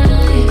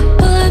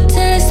 Pull up to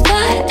the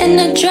spot in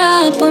the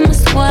drop with my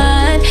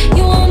squad.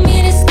 You want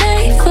me to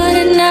stay for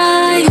the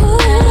night?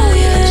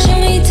 Show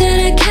me to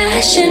the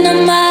cash in the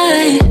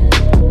mind.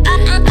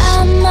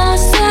 I'm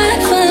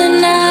outside for the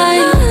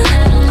night.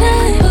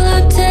 Pull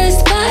up to the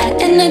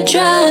spot in the drop.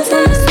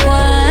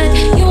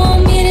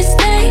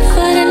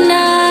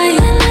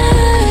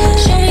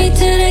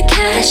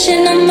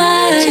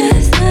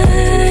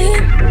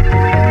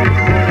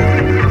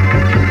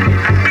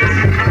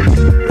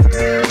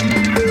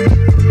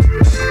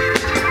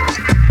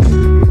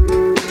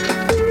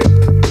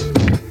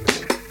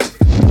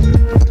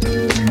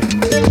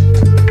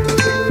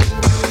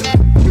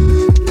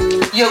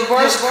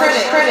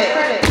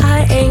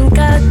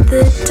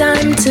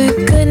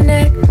 to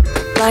connect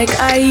like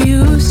I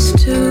used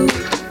to.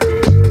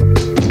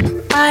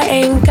 I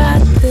ain't got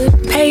the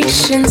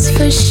patience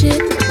for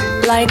shit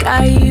like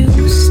I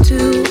used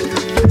to.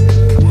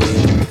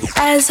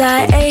 As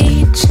I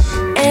age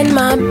and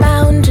my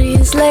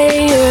boundaries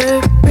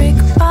layer brick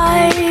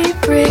by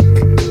brick,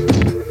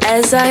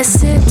 as I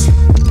sit,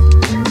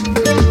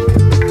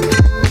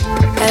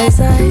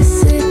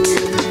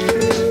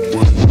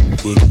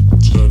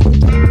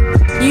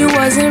 you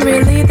wasn't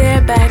really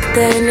there back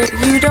then.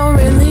 You don't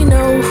really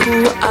know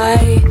who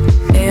I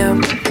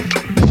am.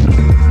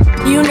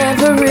 You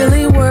never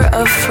really were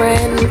a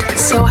friend,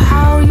 so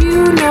how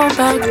you know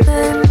back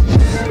then?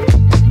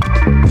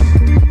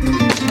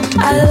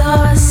 I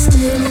lost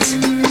it.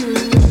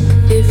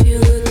 If you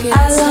look at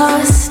I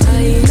lost it.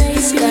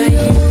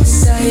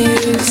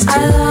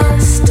 I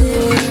lost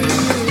it.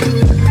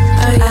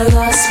 I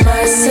lost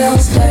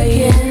myself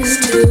again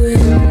to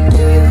it.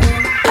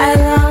 I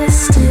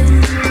lost it.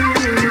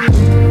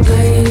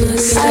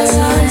 I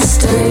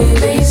lost it,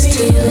 baby.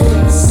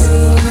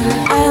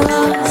 I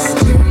lost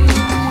it.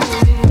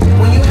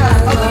 When you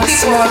have other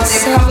people out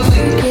there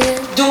probably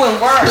doing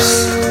worse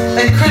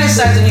and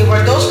criticizing you,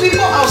 where those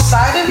people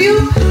outside of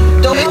you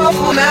don't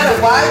matter.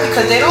 Why?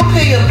 Because they don't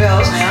pay your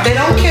bills. They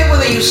don't care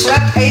whether you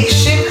slept, ate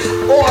shit,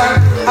 or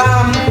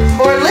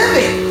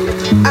living,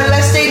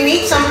 unless they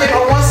need something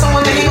or want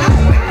someone to hang out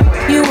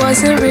with. You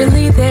wasn't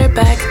really there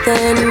back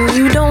then.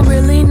 You don't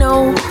really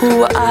know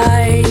who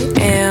I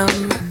am.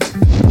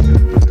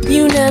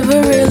 You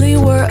never really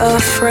were a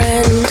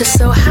friend,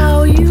 so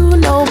how you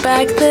know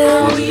back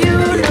then?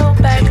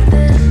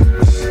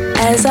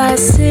 As I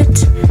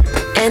sit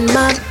and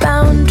my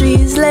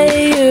boundaries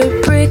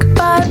layer brick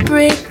by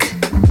brick.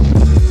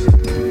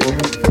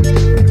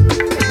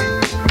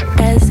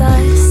 As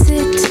I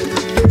sit.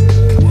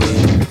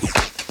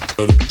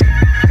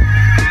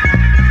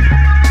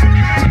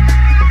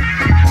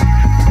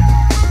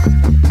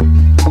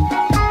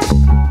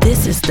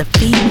 This is the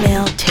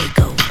female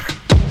takeover.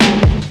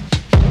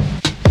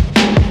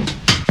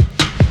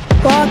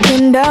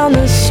 Walking down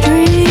the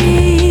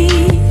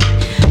street,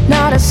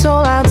 not a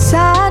soul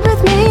outside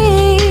with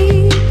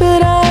me,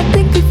 but I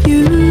think of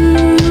you.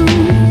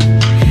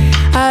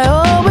 I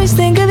always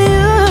think of you.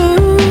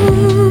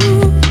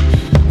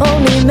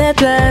 Only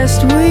met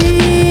last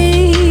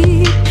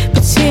week,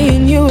 but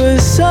seeing you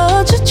was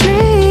such a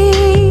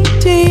treat.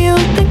 Do you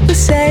think the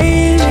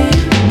same?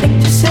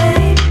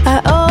 I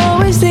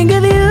always think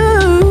of you.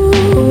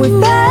 We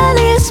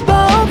barely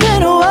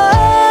spoken a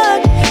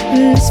word,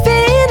 and this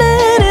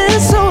feeling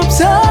is so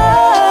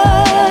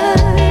absurd.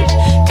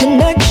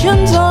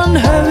 Connections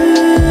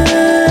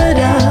unheard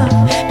of,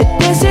 but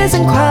this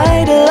isn't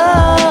quite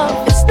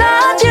love. It's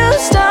not you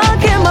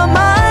stuck in my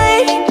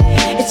mind,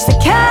 it's the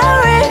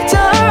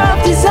character of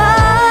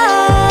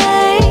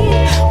design.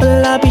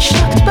 Will I be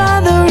shocked by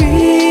the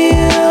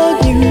real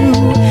you?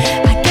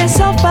 I guess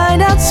I'll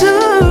find out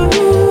soon.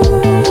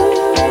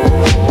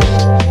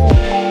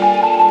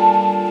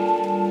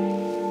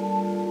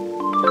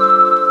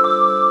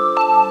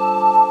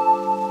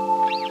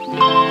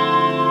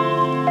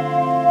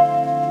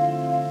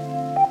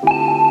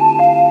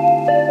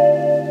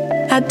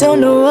 I don't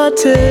know what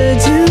to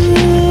do.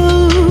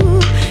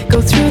 Go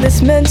through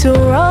this mental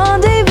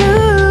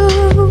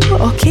rendezvous,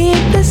 or keep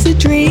this a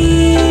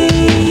dream,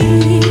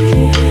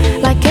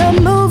 like a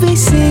movie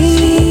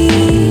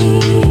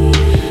scene.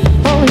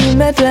 Only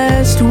met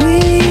last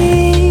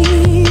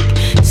week,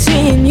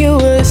 seeing you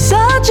was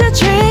such a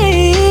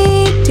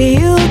treat. Do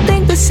you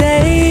think the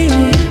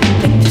same?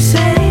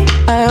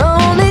 I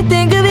only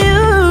think of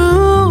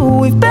you.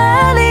 We've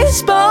barely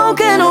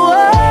spoken a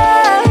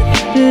word,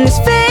 and this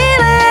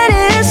feeling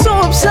is so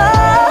absurd.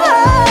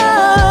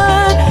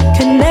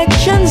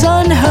 Connections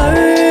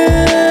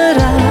unheard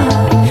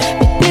of,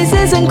 but this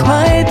isn't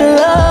quite the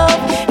love.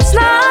 It's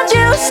not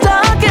you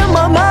stuck in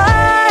my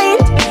mind,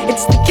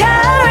 it's the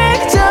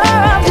character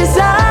of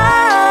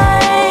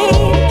design.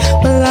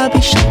 Will I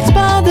be shocked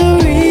by the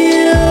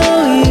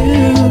real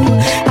you?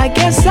 I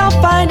guess I'll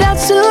find out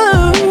soon.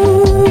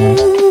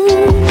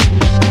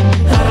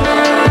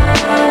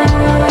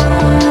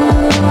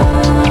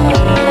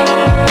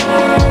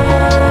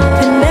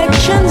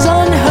 Connections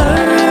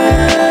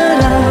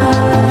unheard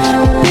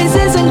of, this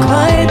isn't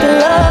quite the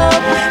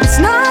love. It's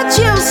not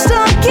you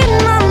stuck in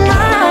my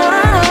mind.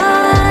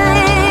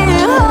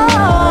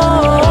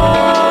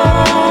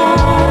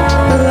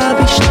 Will I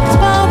be shocked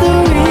by the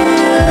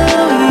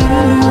real you?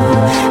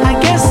 I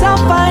guess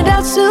I'll find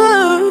out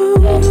soon.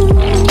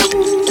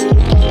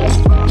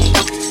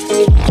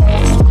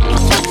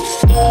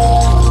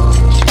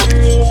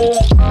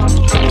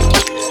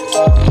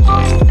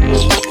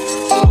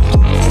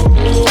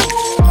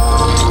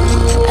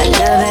 I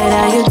love it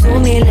how you do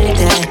me like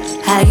that,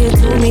 how you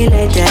do me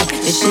like that.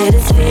 This shit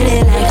is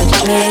feeling like a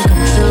dream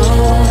come true.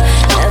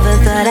 Never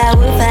thought I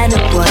would find a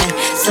one,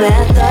 swear I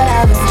thought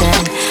I was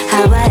done.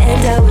 How I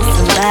end up with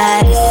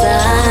somebody's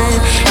son,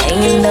 and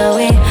you know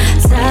it,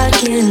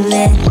 talking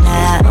in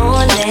my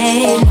own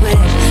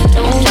language.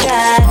 Don't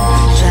gotta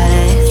try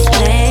to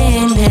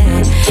explain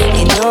it,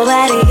 ain't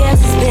nobody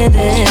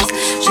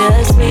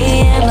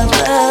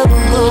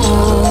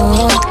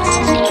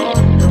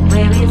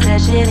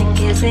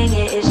kissing,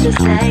 yeah, it's just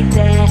like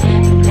that.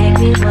 You make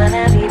me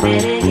wanna be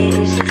better,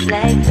 yeah, it's just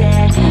like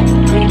that.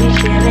 We be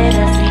sharing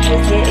our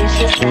secrets, yeah, it's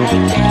just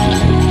like that.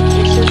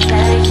 It's just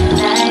like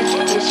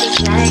it's just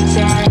like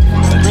that.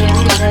 When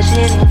we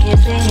touching and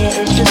kissing,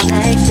 yeah, it's just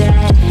like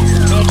that. You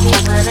make me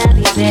wanna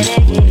be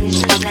better, yeah, it's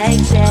just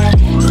like that.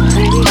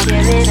 We be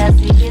sharing our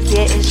secrets,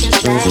 yeah, it's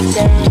just like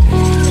that.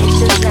 It's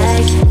just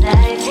like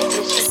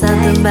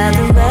something about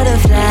the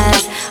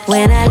butterflies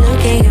when I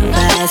look in your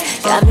eyes.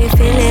 Got me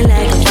feeling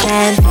like I'm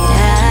 10 feet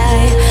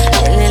high,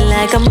 feeling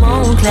like I'm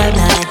on cloud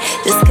nine.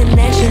 This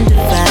connection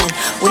divine.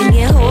 When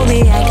you hold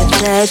me, I can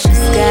touch the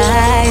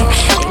sky.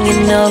 And you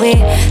know we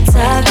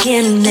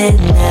talking in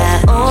our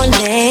own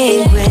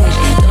language.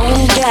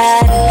 Don't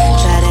gotta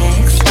try to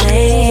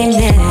explain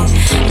it.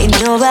 Ain't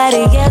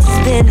nobody else's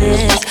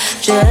business,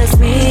 just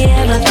me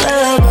and my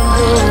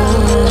boo.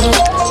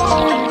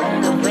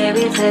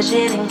 We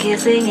touching and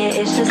kissing,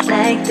 yeah, it's just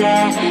like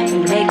that. You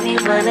make me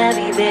wanna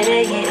be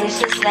better, yeah,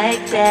 it's just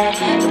like that.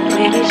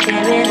 We be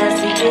sharing our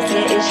secrets,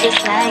 yeah, it's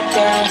just like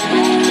that.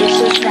 It's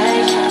just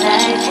like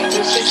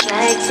it's just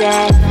like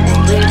that.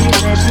 We be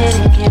touching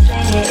and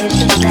kissing, yeah, it's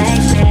just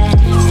like that.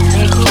 You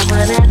make me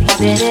wanna be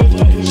better,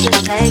 yeah, it's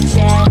just like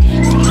that.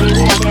 We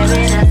be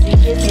sharing our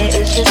secrets,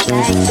 yeah, it's just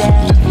like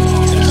that.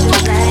 It's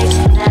just like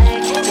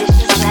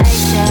it's just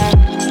like that.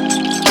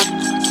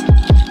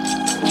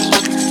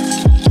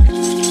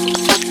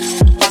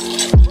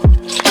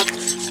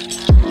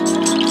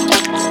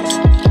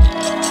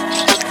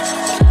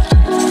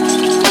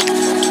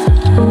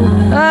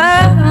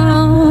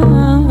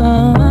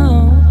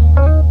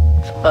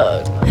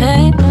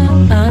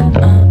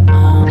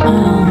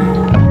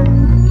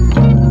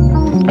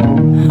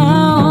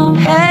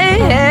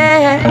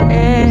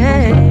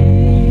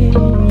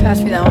 Pass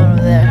me that one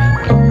over there.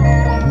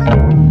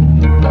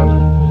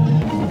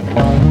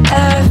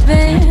 I've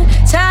been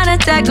trying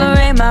to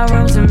decorate my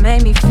room to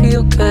make me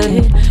feel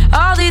good.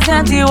 All these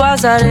empty walls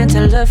starting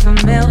to look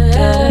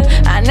familiar.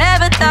 I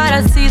never thought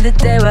I'd see the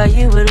day where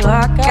you would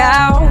walk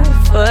out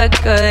for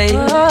good.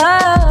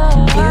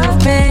 You've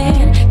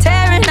been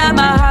tearing up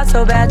my heart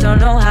so bad, don't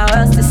know how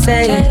else to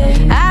say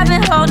it. I've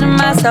been holding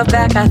myself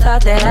back, I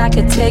thought that I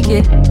could take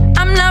it.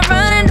 I'm not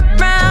running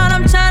around,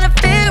 I'm trying to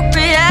figure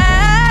it out.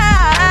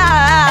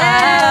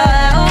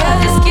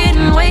 It's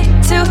getting way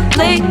too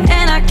late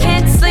and I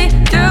can't sleep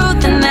through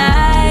the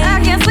night. I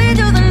can't sleep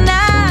through the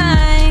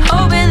night,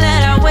 hoping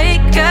that I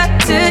wake up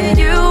to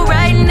you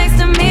right next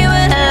to me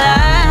with a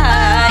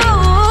light.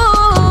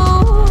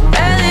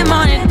 Early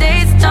morning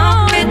days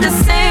don't hit the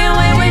same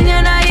way when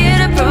you're not here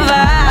to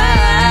provide.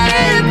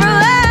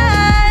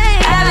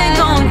 I've been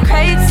going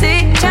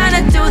crazy, trying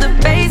to do the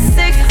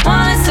basics,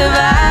 wanna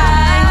survive.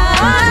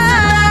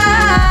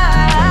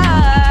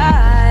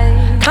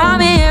 Call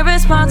me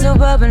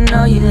irresponsible, but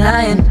know you're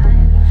lying.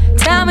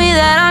 Tell me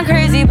that I'm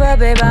crazy, but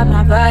babe, I'm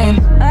not buying.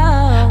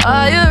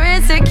 All your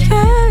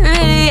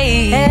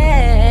insecurity,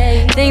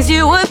 things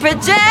you would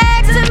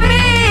project to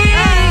me.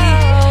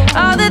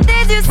 All the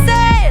things you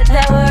said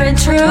that weren't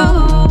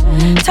true,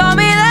 told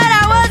me that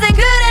I wasn't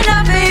good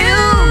enough for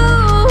you.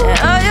 And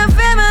all your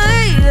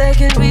family, they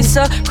could be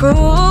so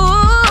cruel.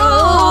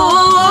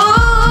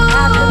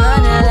 I've been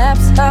running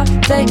laps all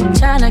day,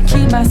 trying to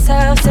keep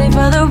myself safe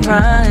for the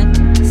run.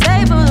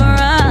 Safe for the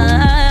run.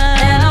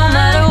 And no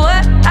matter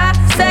what I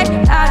say,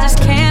 I just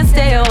can't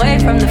stay away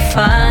from the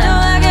fun. No,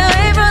 I can't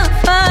away from the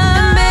fun.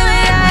 And baby,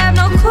 I have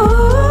no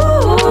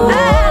clue.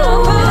 I have no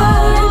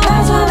clue.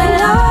 That's what we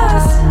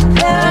lost.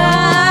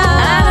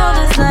 I know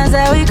the times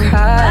that we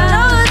cried. I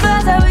know the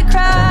times that we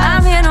cried.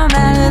 I'm here no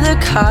matter the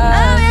cost.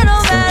 I'm here no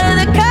matter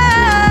the cost.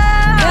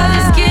 'Cause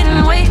it's getting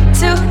way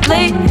too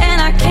late and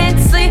I can't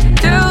sleep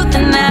through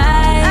the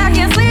night. I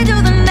can't sleep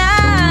through the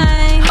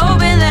night,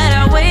 hoping that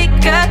I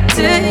wake up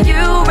to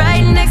you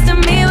right next to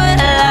me with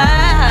a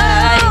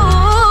light.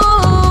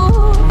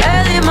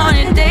 Early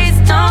morning days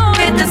don't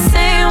hit the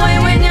same way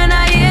when you're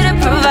not here to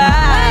provide.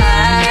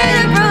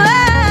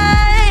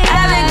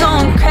 I've been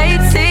going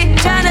crazy,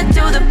 trying to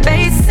do the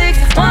basics,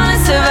 wanna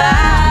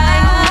survive.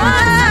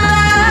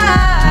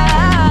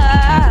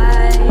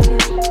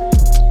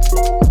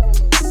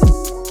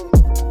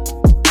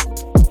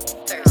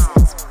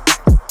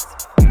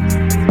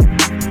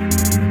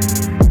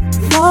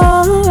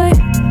 Far away,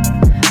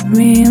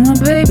 me and my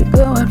baby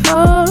going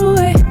far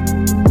away.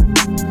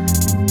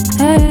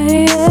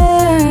 Hey,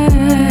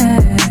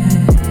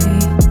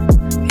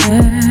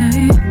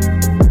 hey.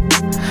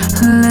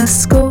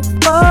 Let's go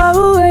far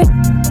away.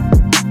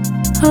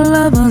 Our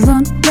lovers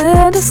on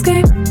land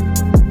escape.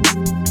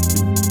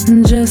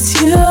 Just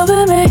you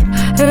and me.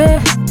 Hey,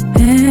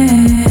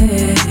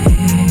 hey.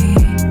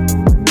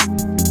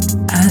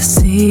 I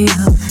see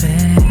your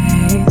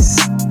face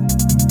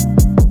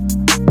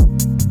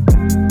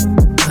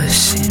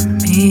pushing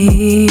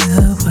me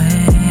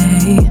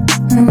away.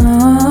 No,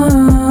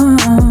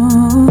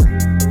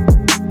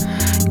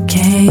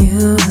 can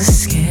you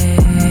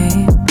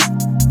escape?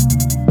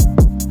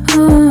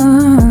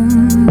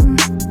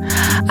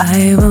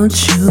 I want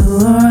you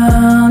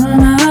around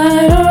my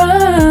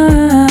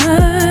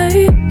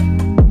right.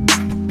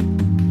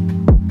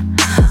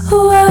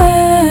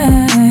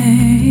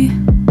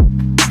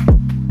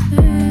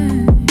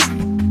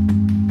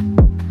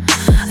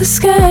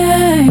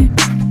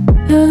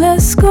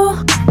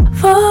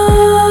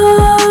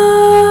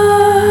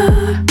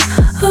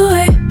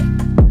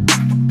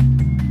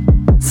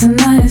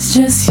 It's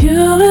just you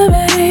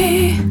and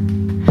me.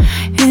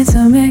 It's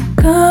a big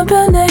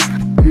company.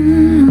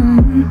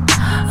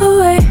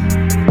 Away,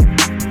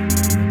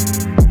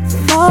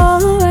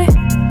 far away.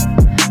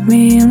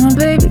 Me and my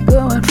baby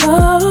going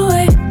far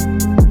away.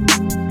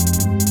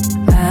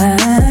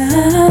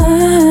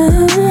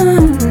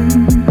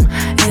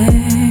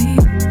 Hey,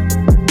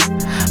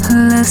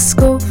 let's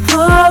go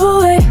far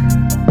away.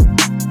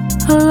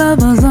 Our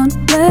lovers on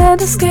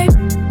land escape.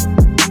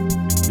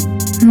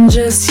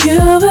 Just you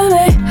and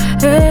me.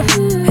 Hey,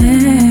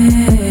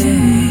 hey.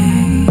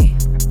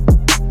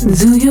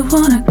 Do you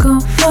wanna go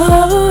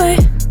far away?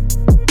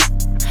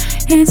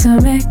 It's a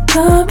big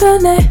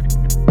company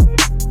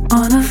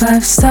on a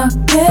 5-star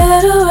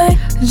getaway.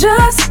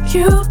 Just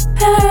you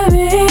and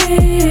me.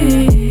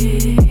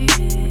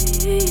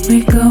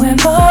 We going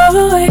far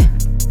away.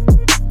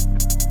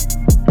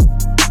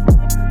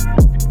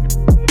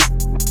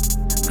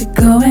 We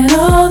going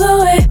all the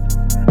way.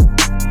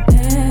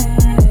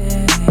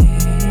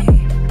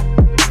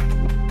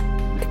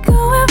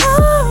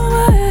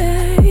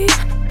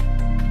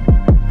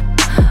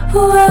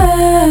 Away,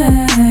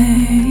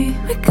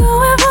 we're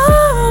going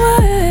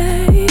away.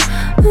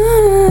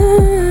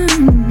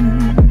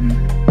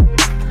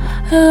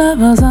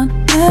 Lovers on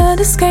an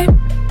escape.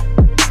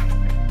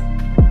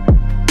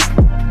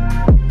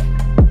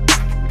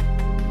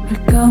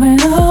 We're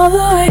going all the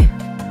way.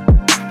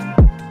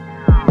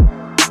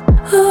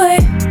 Away.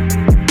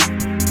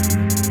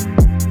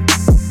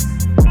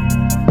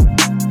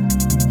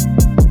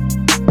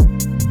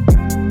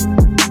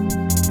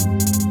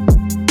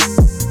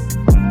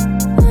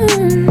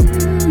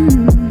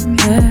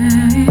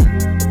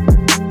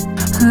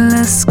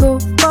 Let's go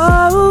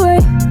far away.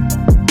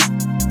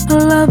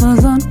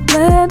 Lovers on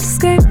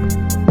landscape.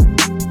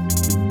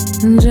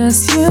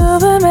 Just you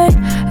and me.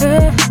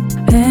 Hey,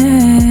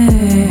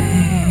 hey.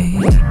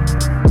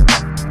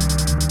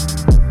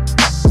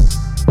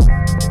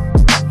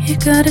 You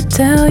gotta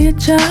tell your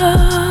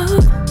job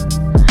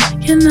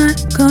you're not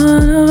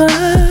gonna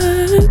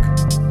work.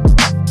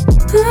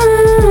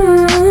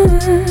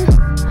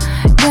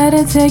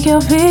 Gotta take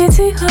your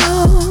PTO.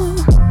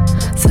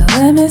 Tell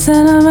them it's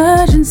an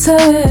emergency,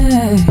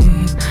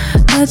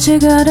 that you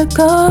gotta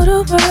go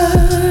to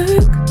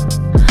work.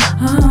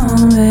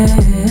 Oh,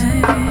 baby.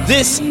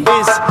 This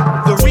is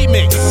the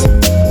remix.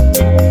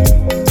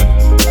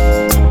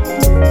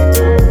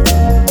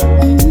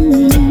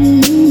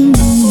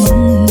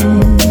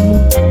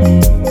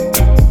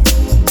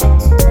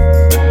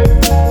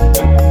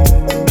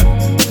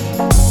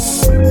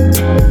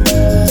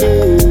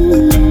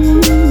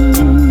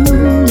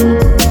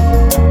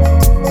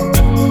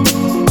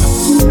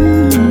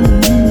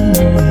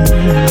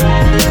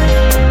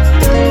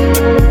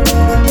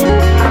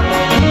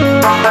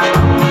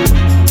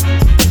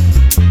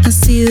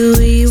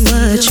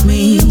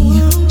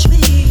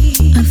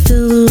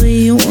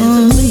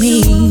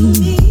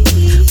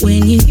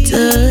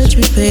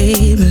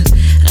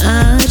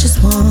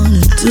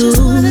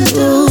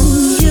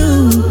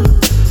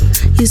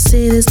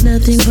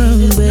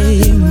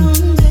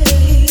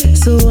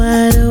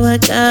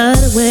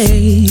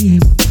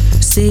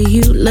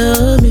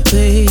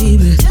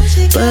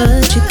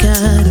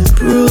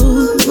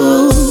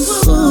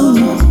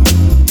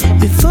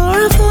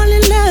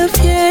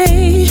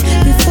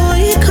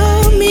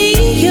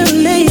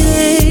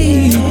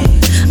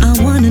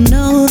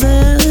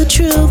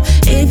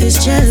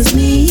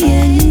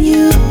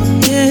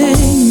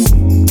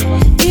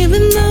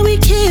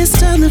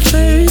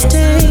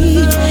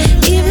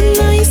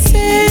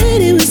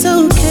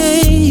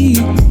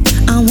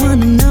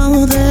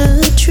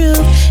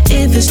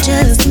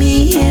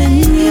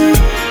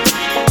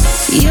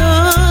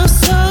 You're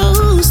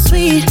so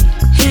sweet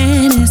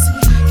and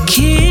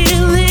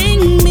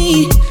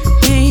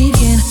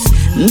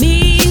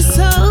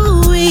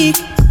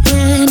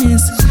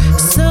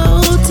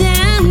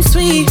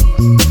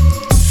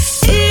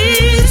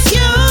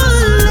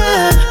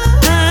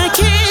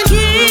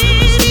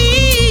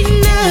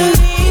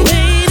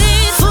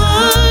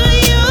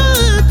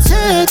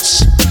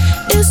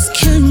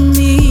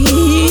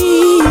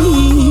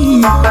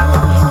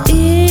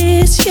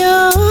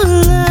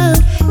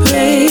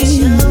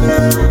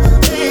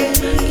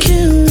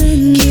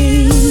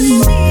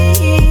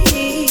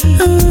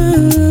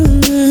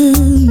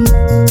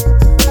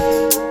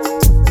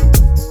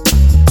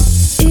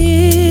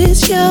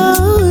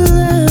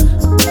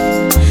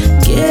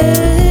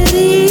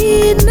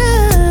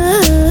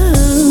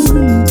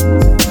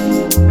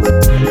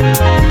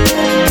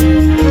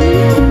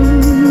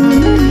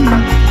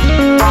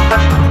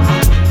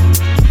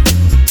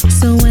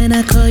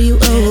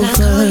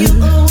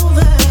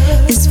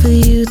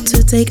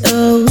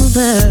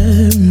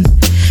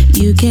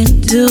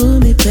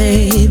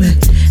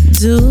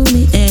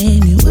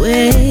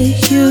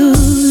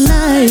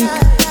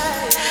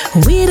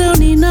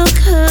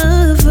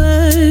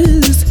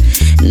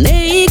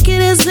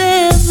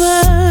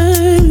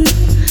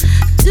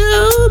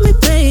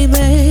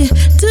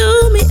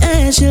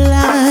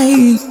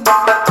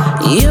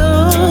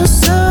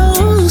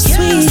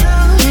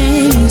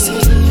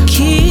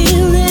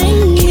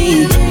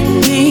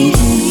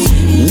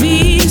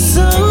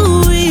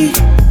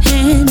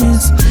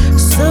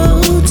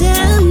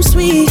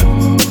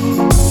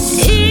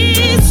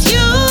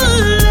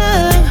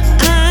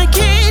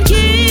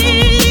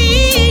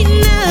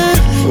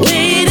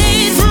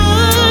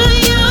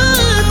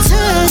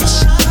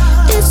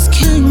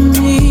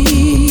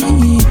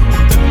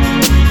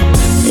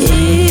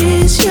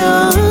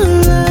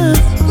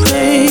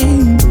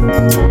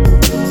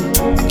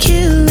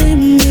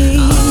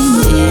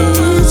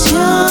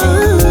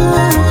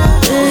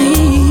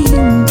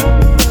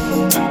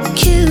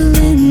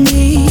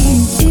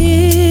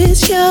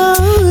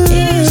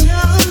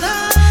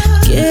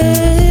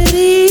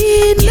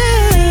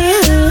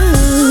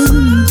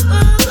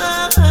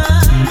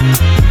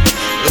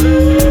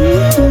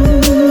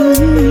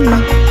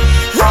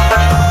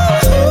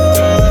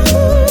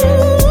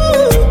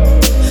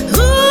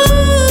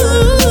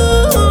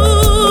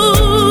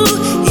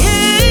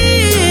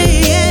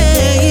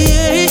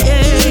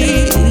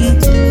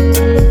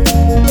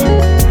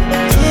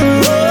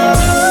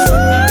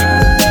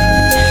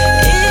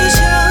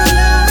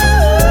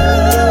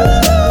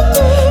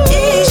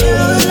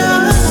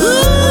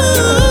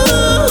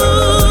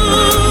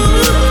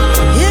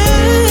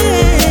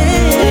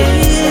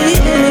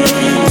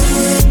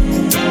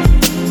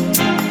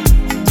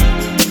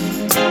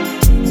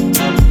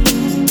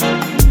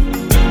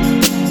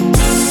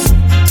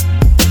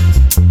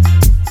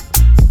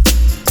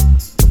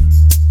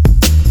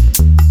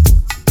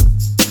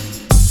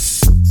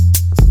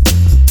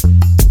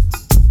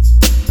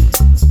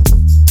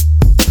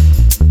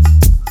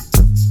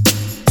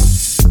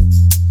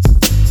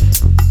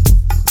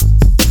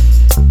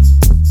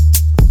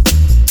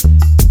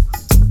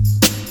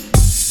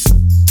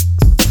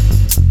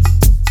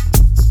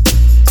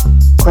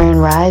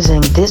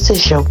Rising. This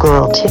is your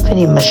girl,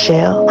 Tiffany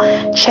Michelle.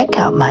 Check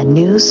out my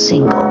new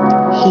single,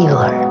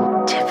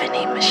 Healer.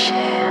 Tiffany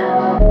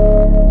Michelle.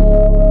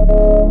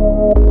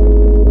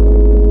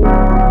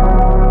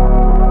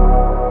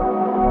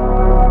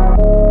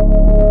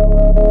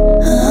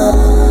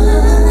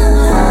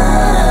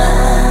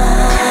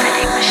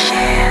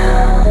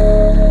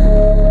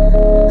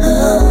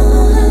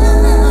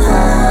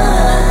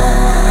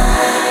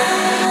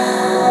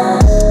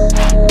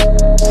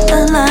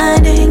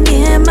 Aligning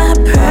in my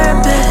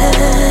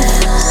purpose.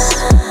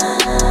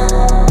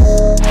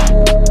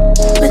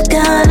 With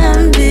God,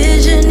 I'm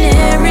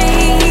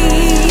visionary.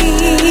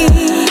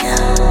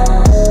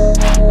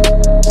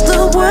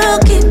 The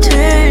world keep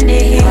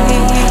turning.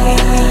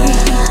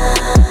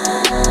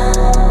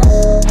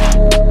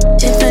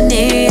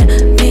 Tiffany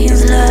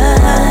means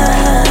love.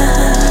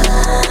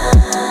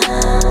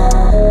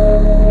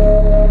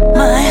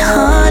 My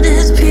heart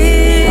is pure.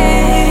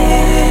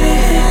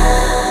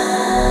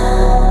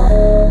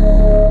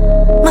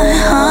 My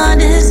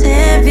heart is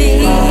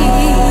heavy.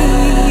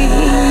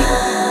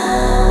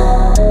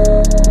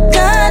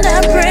 God,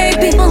 I pray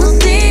people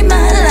see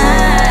my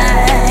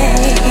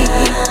light,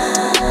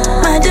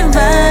 my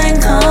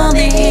divine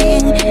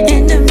calling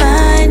in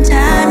divine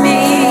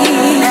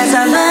timing. As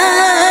I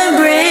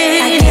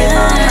vibrate, I give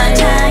all my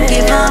time,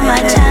 give all my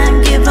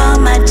time, give all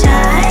my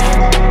time.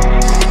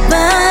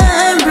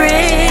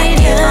 Vibrate,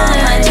 give all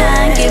my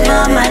time, give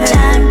all my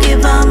time,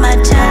 give all my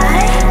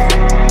time.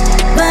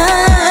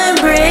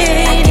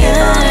 Vibrate, give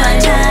all my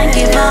time,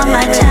 give all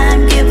my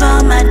time, give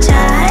all my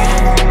time.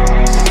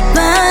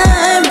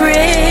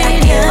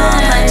 Vibrate, give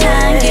all my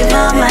time, give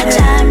all my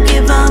time,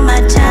 give all my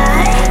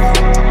time.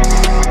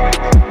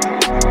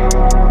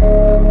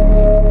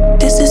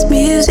 This is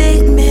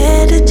music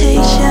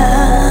meditation.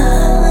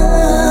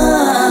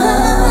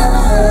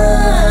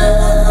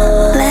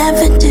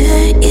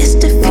 Lavender is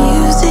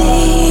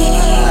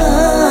diffusing.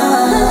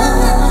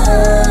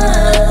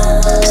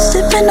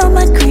 Sipping on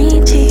my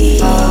green tea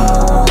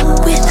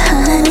with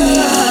honey.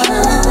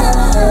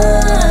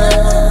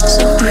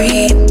 So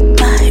breathe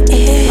my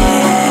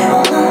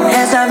air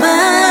as I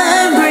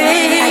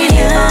vibrate. I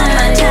give all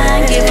my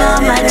time, give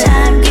all my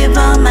time, give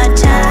all my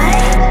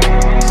time.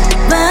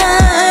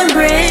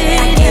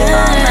 Vibrate, give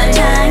all my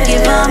time,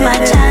 give all my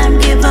time,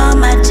 give all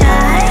my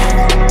time.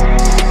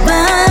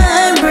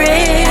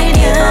 Vibrate,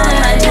 give all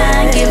my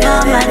time, give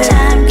all my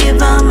time,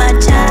 give all my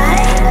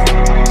time.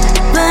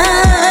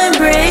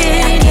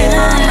 Vibrate, give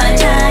all my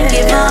time,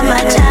 give all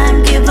my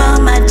time, give all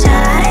my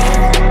time.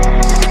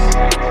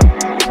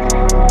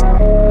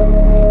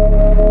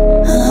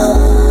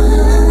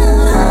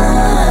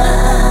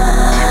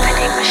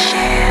 Tiffany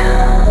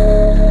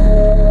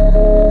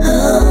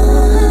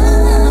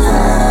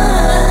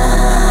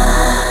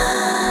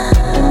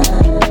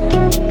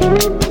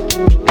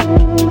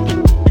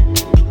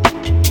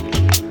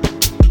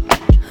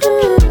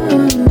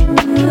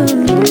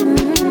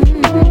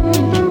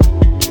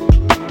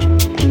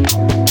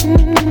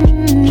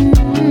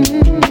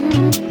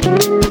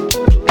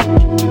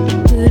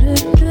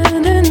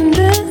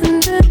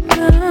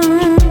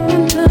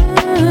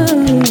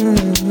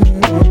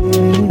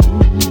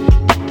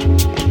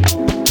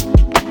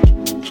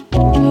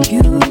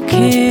You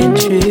can't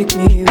trick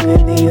me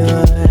with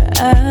your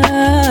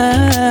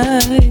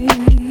eyes,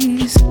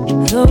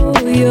 though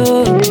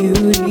your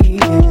beauty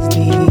is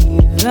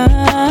divine.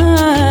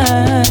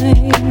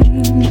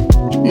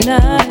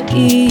 Not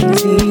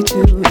easy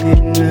to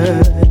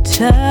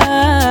hypnotize,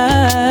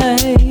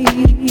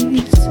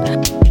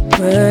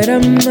 but I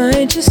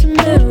might just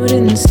melt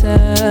inside.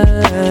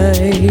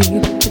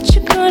 But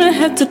you're gonna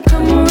have to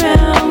come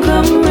around,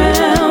 come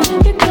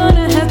around. You're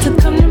gonna have to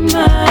come to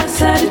my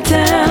side of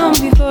town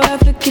before I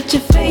forget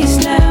your face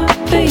now,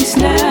 face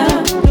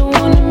now. Don't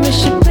wanna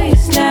miss your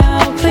place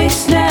now,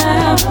 place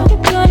now.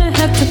 You're gonna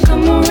have to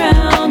come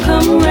around,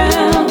 come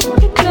around.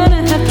 You're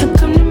gonna have to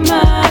come to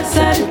my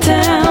side of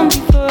town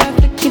before I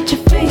forget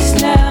your face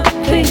now,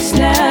 face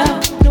now.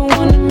 Don't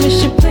wanna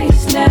miss your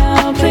place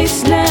now,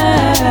 place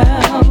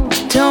now.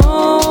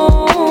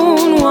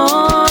 Don't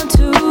want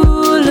to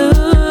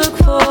look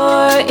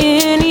for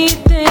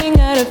anything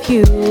out of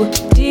you.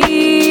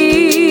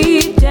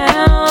 Deep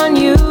down,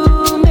 you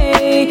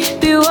may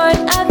be what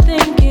I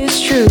think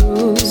is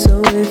true.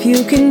 So if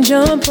you can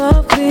jump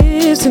off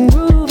cliffs and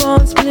groove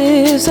on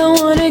spliffs, I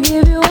wanna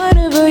give you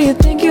whatever you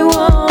think you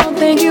want,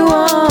 think you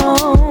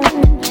want,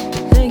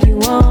 think you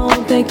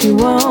want, think you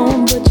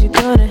want. But you're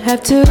gonna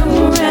have to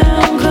come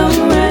around,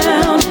 come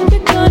around.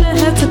 You're gonna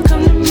have to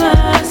come to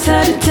my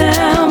side of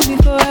town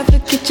before I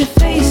forget your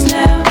face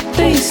now,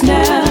 face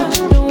now.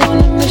 Don't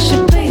wanna miss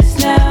your place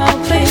now,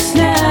 place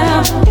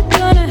now. You're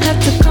gonna have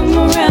to come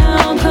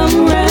around,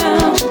 come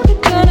around.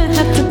 You're gonna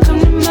have to come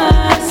to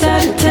my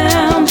side of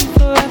town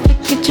before I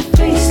forget your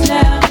face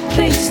now,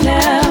 face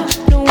now.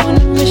 Don't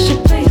wanna miss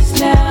your place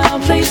now,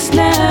 place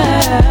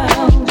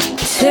now.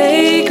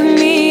 Take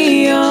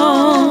me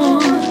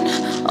on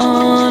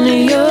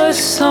your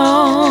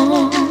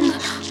song.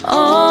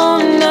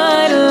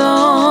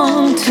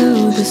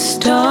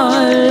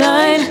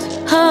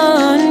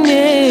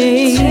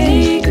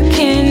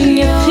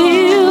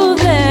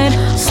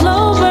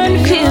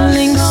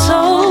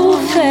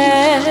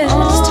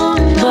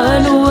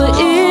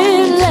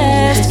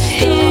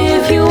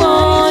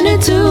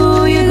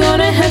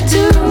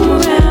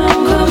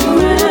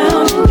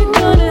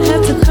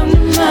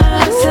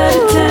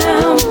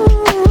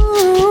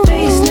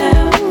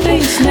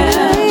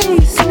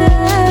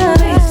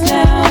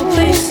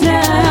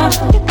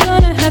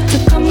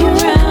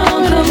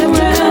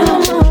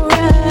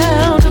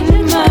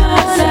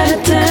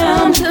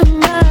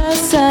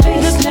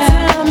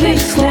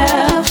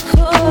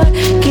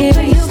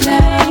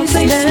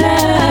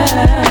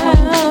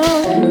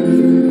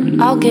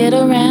 get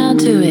around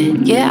to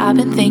it. Yeah, I've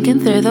been thinking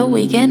through the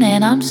weekend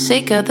and I'm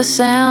sick of the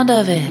sound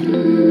of it.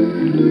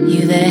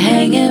 You there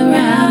hanging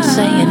around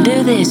saying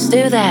do this,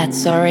 do that.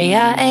 Sorry,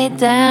 I ain't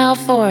down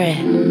for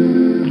it.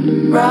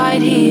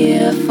 Right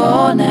here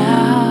for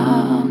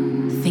now.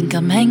 Think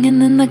I'm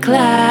hanging in the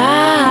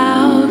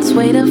clouds,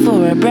 waiting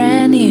for a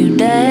brand new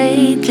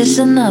day. Just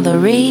another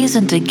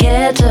reason to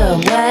get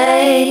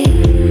away.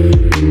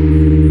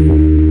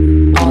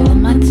 All of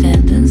my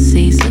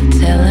tendencies are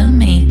telling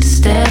me to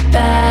step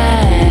back.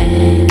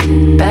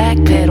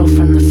 Backpedal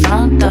from the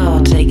front door,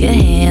 take a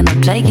hint,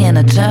 I'm taking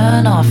a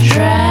turn off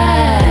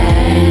track.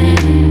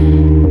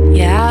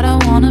 Yeah, I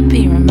don't wanna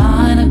be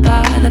reminded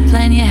by the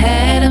plan you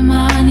had in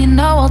mind. You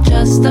know I'll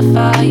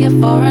justify you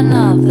for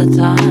another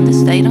time.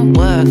 This day don't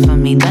work for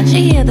me, don't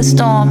you hear the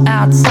storm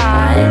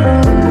outside?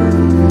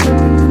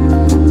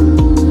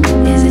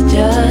 Is it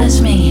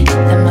just me?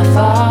 Am I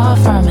far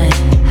from it?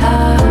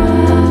 How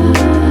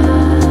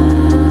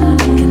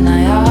can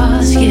I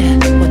ask you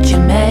what you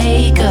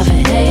make of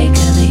it? Take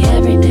of the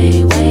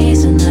everyday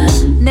ways and the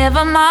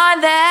never mind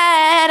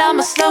that,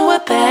 I'ma slow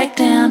it back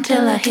down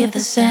till I hear the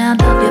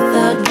sound of your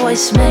third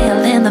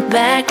voicemail in the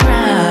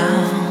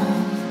background.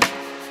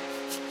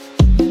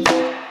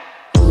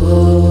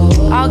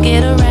 I'll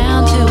get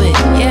around to it.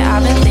 Yeah,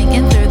 I've been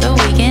thinking through the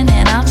weekend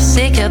and I'm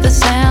sick of the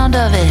sound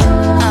of it.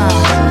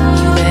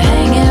 You been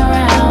hanging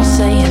around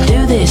saying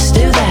do this,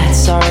 do that.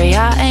 Sorry,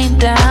 I ain't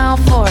down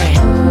for it.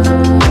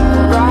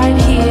 Right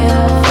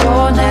here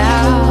for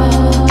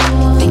now.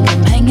 Think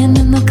I'm hanging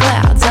in the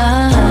clouds,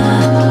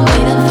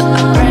 waiting for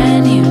a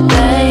brand new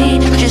day.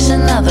 Just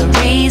another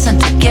reason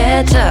to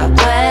get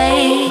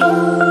away.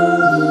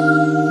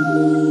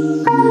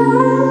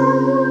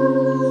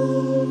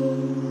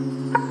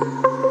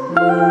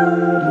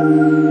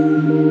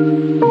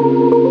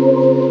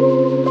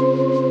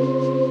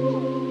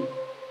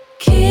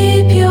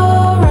 Keep your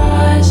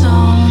eyes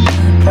on the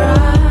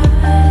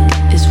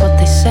prize, is what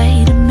they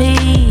say to me.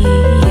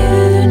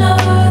 You know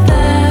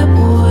that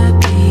would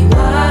be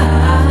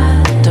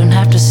wise. Don't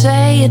have to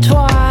say it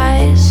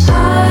twice.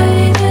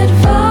 I'd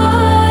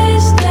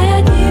advise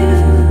that you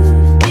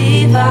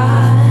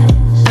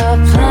devise a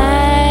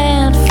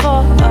plan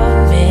for a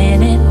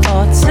minute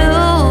or two.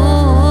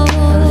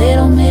 A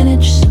little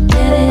minute, just a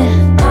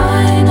minute. I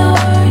know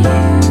you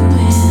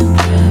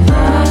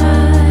improvise.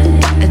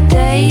 A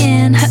day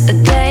in, a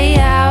day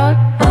out.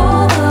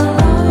 All the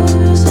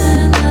lows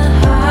and the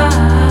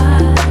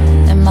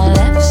highs, and my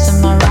lefts and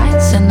my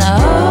rights, and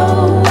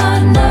oh, I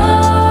know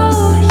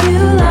you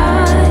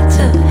like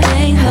to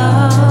hang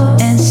low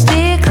and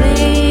steer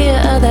clear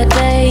of that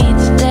day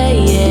to day.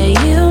 Yeah,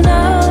 you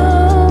know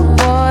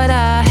what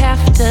I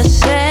have to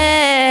say.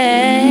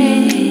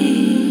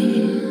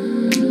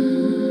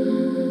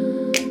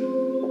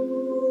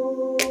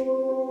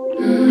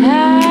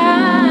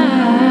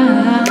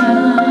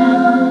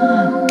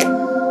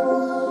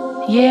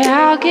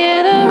 Yeah, I'll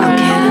get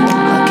around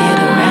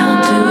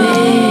to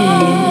it.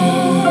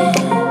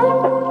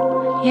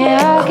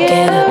 Yeah, I'll get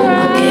around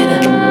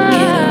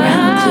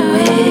to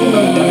it.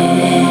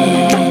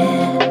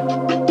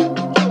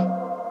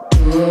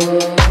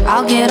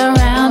 I'll get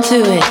around to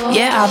it.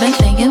 Yeah, I've been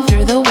thinking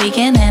through the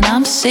weekend and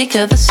I'm sick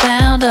of the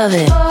sound of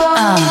it.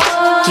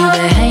 You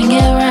been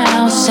hanging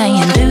around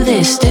saying do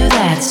this, do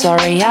that.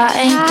 Sorry, I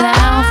ain't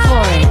down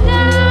for it.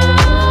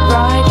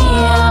 Right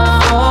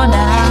here for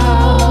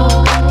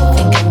now.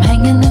 Think I'm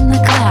hanging in the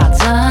clouds,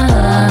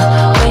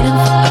 waiting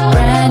for a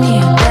brand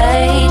new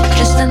day.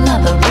 Just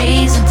another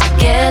reason to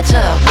get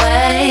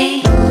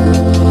away.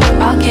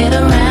 I'll get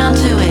around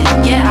to it.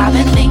 Yeah, I've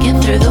been thinking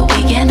through the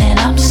weekend and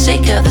I'm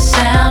sick of the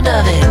sound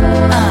of it.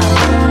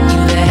 You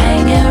been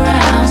hanging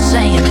around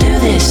saying do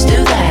this,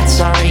 do that.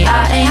 Sorry, I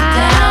ain't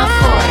down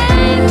for it.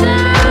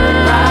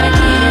 Right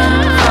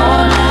here for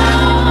now.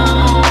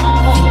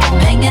 Think I'm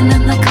hanging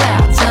in the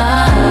clouds,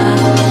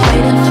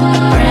 waiting for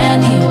a brand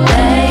new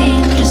day.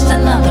 Just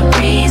another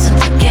reason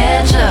to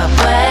get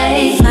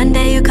away.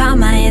 Monday you caught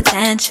my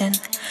attention.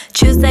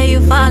 Tuesday you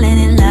falling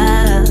in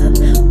love.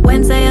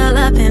 Wednesday all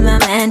up in my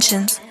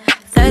mansions.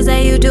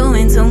 Thursday you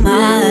doing too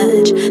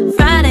much.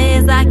 Friday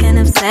is like an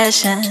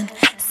obsession.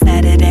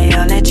 Saturday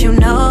I'll let you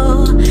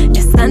know. And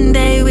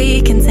Sunday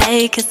we can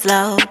take it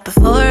slow.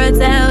 Before I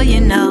tell you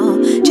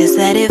no, just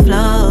let it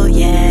flow,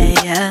 yeah,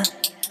 yeah.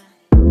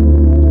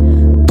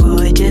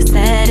 Boy, just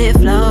let it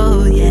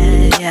flow,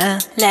 yeah, yeah.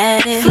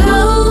 Let it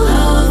flow,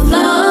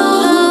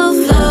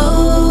 flow,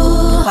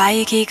 flow. Why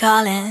you keep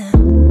calling?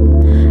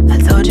 I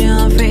told you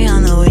I'm free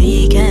on the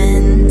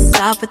weekend.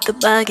 Stop with the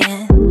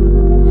bugging.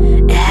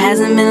 It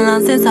hasn't been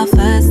long since our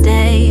first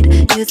date.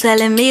 You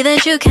telling me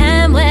that you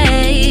can't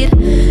wait,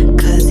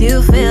 'cause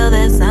you feel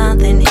there's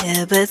something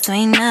here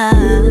between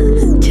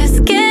us.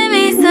 Just give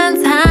me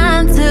some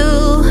time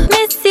to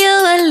miss you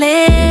a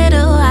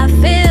little. I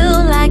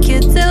feel like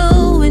you're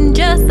doing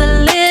just a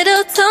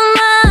little too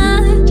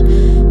much.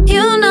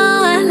 You know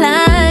I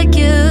like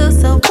you,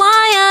 so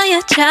why are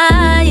you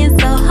trying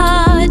so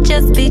hard?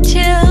 Just be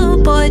chill,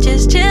 boy,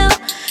 just chill.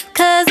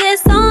 'Cause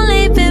it's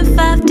only been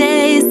 5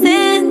 days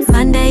since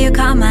Monday you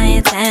caught my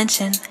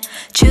attention.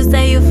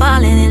 Tuesday you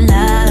falling in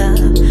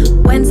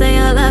love. Wednesday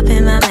all up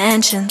in my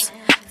mansions.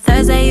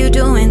 Thursday you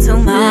doing too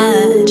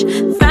much.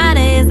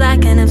 Friday is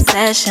like an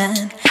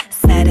obsession.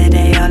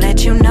 Saturday I'll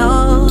let you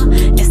know.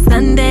 It's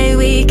Sunday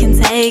we can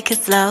take it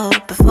slow.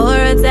 Before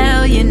I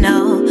tell you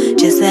no,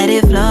 just let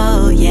it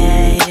flow,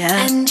 yeah,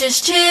 yeah. And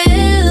just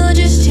chill,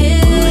 just chill.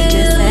 Boy,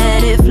 just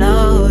let it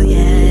flow,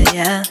 yeah,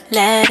 yeah.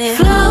 Let it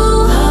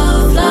flow,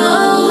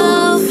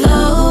 flow,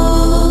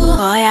 flow.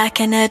 Boy, I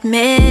can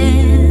admit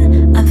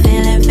I'm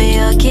feeling for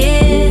your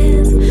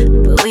kiss,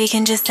 but we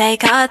can just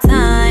take our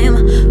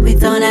time. We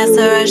don't have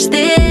to rush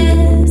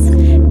this.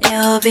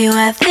 It'll be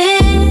worth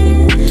it.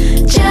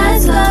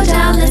 Just slow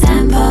down the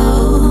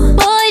tempo.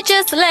 Boy,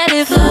 just let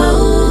it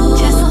flow.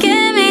 Just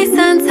give me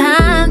some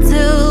time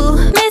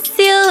to miss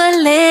you a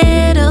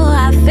little.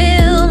 I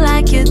feel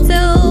like you're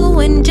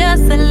doing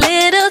just a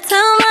little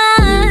too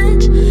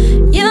much.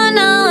 You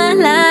know I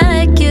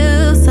like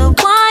you, so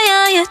why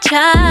are you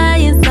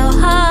trying so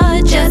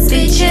hard? Just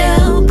be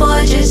chill,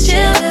 boy, just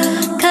chill.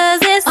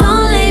 Cause it's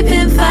only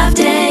been 5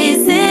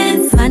 days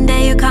since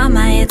Monday you caught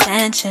my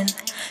attention.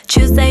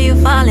 Tuesday you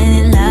falling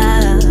in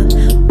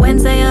love.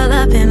 Wednesday all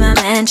up in my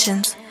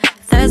mansions.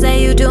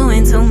 Thursday you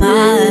doing too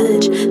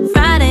much.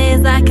 Friday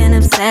is like an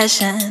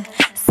obsession.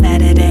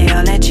 Saturday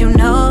I'll let you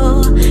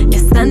know.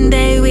 It's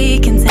Sunday we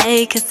can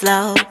take it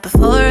slow.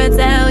 Before I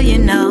tell you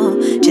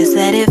no, just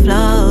let it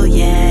flow,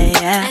 yeah,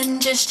 yeah.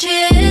 And just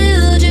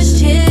chill, just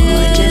chill.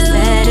 Boy, just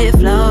let it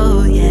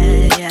flow,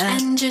 yeah, yeah.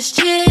 And just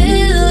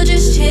chill,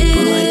 just chill.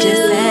 Boy,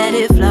 just let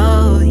it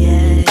flow,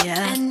 yeah,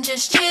 yeah. And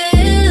just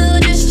chill,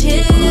 just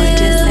chill. Boy,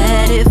 just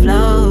let it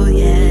flow,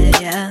 yeah,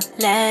 yeah.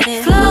 Let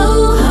it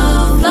flow,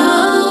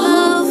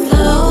 flow,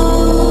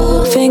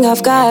 flow. Think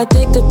I've got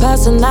addicted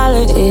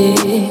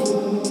personality.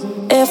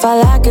 If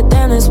I like it,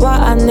 then it's what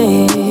I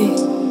need.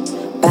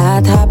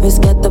 Bad habits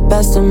get the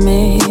best of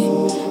me.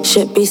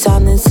 Shit be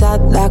sounding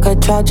sad like a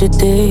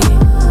tragedy.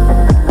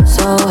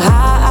 So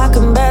high I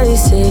can barely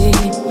see.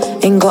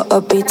 Ain't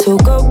gotta be too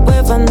good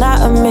with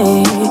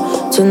anatomy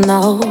to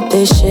know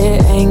this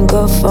shit ain't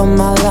good for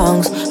my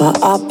lungs.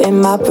 But up in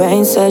my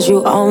brain says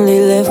you only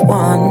live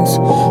once.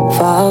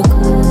 Fuck,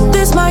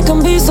 this mic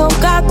can be so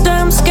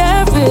goddamn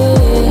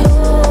scary.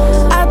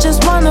 I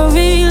just wanna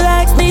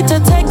relax, need to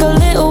take a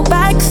little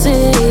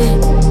backseat.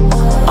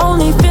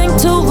 Only thing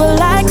to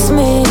relax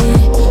me.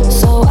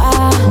 So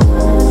I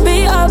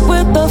be up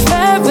with the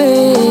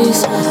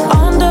fairies.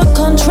 On the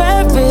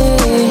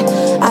contrary,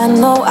 I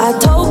know I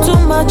told too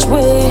much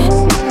weight.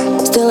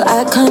 Still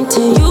I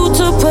continue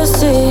to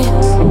proceed.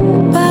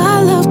 But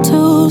I love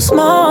to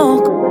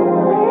smoke.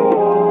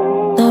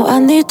 Now I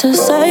need to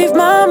save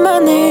my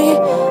money.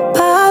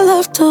 But I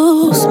love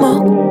to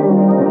smoke.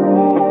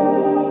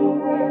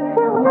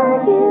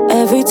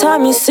 Every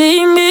time you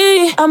see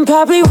me, I'm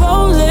probably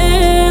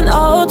rolling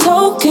or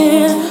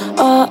token,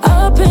 or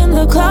up in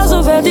the clouds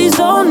already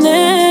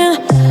zoning.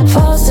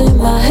 Thoughts in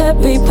my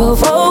head be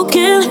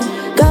provoking.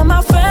 Got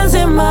my friends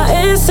in my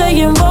ear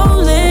saying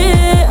roll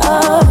it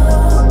up.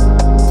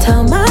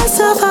 Tell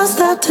myself I'll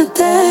stop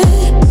today,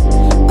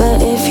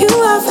 but if you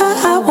ever,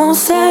 I won't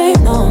say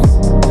no.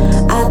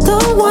 I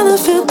don't wanna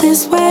feel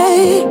this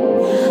way,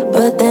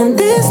 but then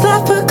this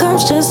life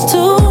becomes just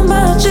too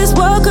much. This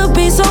world could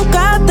be so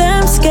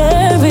goddamn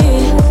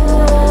scary.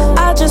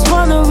 I just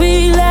wanna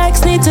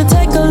relax, need to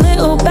take a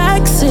little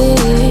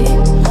backseat.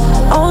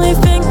 Only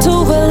thing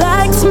to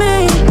relax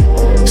me.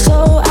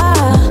 So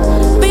I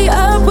be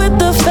up with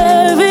the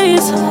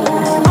fairies.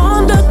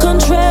 On the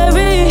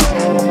contrary,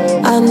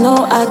 I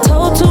know I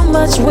told too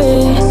much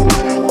weight.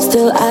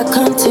 Still I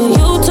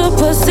continue to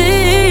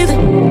proceed.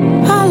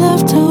 I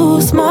love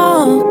to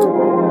smoke.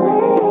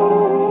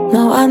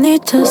 No, I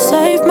need to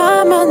save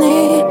my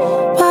money,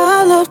 but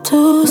I love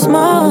to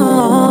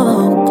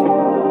smoke.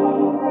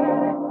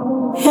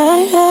 Yeah,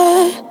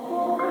 yeah,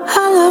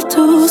 I love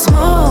to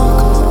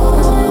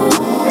smoke.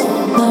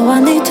 No, I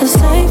need to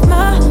save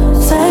my,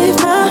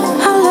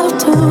 I love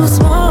to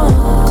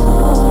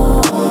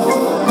smoke.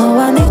 No,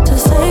 I need to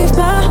save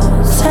my.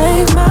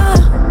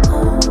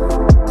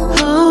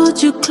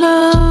 Hold you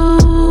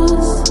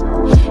close,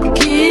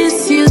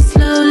 kiss you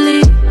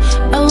slowly.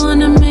 I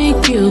wanna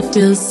make you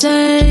feel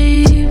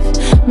safe,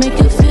 make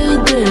you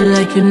feel good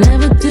like you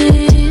never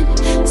did.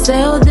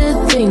 Say all the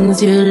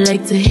things you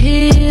like to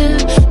hear.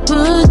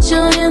 Put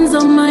your hands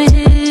on my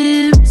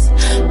hips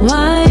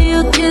while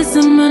you're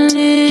kissing my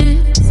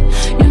lips.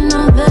 You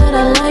know that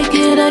I like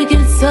it, I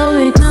get so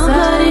excited.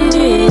 Nobody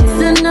needs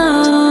to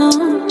know.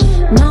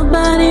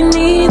 Nobody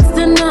needs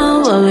to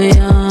know what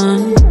we're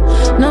on.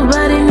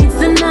 Nobody needs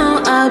to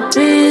know our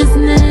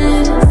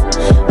business.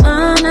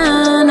 Oh,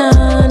 no, no,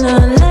 no.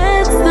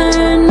 Let's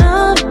turn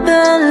off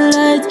the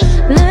lights.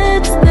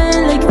 Let's stay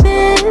like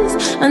this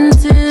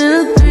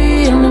until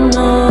 3 in the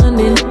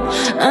morning.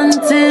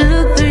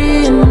 Until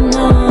 3 in the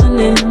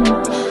morning.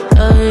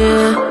 Oh,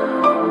 yeah.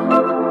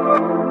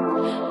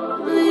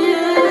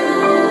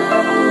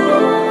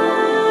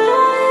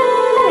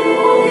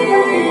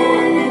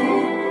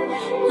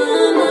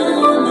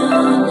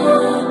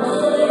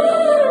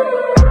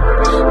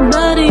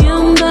 Body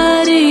on body.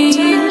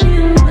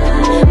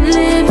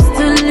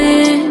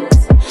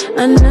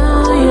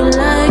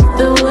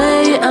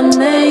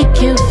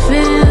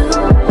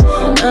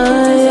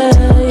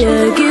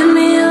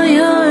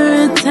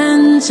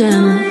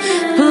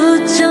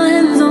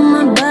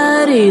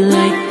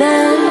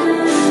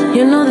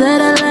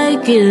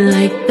 like it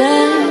like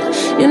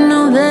that. You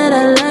know that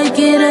I like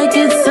it. I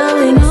get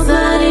so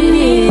excited. Nobody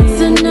needs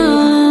to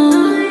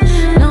know.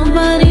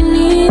 Nobody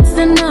needs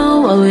to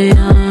know what we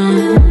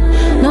are.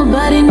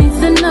 Nobody needs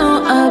to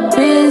know our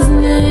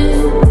business.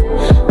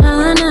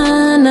 Nah,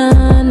 nah,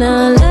 nah,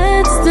 nah.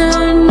 Let's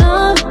turn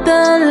off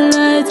the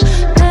lights.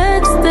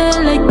 Let's stay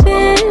like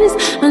this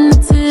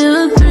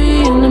until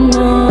 3 in the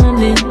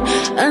morning.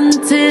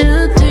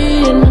 Until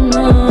 3 in the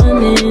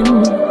morning.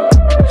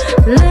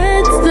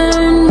 Let's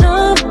turn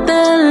off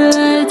the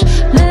lights.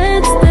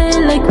 Let's stay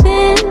like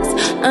this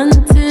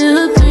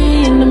until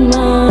 3 in the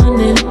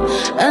morning.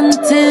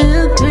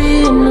 Until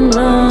 3 in the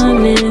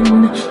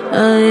morning.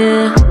 Oh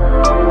yeah.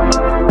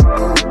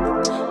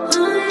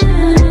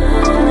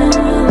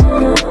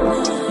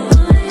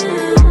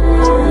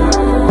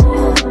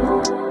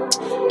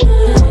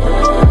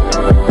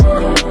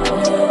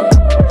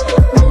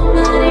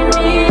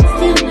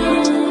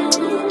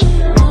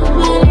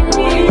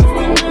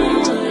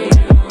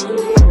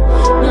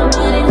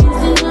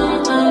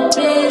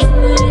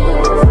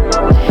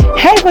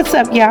 What's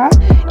up, y'all?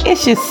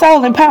 It's your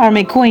soul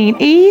empowerment queen,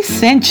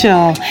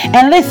 Essential.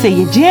 And listen,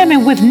 you're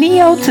jamming with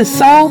Neo to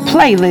Soul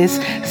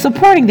playlist,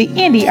 supporting the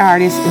indie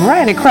artists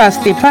right across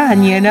the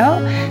pond, you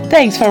know?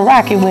 Thanks for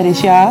rocking with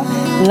us, y'all.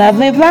 Love,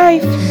 live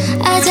life.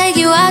 I take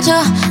you out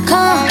your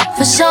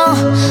comfort zone,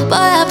 boy,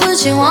 I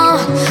put you on.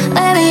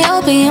 Let me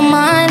open your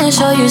mind and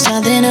show you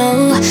something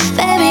new.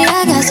 Baby,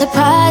 I got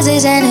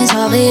surprises and it's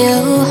all for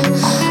you,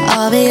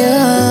 all for you.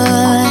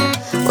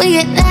 We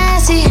get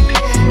nasty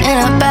in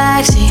a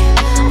backseat.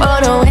 Roll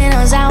the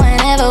windows out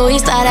whenever we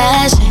start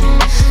ashing.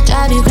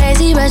 Drive you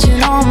crazy, but you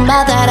know I'm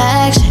about that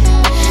action.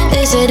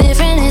 It's a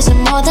different, it's a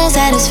more than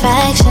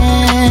satisfaction.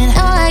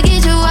 Know I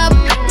get you up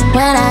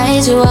when I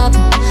hit you up.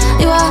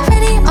 You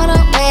already on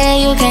the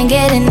way, you can't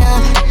get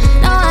enough.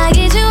 Know I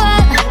get you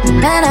up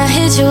when I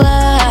hit you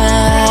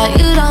up.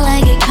 You don't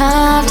like it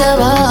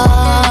comfortable.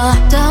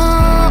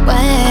 Don't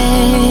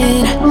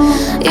wait.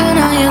 You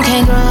know you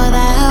can't grow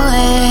that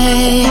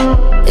way.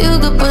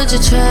 You could put your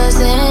trust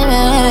in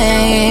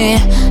me.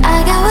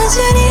 I got what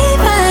you need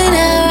right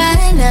now,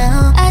 right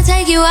now. I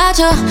take you out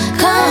your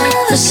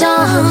comfort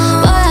zone,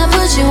 boy, I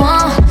put you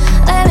on.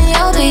 Let me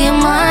open your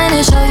mind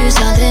and show you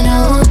something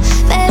new.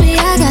 Baby,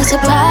 I got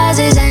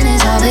surprises and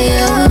it's all for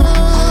you,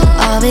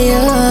 all for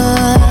you.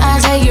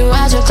 I take you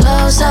out your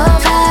clothes so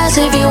fast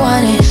if you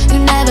want it. You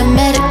never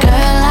met a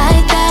girl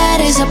like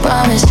that, it's a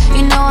promise.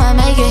 You know I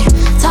make it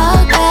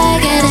talk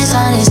back and it's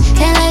honest.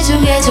 Can't let you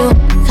get too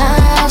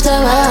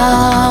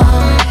comfortable.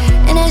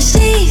 And the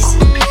sheets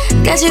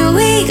got you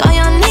weak on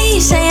your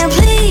knees saying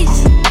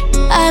please.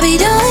 I be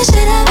doing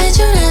shit I bet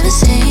you never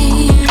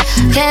seen.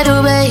 Can't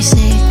do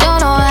basic, don't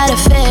know how to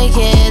fake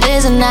it.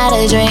 This is not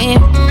a dream.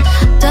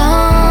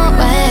 Don't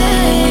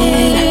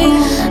wait.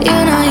 You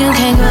know you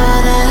can't go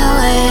that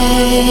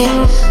way.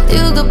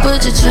 You could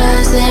put your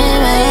trust in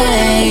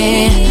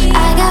me.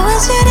 I got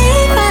what you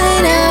need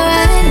right now,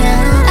 right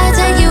now. I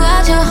take you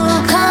out your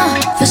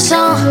comfort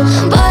zone,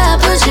 boy, I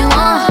put you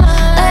on.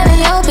 Let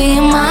me open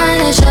your mind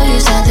and show you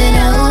something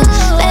new.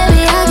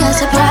 Baby, I got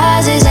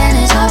surprises and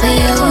it's all for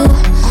you,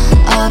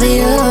 all for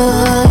you.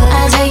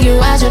 I take you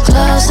out your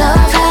clothes so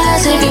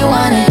fast if you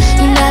want it.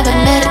 You never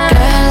met a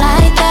girl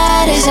like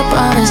that, it's a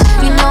promise.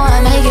 You know I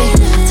make it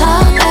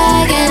talk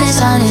back and it's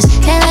honest.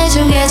 Can't let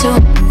you get too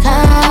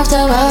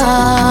comfortable.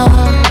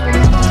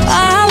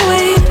 I'll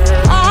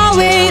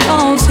wait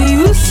until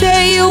you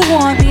say you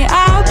want me.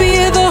 I'll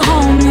be the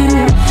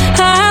homie.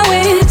 I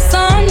wait,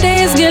 some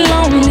days get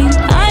lonely.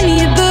 I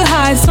need the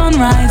high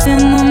sunrise in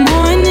the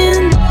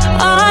morning.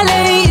 I'll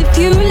lay if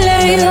you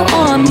lay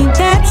on me.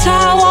 That's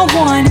how I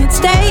want it.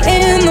 Stay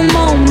in the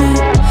moment.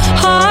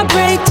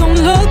 Heartbreak don't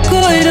look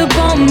good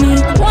about me.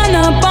 One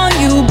up on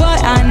you,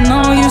 but I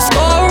know you're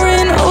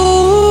scoring.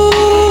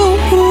 Ooh,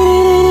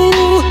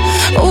 ooh,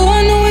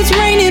 I know it's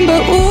raining,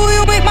 but ooh,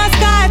 you make my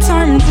sky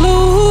turn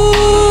blue.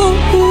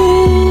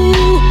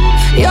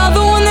 You're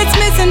the one that's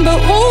missing, but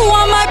ooh,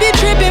 I might be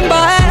tripping,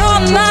 but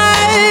all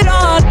night,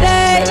 all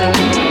day,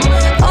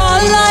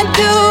 all I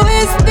do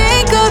is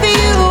think of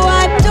you.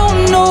 I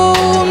don't know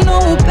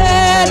no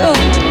better.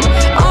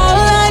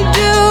 All I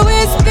do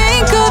is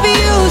think of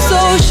you. So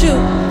shoot,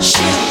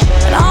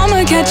 and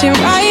I'ma catch it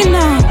right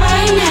now,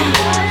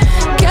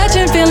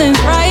 catching feelings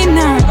right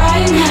now,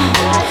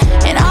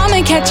 and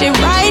I'ma catch it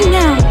right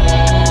now,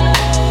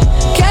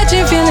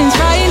 catching feelings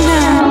right now.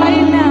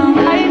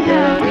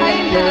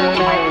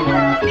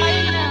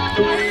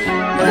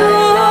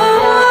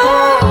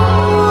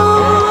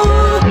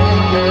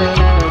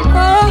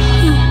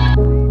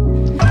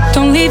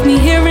 Don't leave me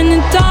here in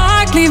the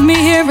dark, leave me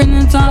here in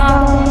the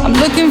dark. I'm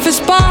looking for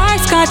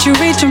sparks, got you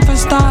reaching for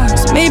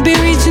stars. Maybe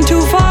reaching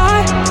too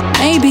far,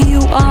 maybe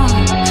you are.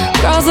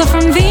 Girls are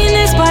from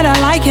Venus, but I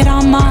like it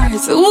on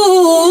Mars.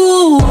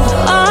 Ooh,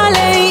 I'll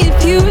lay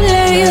if you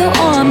lay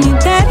on me.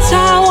 That's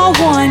how I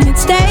want it.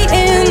 Stay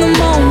in the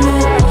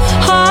moment.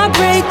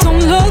 Heartbreak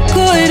don't look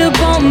good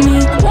about me.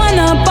 One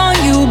up on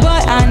you,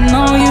 but I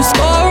know you're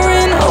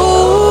scoring.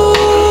 Ooh,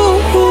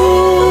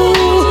 ooh,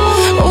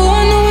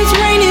 I know it's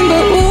raining,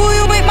 but ooh,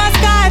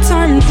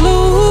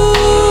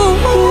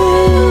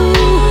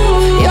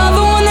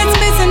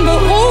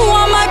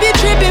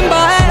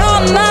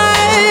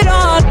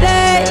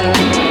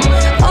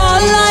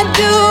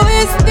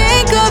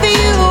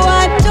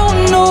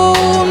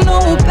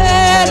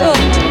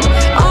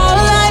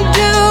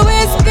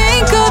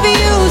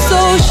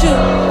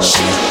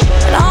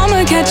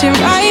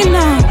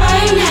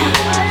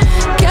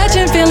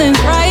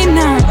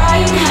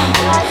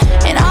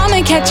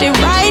 catch it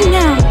right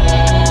now.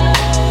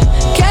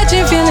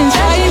 Catching feelings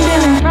right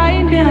now.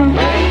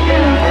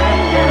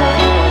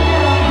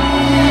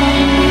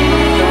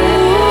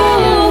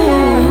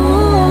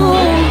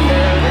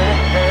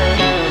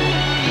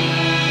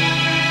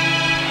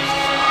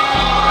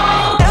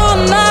 All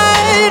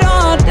night,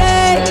 all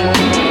day,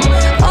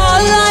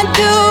 all I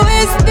do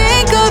is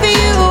think of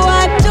you.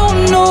 I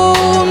don't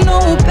know no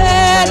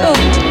better.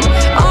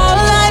 All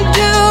I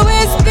do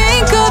is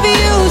think of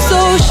you. So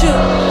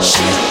shoot,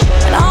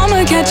 and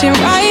I'ma catch it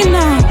right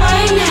now.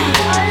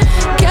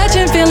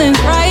 Catching feelings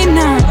right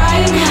now.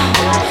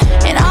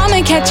 And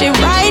I'ma catch it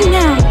right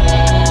now.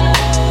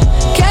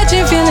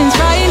 Catching feelings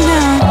right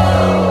now.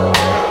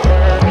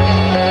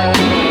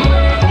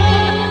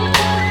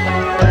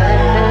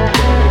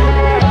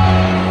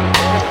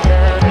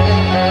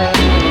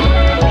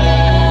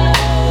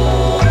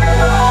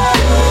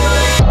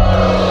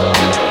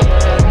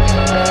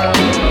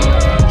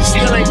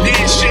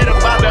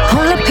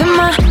 Hold up in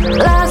my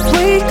last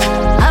week.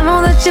 I know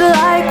that you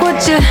like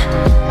what you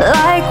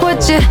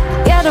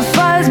yeah, the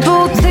Fuzz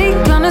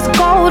boutique and it's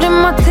gold in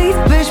my teeth,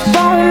 bitch,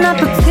 bon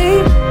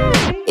appetit.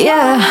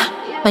 Yeah,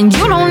 and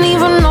you don't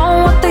even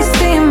know what they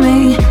see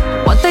me.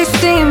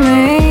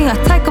 I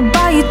take a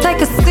bite, you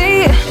take a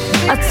seat.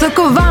 I took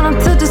a vow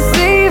not to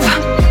deceive.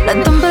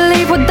 Let them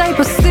believe what they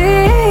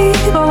perceive.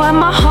 But at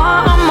my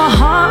heart,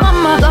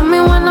 I'ma love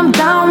me when I'm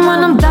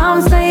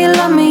down, say you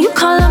love me. You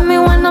can't love me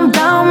when I'm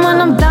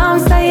down,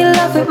 say you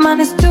love it, man,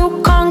 it's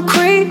too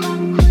concrete.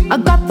 I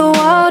got the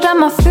world at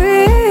my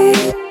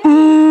feet.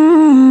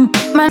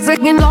 Man,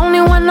 freaking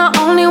lonely when I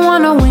only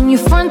wanna win. You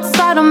front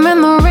side, I'm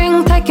in the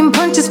ring, taking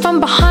punches from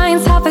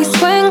behind's how they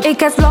swing. It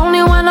gets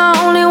lonely when I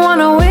only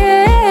wanna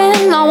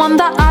win. Now I'm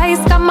the ice,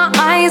 got my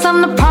eyes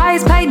on the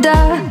prize, paid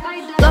up.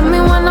 Love me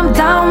when I'm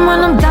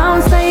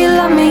down, say you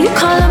love me. You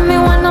can't love me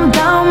when I'm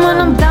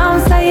down,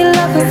 say you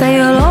love it. Say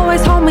you'll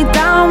always hold me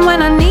down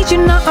when I need you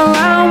not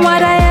around.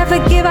 Why'd I ever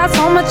give out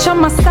so much of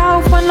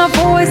myself when I've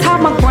always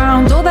had my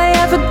ground? All they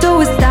ever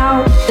do is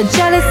doubt. The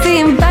jealousy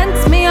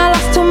invents me, I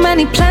lost too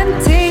many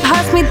plenty.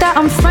 Hurts me that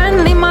I'm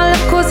friendly, my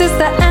love causes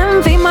the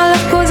envy, my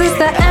love causes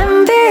the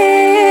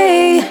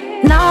envy.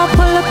 Now I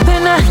pull up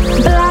in a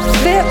black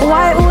fit,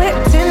 white whip,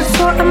 tints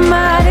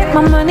automatic.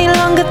 My money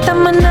longer than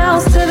my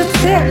nails to the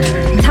tip.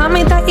 Tell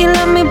me that you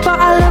love me, but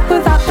I love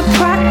without the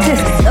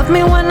practice. Love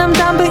me when I'm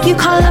down, but you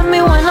can't love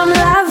me when I'm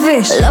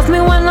lavish. Love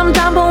me when I'm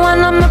down, but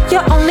when I'm up,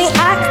 you're only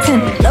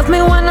acting. Love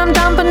me when I'm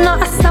down, but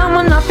not a sound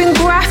when I've been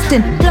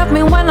grafting. Love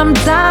me when I'm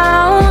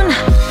down.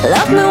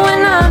 Love me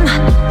when I'm.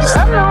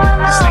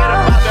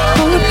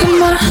 Hold up in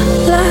my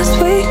last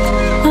week.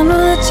 I know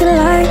that you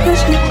like what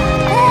you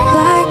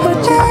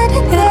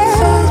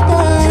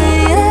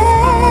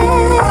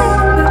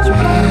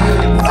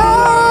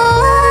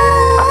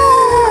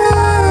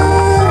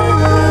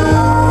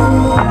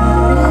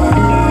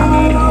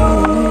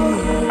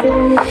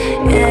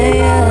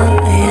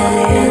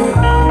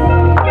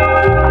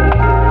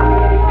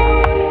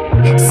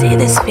yeah. See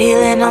this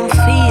feeling I'm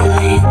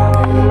feeling.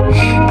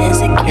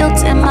 There's a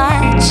guilt in my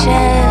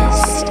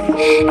chest,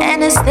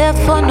 and it's there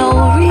for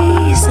no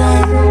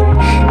reason.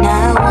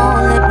 Now it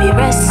won't let me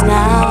rest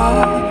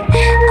now.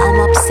 I'm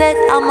upset,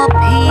 I'm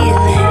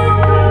appealing.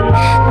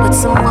 Would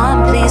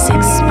someone please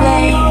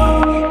explain?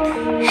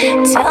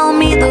 Tell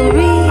me the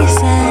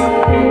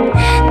reason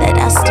that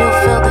I still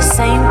feel the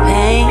same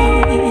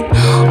pain.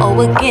 Oh,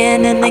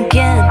 again and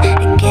again,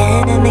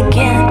 again and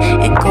again.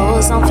 It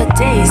goes on for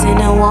days and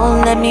it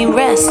won't let me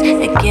rest.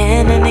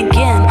 Again and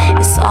again,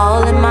 it's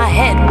all in my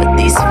head. But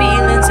these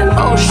feelings,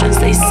 emotions,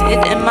 they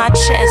sit in my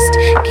chest,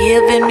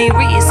 giving me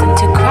reason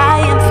to cry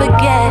and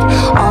forget.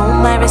 All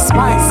my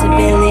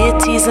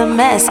responsibilities a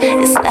mess.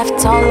 It's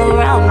left all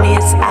around me,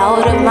 it's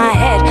out of my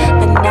head,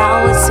 but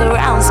now it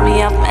surrounds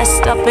me. I've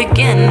messed up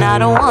again. I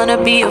don't wanna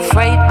be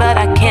afraid, but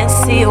I can't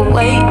see a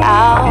way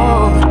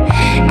out.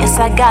 Guess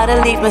I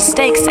gotta leave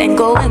mistakes and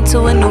go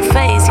into a new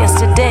phase.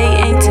 Yesterday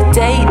ain't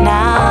today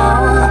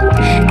now.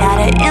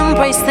 Gotta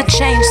embrace the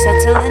change,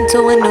 settle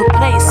into a new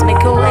place,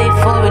 make a way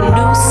for a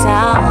new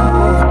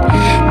sound,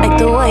 make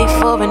the way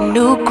for a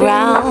new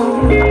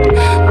ground,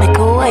 make a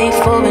way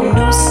for a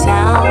new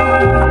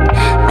sound,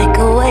 make a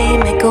way,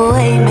 make a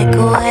way, make a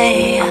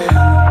way.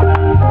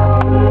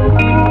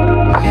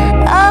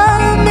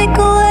 Oh, make a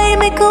way,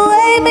 make a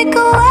way, make a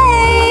way.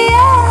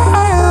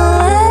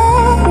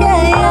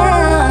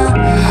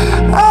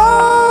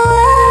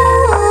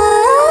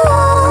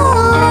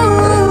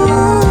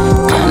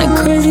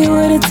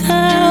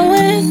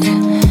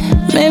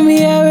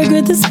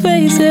 The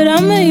space that I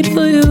made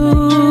for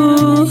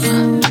you,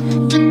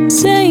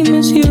 same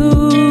as you.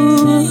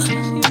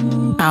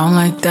 I don't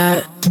like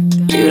that.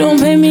 You don't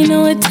pay me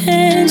no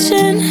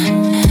attention.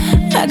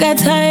 I got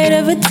tired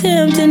of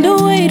attempting to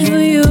wait for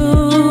you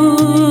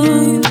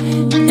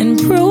and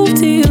prove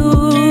to you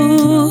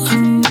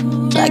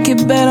like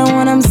it better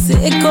when I'm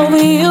sick over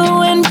you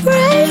and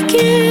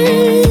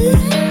breaking.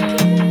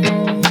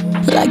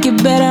 Like it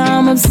better,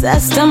 I'm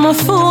obsessed, I'm a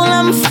fool,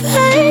 I'm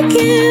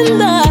faking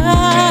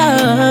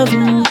love.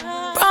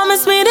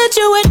 Promise me that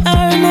you would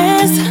earn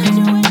this.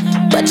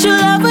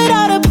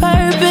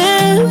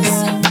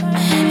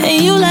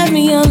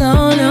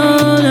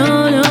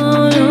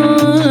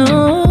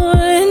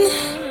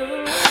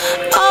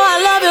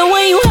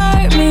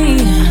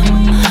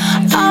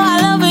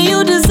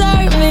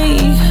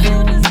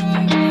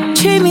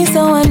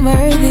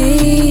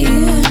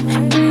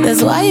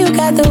 That's why you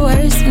got the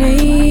worst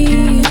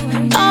me.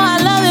 Oh, I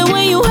love it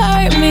when you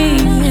hurt me.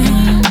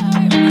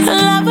 I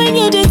love when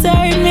you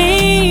desert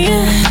me.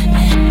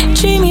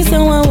 Treat me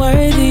so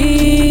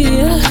unworthy.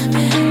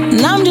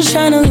 And I'm just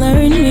trying to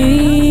learn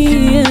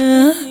me,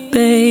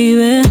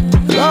 baby.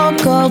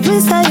 Loco,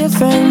 please tell your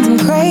friends I'm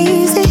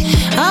crazy.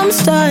 I'm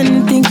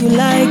starting to think you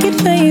like it,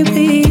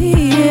 baby.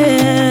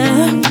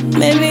 Yeah.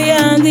 Maybe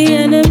I'm the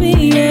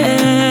enemy,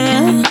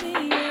 yeah.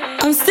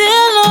 I'm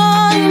still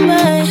on your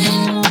mind.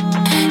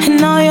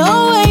 And all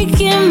your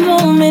waking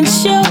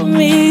moments show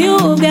me you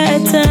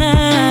got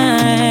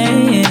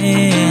time.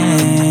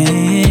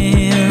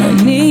 No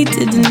need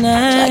to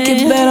deny. Like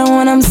it better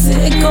when I'm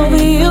sick over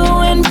you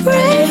and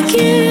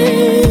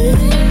breaking.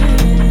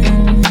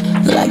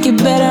 Like it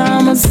better,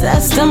 I'm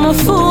obsessed, I'm a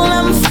fool,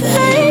 I'm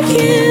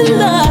faking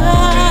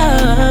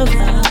love.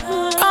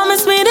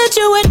 Promise me that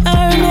you would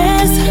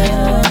earnest,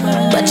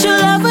 but you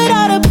love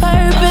without a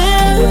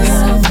purpose.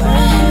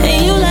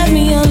 And you left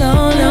me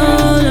alone,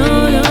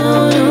 alone,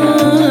 alone, alone.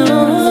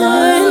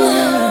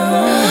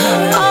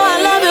 Oh, I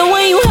love it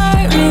when you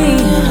hurt me.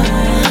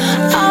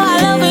 Oh, I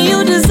love when you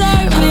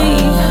desert me.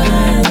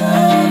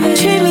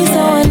 Treat me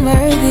so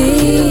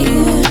unworthy.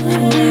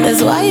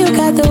 That's why you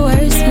got the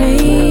worst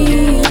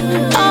me.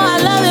 Oh, I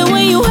love it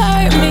when you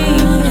hurt me.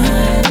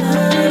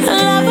 I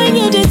love when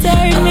you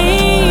desert me.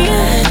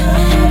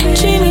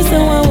 Treat me so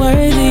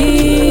unworthy.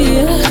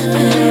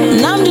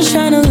 And I'm just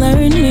trying to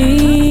learn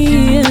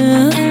me,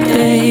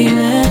 baby.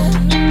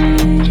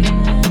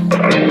 I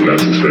don't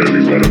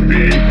necessarily want to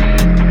be.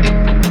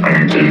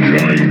 I'm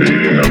enjoying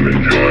dating. I'm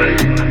enjoying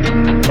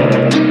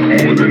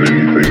more than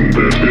anything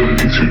the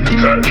ability to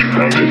detach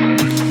from it.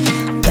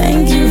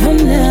 Thank you for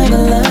never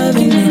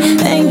loving me.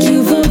 Thank you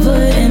for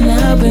putting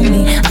up with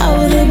me. I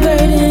was a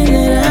burden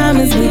that I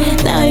must be.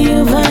 Now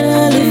you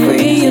finally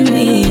freeing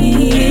me.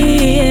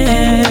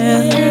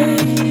 Yeah.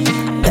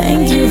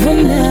 Thank you for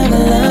never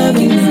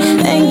loving me.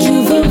 Thank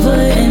you for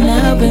putting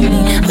up with me.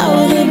 I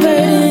was a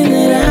burden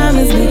that I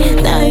must be.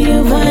 Now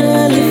you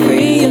finally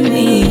freeing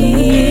me.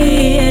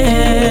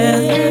 Yeah.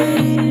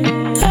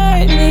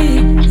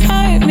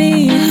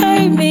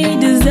 Hurt me,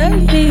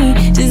 deserve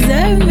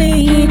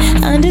me.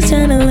 I'm just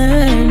trying to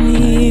learn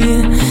me.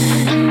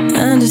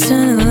 I'm just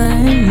trying to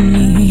learn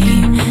me.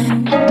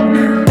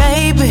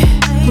 Baby,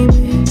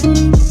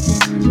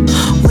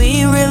 we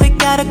really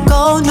gotta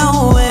go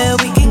nowhere.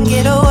 We can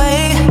get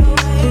away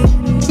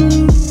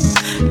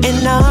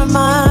in our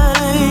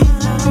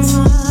minds.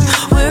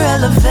 We're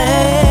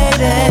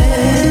elevated.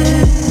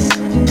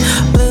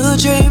 Blue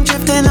dream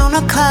drifting on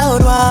a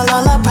cloud while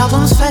all our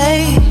problems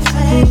fade.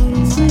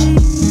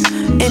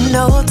 In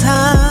no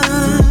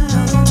time,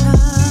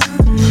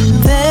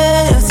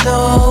 there's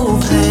no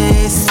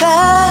place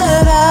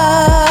that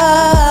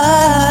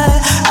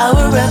I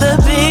would rather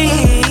be.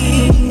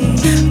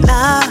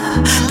 Nah,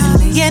 than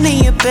laying in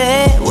your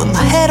bed with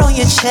my head on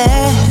your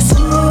chest.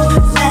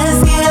 Let's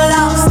get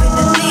lost in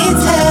the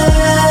details.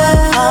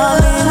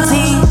 Falling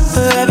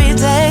deeper every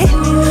day.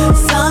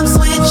 Some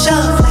switch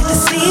up like the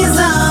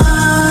season.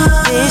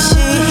 This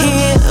shit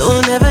here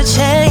will never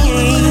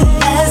change.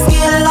 Let's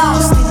get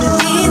lost in the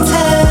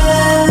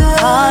details.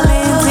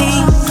 Falling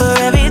deeper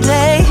every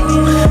day.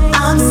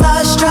 I'm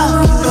starstruck,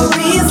 you the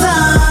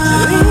reason,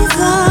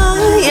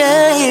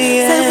 yeah.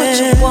 Say what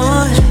you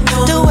want,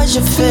 do what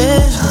you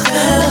feel.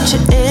 Let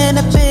your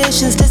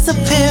inhibitions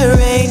disappear,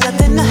 ain't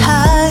nothing to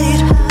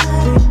hide.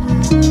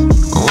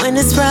 When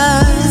it's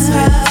right,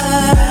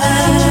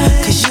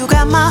 cause you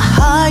got my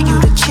heart, you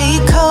the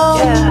cheat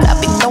code. I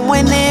be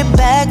throwing it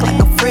back like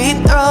a free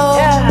throw.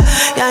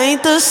 I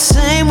ain't the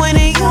same when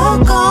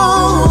you're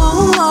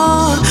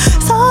gone.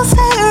 So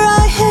stay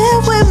right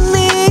here with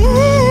me.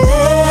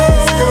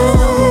 There's no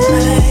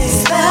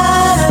place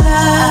that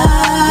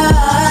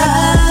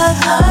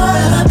I'd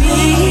rather be.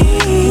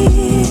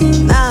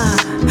 Nah,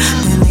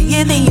 than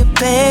laying in your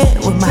bed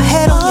with my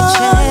head on your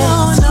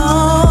chest.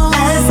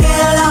 Let's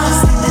get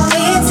lost in the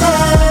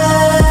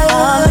details.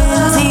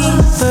 Falling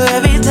deeper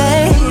every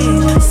day.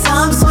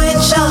 Some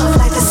switch up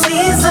like the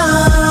season.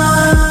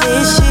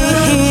 This shit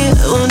here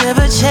will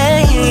never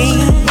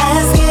change.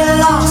 Let's get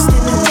lost in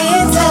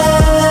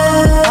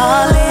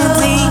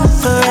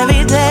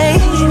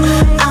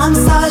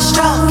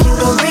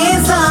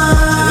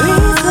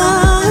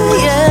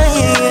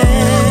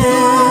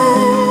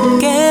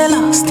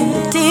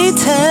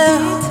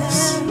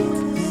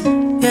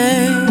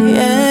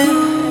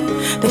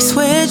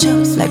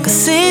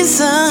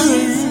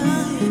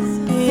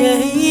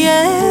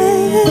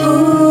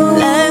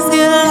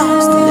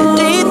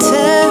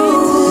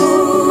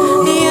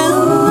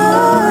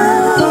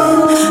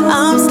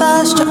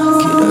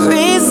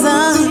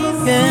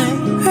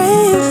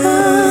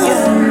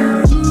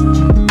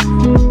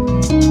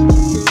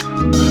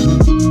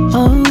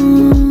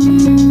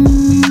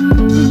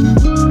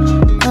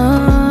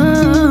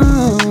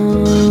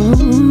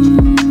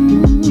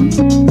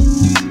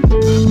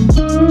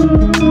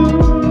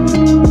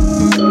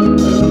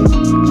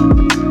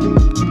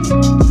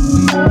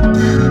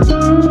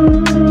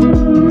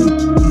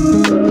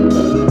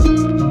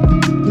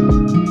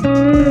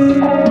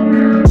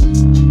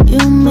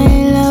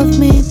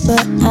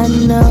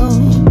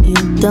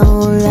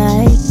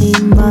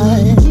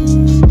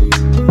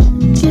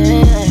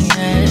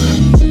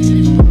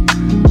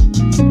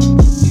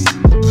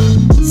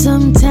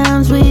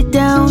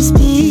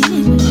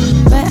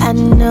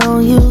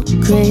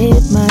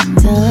crave my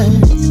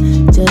touch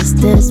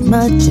just as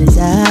much as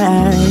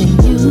I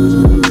do.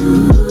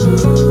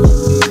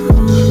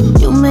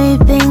 You may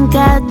think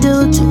I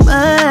do too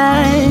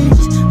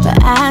much,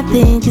 but I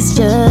think it's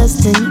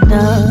just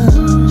enough.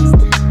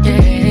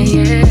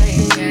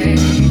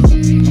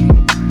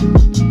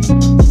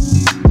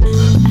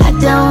 I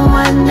don't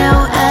want no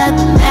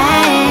other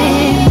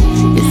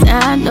man, 'cause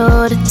I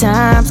know the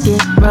times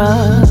get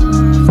rough.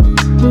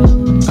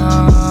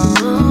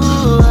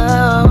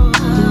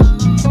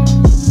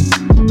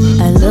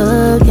 I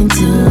look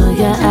into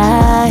your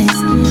eyes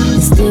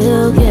and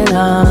still get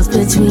lost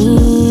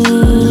between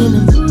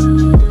them.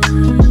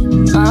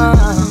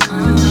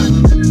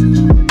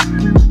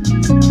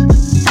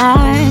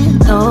 I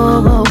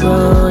know we'll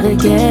grow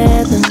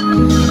together,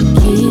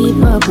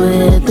 keep up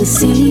with the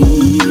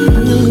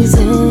seasons.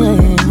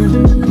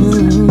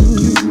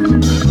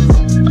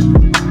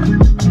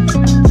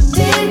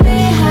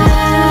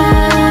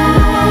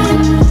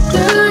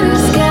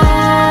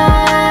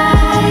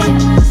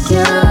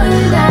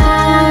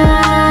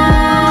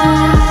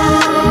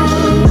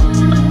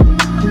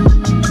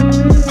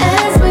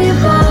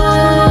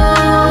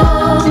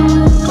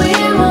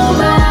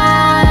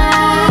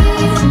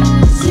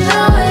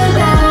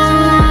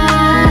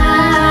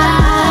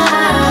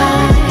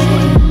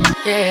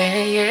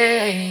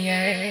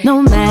 No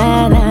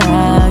matter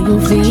how you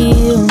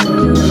feel,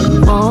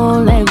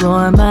 won't let go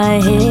of my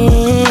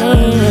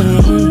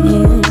head.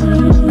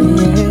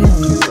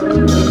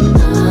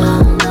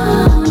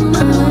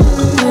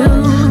 You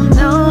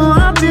know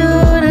I'll do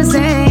the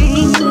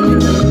same,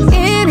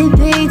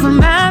 anything for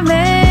my man.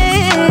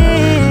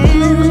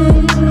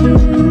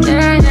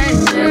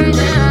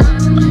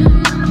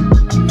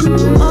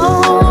 Oh,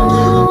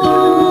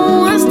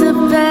 one step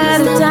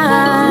at a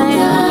time,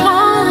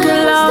 won't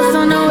get lost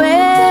on the way.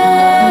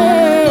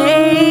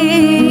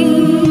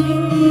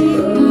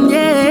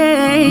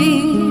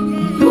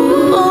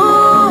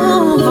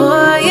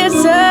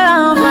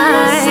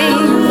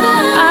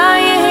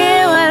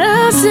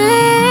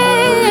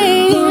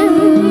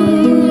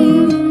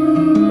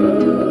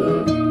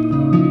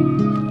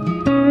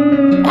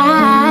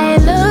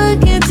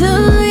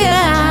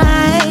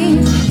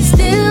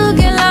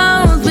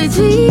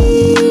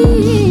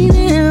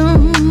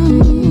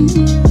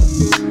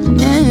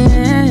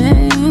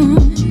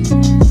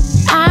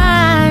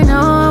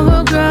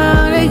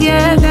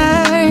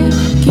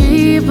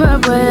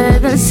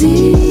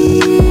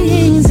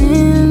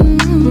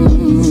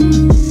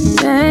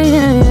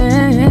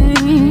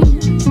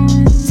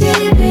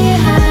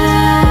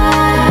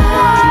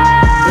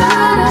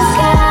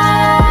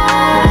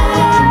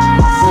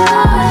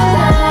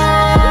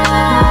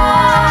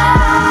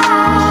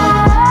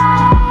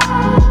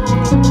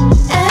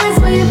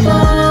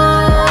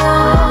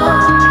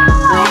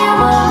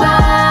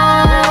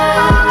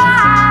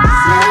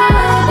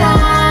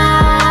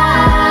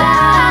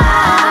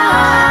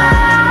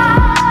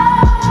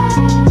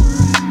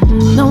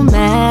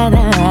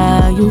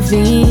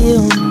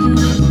 Feel,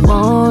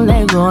 won't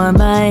let go of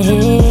my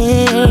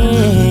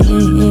head.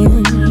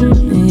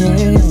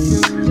 Yeah.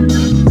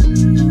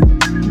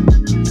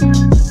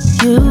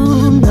 You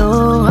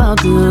know I'll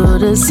do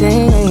the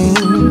same,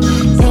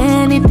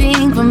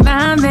 anything for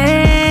my man.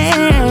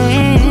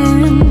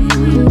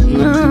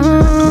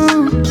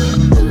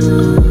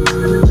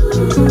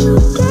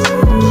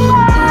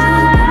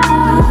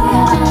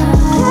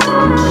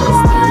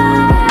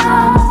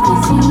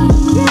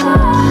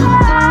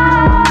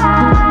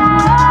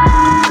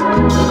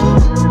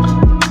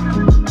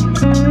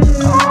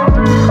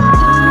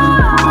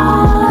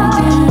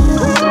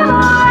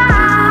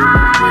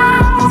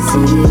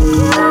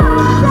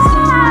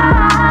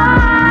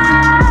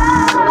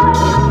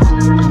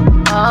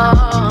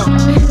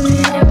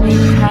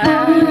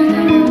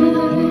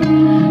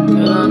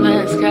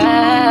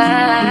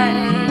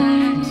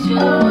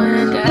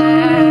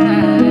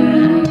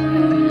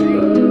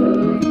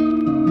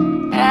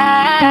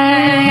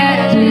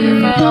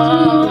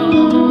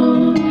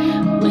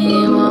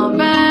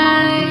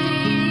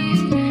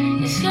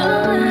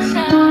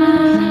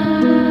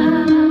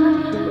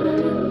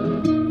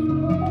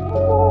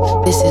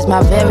 This is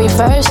my very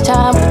first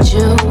time with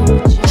you.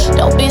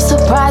 Don't be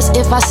surprised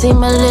if I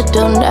seem a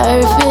little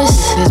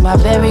nervous. This is my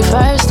very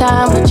first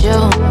time with you.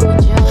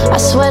 I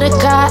swear to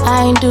God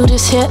I ain't do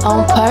this here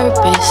on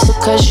purpose,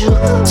 because you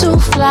too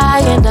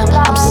fly and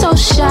I'm so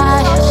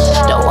shy.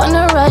 Don't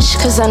wanna rush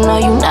cause I know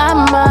you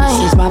not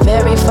mine. This is my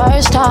very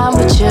first time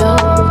with you.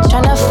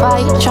 Tryna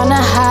fight,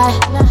 tryna hide,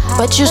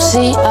 but you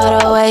see all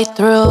the way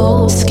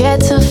through.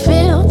 Scared to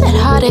feel that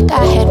heartache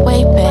I had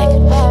way back.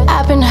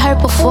 I've been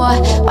hurt before,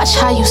 watch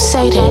how you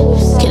say that.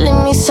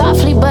 Killing me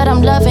softly, but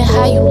I'm loving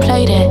how you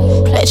play that.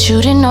 Let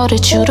you to know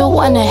that you the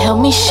one that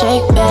helped me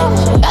shake back.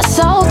 Got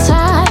so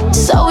tired,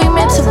 so we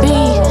meant to be.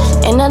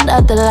 In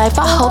another life,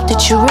 I hope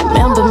that you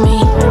remember me.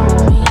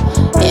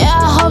 Yeah,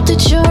 I hope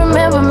that you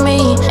remember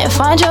me and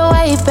find your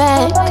way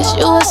back, cause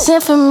you were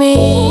sent for me.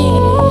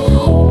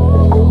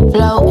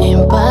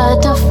 Floating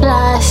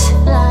butterflies,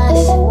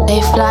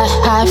 they fly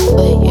high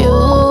for you.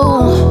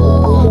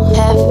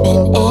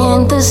 Heaven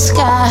in the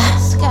sky.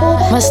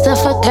 Must have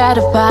forgot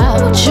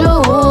about you.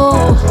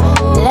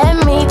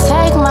 Let me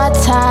take my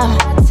time,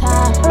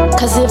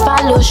 cause if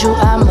I lose you,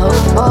 I'm a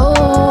fool.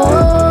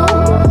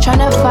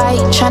 Tryna fight,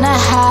 tryna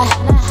hide,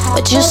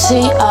 but you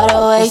see all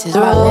the way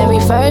through. My very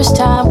first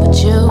time with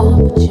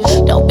you.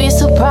 Don't be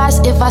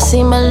surprised if I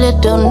seem a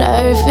little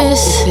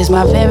nervous. This is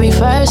my very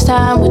first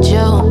time with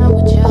you.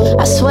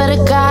 I swear to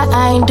God,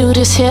 I ain't do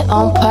this here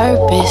on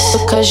purpose.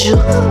 Because you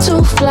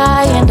too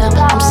fly and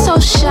I'm so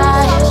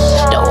shy.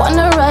 Don't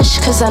wanna rush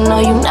cause I know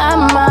you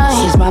not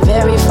mine. This is my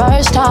very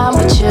first time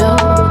with you.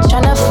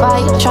 Tryna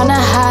fight, tryna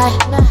hide,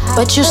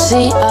 but you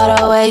see all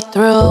the way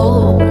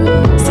through.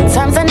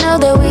 Sometimes I know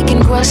that we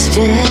can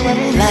question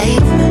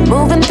life,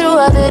 moving through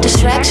other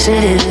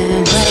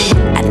distractions.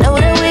 I know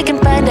that we can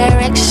find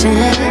direction.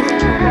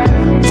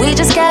 We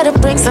just gotta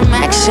bring some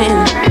action.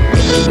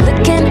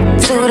 Look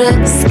into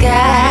the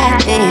sky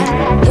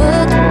and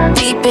look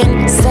deep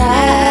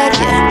inside.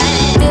 Yeah.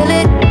 Feel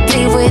it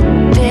deep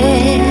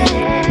within.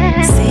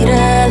 See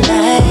the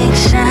light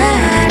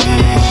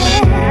shining.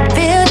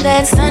 Feel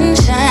that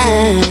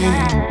sunshine.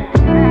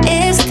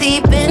 It's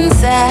deep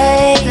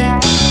inside.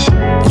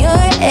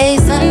 You're a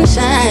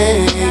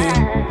sunshine.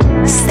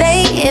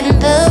 Stay in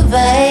the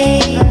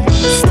vibe.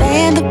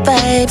 Stay in the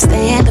vibe.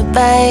 Stay in the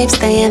vibe.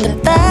 Stay in the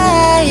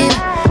vibe.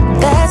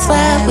 That's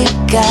why we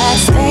got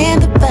stay in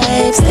the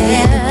vibe,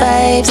 stay in the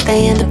vibe,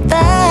 stay in the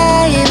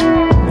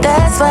vibe.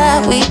 That's why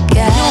we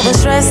got. You been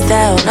stressed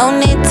out, no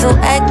need to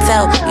act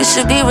out. You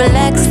should be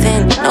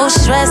relaxing, no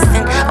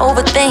stressing,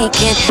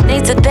 overthinking.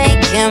 Need to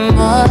think him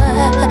more.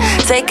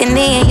 Take a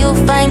knee and you'll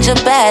find your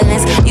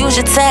balance. Use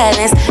your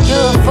talents,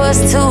 you're a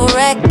force to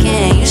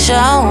reckon. You should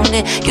own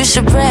it, you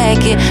should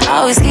brag it.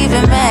 Always keep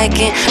it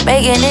macking,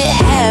 making it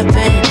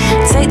happen.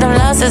 Take them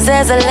losses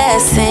as a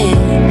lesson.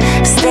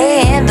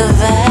 Stay in the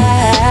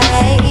vibe.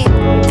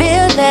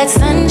 Feel that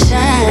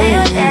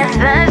sunshine.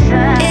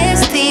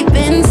 It's deep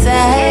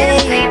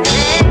inside.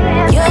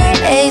 You're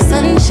a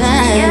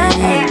sunshine.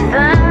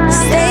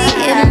 Stay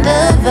in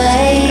the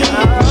vibe.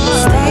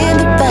 Stay in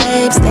the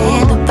vibe. Stay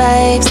in the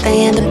vibe.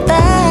 Stay in the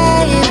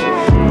vibe.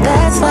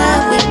 That's why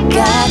we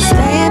got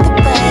stay in the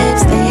vibe.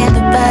 Stay in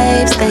the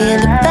vibe. Stay in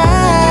the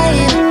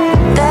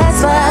vibe. That's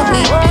why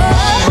we got.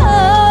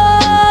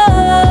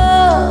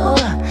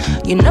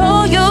 You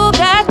know you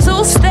got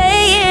to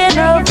stay in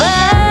the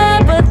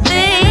vibe of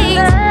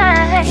things.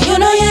 You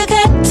know you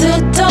got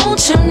to,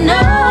 don't you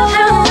know?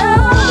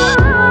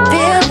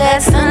 Feel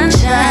that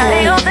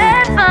sunshine.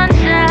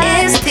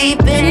 It's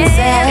deep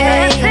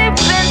inside.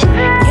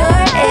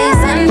 You're a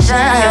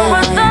sunshine.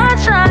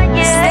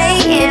 Stay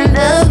in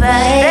the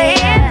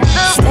vibe.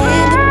 Stay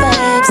in the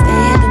vibe.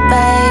 Stay in the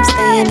vibe.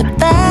 Stay in the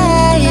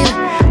vibe.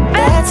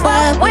 That's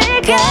why we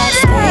got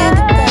stay in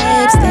the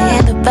vibe. Stay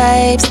in the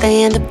vibe. Stay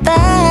in the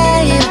vibe.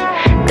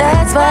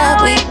 That's why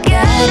we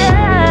got it.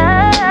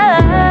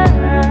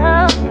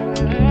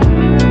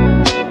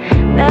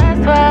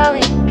 That's why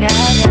we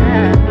got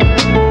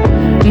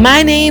it.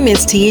 My name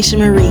is Tiesha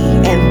Marie,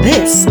 and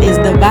this is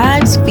the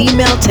Vibes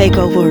Female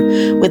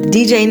Takeover with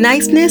DJ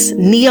Niceness,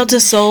 Neo to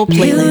Soul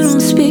playlist. You don't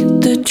speak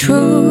the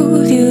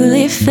truth, you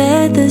leave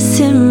feathers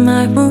in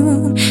my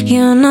room.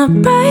 You're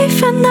not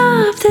brave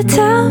enough to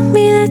tell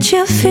me that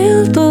you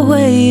feel the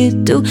way you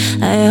do.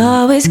 I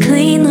always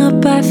clean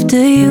up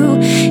after you,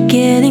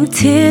 getting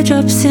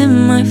teardrops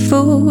in my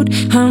food.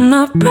 I'm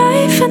not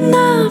brave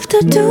enough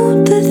to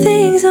do the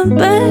things I'm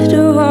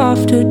better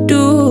off to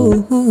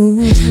do.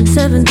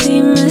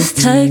 17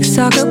 mistakes,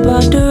 talk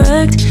about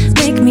direct,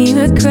 make me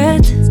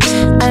regret.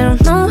 I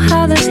don't know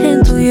how to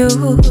handle you.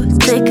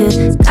 Take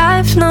a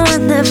dive, no I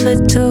never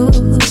do.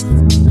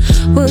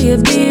 Will you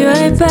be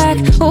right back,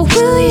 or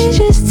will you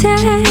just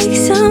take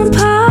some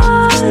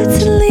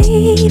parts and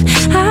leave?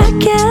 I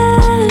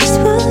guess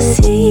we'll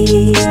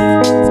see.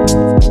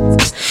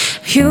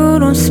 You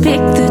don't speak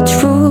the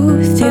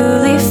truth, you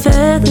leave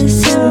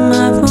feathers in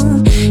my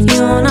room.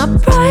 You're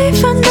not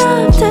brave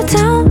enough to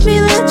tell me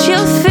that you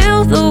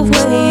feel the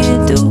way you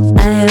do.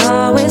 I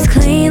always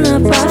clean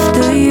up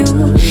after you,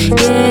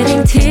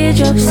 getting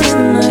teardrops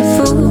in my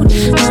food.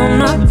 I'm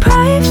not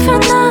brave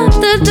enough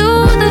to do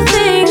the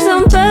things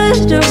I'm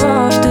better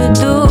off to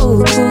do.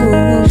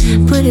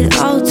 Put it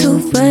all to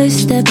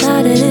rest, step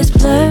out of this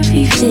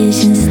blurry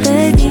vision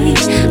steady.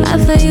 I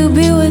thought you'd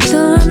be with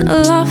doing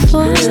a lot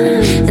for,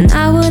 and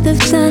I would have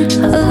done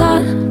a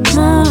lot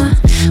more.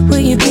 Will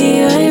you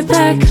be right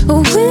back,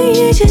 or will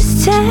you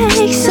just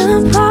take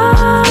some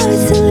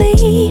parts and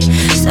leave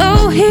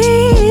so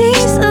easily?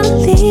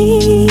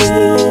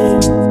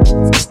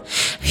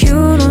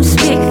 You don't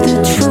speak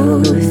the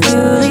truth, you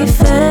leave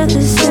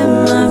feathers in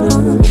my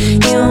room.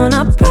 You're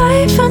not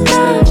brave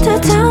enough to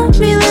tell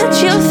me that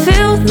you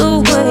feel the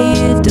way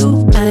you do.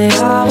 I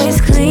always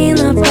clean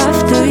up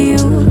after you,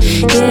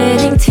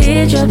 getting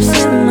teardrops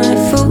in my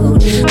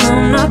food.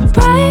 I'm not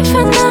brave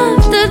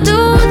enough to do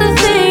the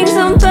things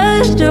I'm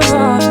better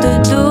off to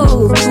do.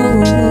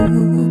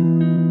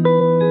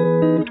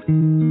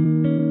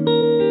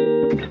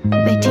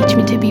 They teach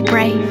me to be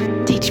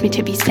brave, teach me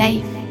to be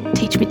safe,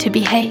 teach me to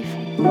behave.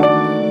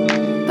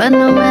 But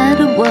no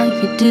matter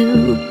what you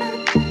do,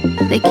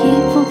 they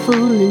keep on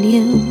fooling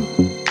you.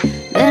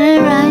 Let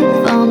it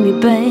right for me,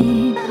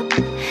 babe.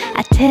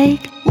 I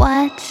take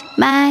what's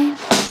mine.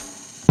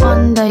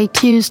 Monday,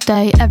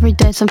 Tuesday, every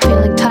day's I'm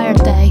feeling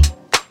tired day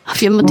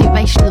of your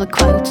motivational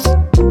quotes.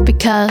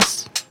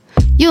 Because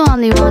you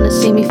only wanna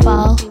see me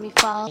fall,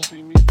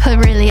 but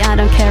really I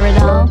don't care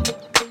at all.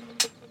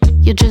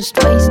 You're just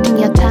wasting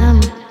your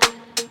time.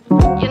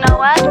 You know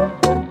what?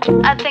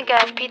 I think I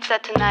have pizza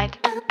tonight.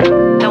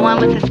 The one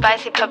with the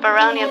spicy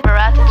pepperoni and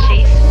burrata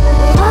cheese.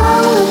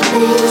 All the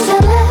things I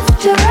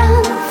left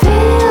around,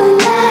 feeling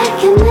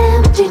like an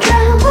empty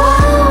drum.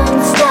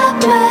 Won't stop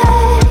me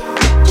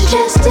to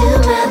just do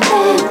my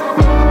thing.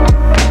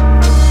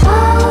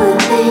 All the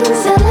things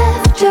I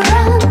left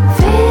around,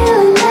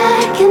 feeling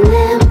like an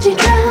empty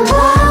drum.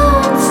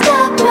 Won't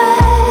stop me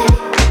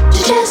to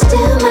just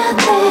do my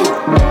thing.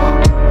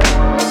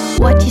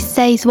 What you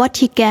say is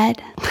what you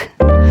get.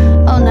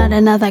 Oh, not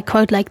another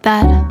quote like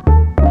that.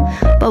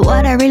 But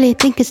what I really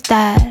think is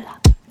that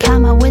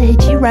karma will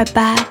hit you right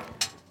back.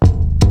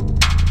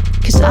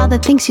 Cause all the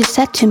things you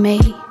said to me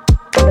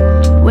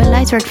were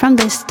lies right from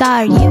the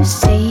start. You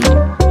see,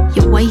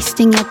 you're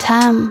wasting your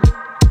time.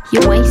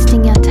 You're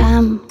wasting your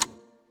time.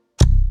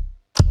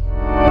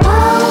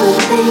 All the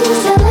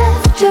things I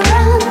left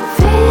around,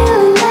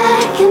 feeling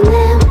like an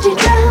empty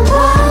drum.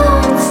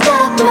 Won't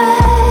stop me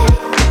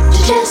to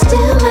just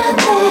do my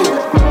thing.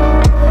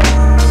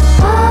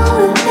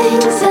 All the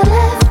things I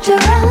left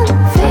around,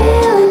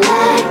 feeling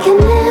like an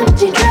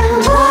empty drum.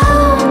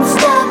 Won't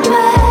stop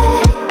me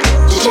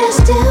to just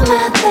do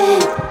my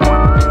thing.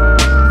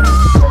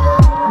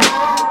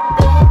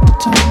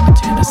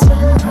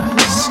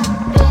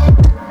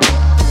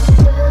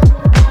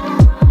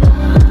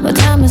 What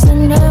time is it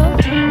now?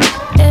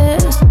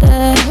 Is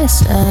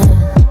this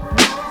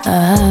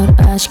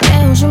아쉽게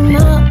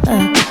오지마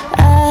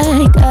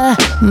아이가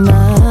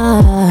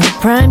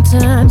prime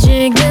time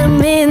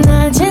지금이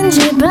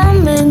낮인지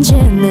밤인지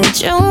는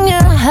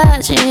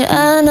중요하지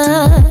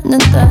않아 넌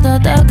떠도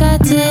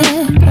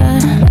똑같을걸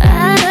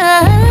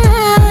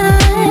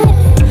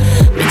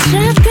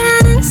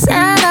미쳐가는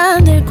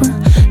사람들과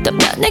또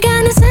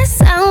변해가는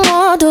세상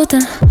모두 다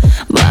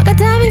뭐가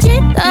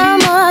답인지 더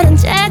모른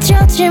채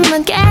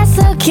좋지만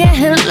계속해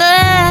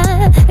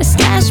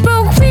스케치북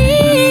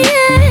위에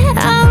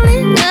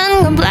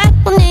어울리는 건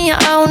black뿐이야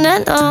on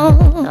and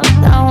on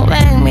Don't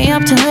wake me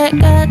up till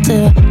해가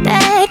뜰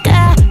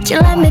때까지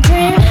let me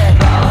dream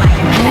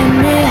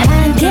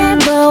희미하게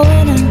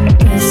보이는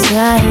그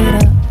사이로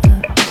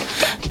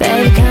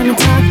Baby come and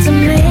talk to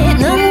me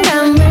눈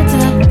감을 때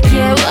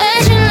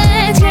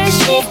깨워줄래 제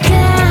시간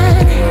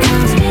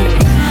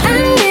I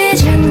need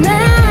you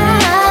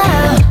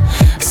now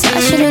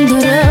사실은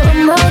두려운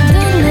모든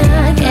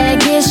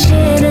나에게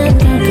싫은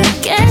걸까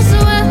깰 수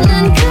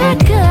없는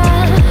걸까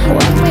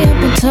Walk me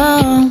up and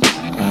talk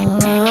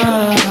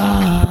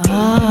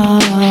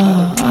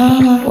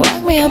Walk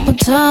me up and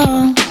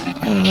talk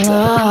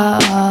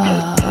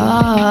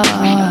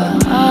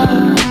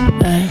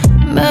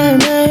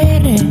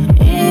매일매일이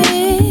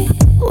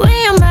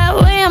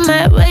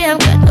위험해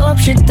끝도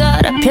없이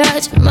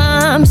더럽혀진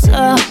마음속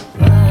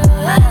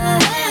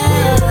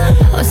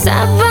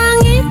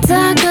사방이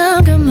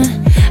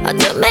다가오면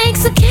어둠에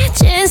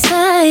익숙해진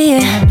사이에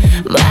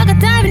뭐가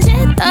답인지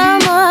더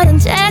모른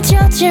채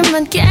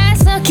좋지만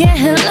계속해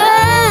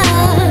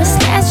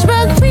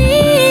Sketchbook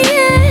위에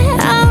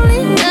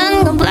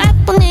어울리는 건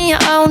black뿐이야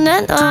on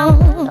and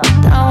on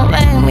Don't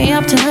wake me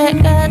up till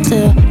해가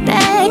뜰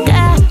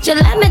때까지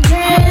let me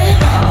dream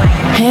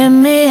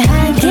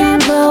희미하게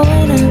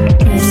보이는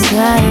그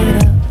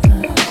사이로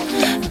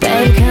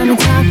Baby come and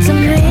talk to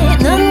me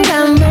눈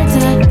감을 때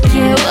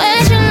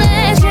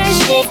깨워줄래 제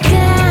시간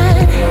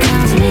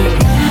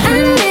I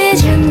need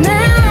you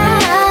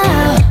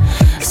now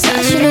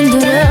사실은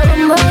두려운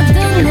모든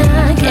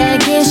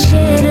나에게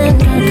싫은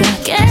걸까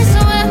깰 수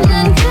없는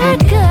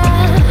걸까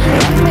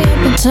Walk me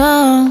up and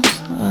talk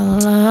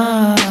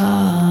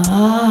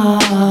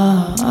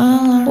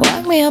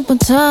Walk me up and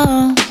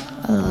talk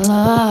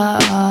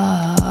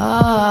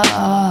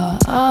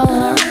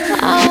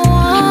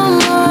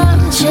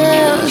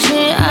멈추지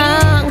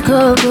않고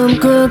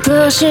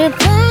꿈꾸고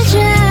싶어져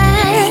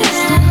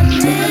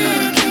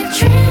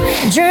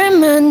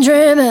Dreaming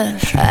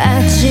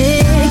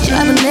아직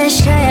좁은 내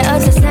시야에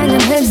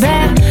어색한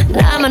흑백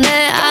나만의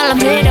알람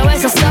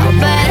필요해서 so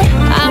bad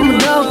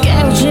아무도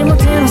깨우지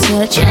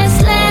못하면서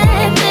Just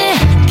let me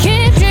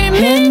keep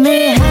dreaming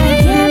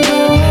희미하게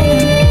보이는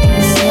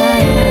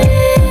사이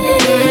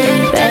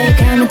Baby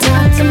come and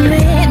talk to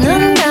me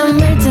눈 감을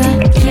때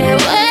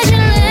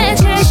깨워줄래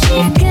제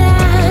시간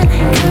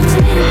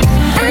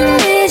I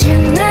need you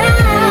now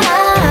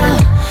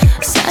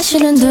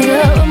사실은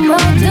두려운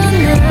모든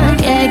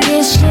나에게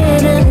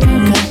싫은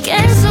걸까 깰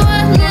수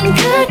없는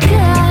걸까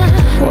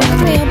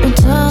Walk me up and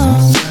talk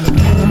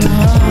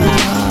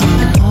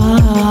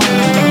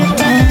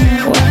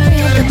Walk me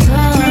up and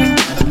talk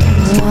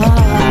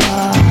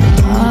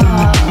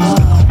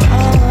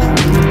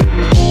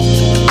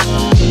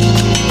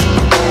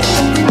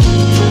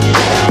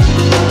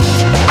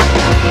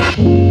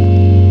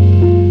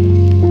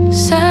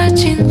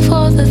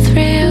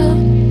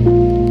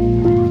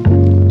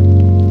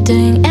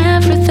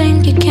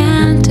everything you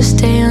can to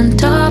stay on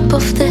top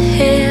of the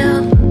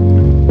hill.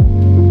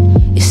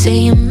 You say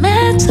you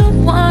met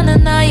someone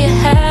and now your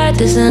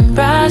head is in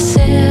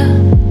Brazil.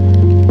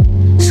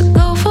 So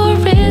go for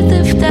it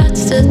if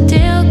that's the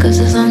deal, 'cause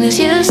as long as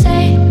you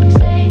say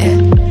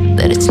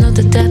that it's not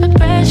the type of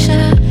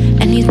pressure,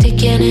 and you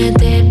taking it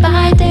day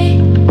by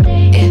day,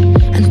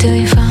 until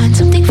you find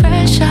something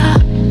fresher.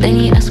 Then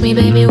you ask me,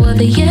 baby, what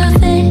do you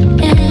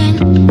think?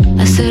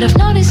 I said, I've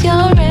noticed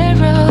your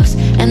arrows,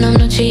 and I'm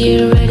not sure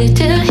you're ready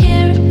to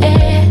hear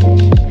it,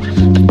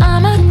 but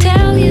I'ma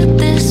tell you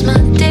this, my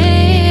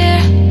dear.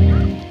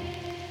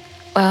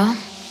 Well,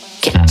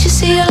 can't you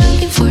see you're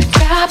looking for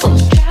trouble?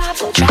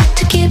 Try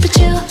to keep it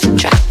chill,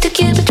 try to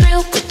keep it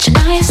real, but you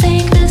know you're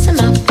saying this is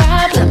my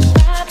problem.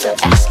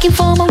 Asking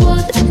for my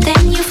wood and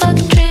then you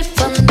fucking trip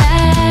on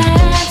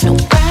that. No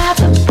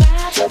problem.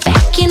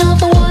 Backing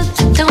off my wood,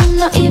 I don't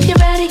know if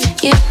you're ready.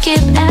 You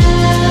keep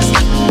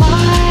asking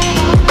why,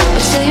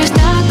 but still you're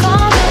stuck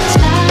on this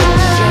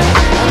line.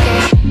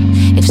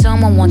 Okay. If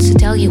someone wants to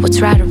tell you what's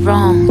right or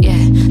wrong,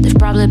 they've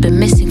probably been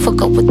missing,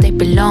 forgot what they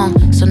belong.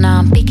 So now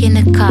I'm picking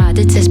a card,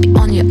 it says be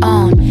on your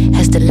own.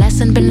 Has the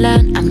lesson been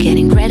learned? I'm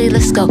getting ready,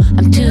 let's go.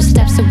 I'm 2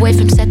 steps away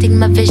from setting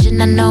my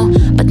vision, I know,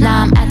 but now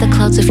I'm at the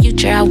clouds of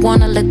future, I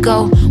wanna let go.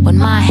 When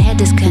my head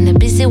is kinda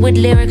busy with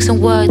lyrics and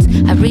words,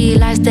 I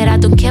realize that I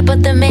don't care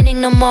about the meaning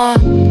no more.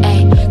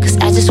 Ay, 'cause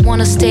I just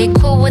wanna stay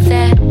cool with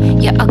that.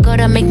 Yeah, I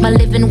gotta make my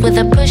living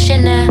without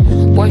pushing it.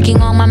 Working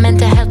on my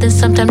mental health and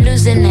sometimes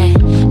losing it.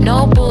 No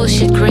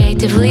bullshit,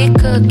 creatively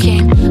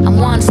cooking. I'm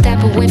 1 step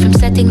away from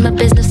setting my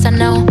business, I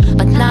know,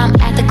 but now I'm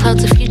at the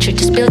clouds of future,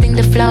 just building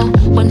the flow.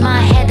 When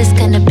my head is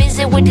kinda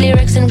busy with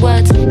lyrics and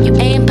words, you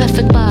ain't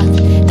perfect, but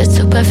that's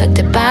so perfect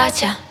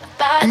about ya.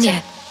 And yeah,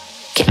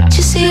 can't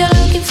you see you're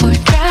looking for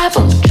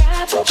trouble?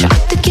 Try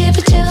to keep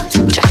it chill,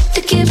 try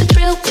to keep it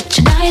real, but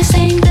you know you're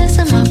saying this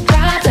is my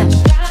problem.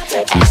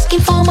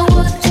 Asking for my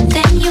wood and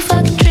then you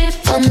fucking trip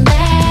on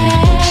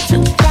that. No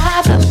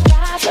problem.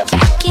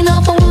 Backing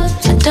off my wood,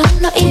 I don't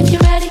know if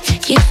you're ready.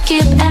 You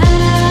keep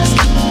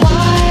asking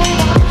why,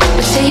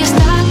 but say you're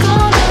stuck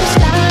on those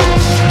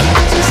lines.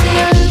 Can't you see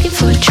you're looking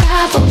for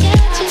trouble?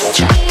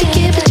 Try to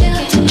keep it chill,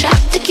 try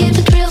to keep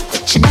it real,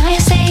 but you know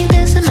you're saying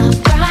this is my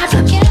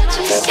problem.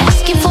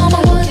 Asking for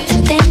my wood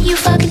and then you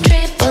fucking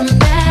trip on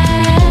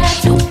that.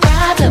 No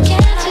problem.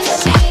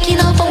 Backing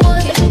off my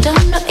wood, I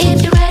don't know if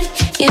you're ready.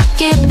 You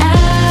keep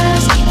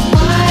asking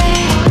why,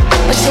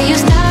 but say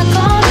you're stuck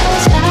on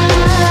those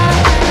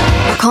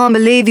lines. I can't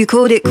believe you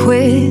called it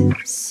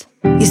quits.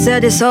 You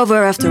said it's over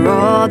after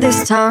all this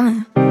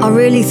time. I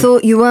really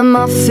thought you were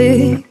my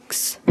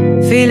fix.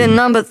 Feeling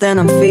numb, but then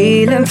I'm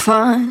feeling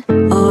fine.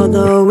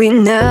 Although we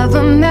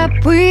never met,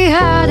 we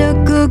had a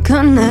good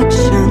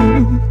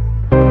connection.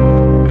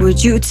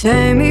 Would you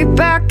take me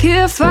back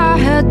if I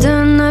had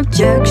an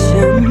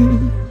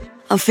objection?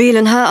 I'm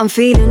feeling hurt, I'm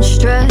feeling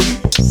stressed.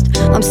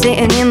 I'm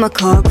sitting in my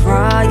car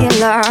crying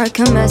like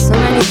a mess. So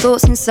many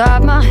thoughts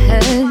inside my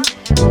head.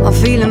 I'm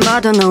feeling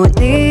bad, I know it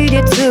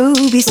needed to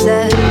be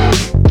said.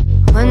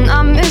 When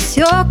I miss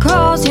your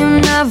calls, you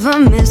never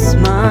miss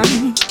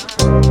mine.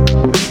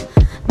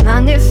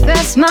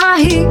 Manifest my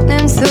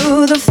healing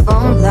through the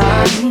phone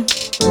line.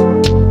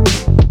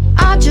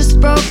 I just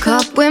broke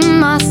up with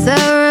my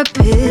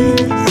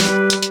therapist,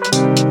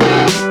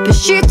 but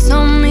she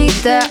told me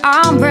that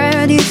I'm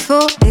ready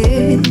for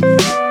it.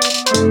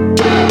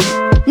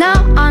 Now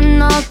I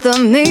know the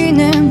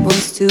meaning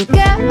was to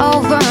get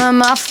over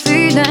my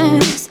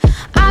feelings.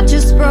 I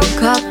just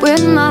broke up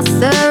with my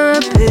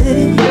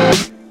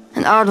therapist,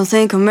 and I don't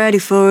think I'm ready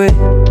for it.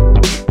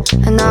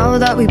 And now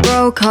that we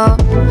broke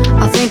up,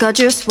 I think I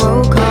just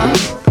woke up,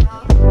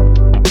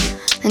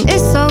 and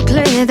it's so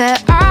clear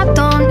that I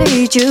don't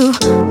need you.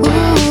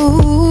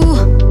 Ooh,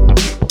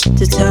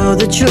 to tell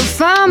the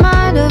truth, I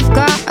might have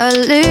got a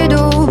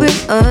little bit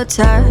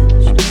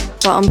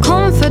attached, but I'm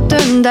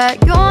confident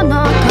that you're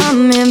not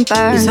coming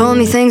back. You told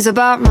me things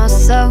about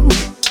myself,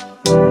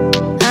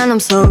 and I'm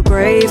so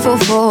grateful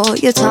for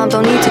your time.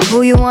 Don't need to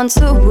call you once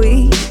a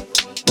week,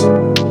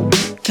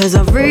 'cause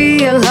I've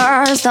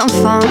realized I'm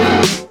fine.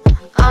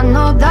 I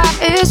know that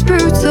it's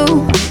brutal,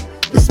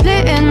 the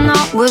splitting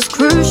up was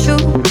crucial.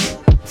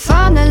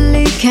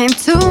 Finally came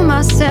to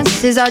my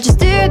senses, I just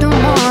didn't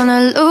wanna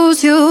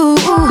lose you.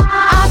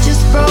 I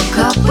just broke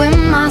up with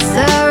my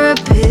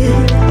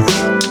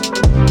therapist,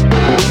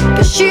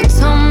 but she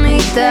told me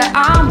that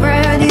I'm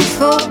ready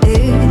for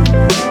it.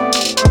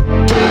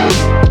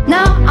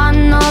 Now I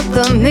know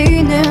the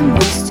meaning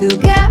was to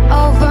get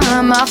over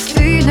my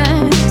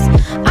feelings.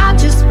 I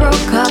just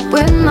broke up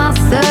with my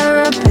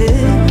therapist.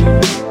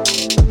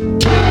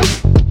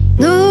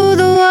 Knew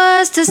the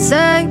words to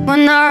say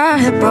when I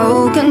had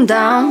broken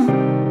down.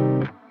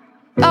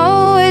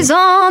 Always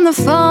on the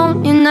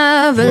phone, you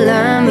never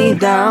let me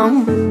down.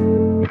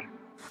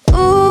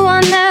 Ooh, I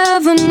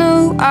never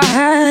knew I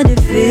had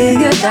it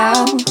figured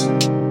out.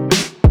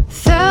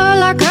 Felt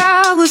like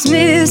I was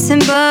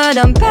missing, but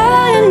I'm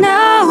better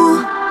now.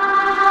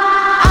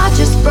 I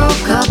just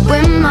broke up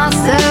with my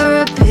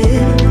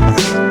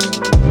therapist,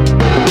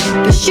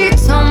 But she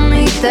told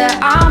me that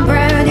I'm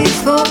ready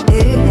for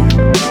it.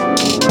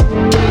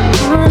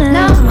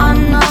 Now I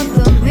know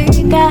the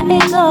we got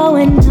it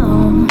going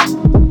on.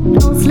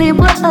 Don't sleep,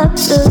 we're up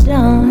till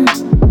dawn.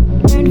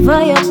 Yearn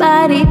for your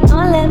body,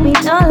 don't let me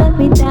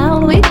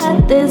down. We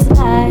got this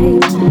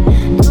vibe,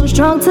 too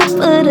strong to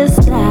put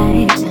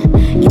aside.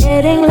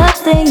 Getting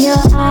lost in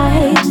your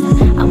eyes.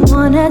 I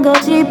wanna go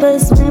deeper,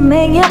 swim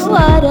in your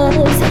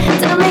waters.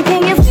 Tell me,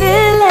 can you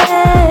feel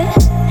it?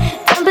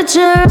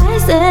 Temperature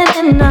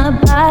rising in our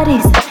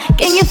bodies.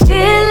 Can you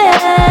feel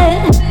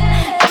it?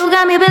 You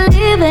got me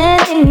believing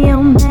in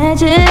your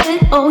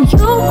magic. Oh, you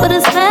put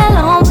a spell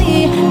on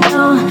me.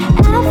 Don't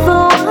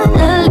ever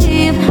wanna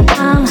leave.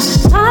 I'm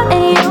caught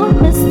in your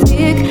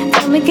mystique.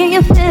 Tell me, can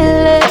you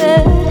feel it?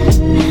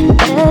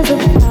 There's a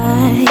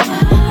fire,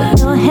 but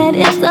your head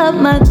is up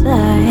my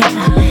thigh.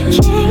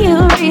 Can you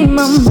read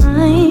my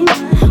mind?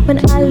 When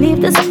I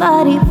leave this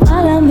body,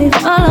 follow me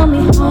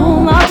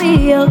home. I'll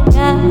be your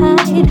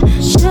guide.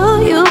 Show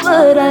you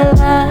what I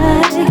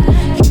like.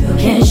 You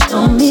can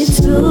show me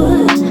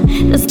too.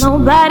 There's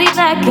nobody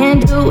that can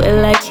do it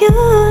like you.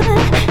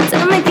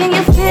 Tell me, can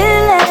you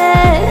feel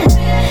it?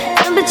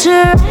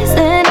 Temperature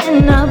rising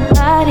in our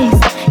bodies.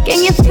 Can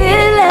you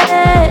feel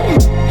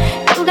it?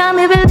 You got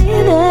me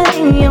believing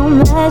in your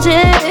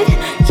magic.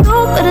 You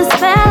put a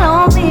spell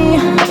on me.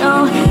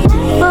 Don't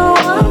ever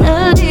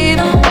wanna leave.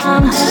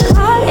 I'm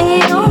caught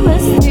in your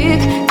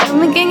mystique. Tell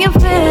me, can you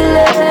feel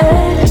it?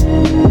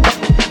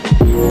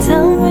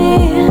 Tell me,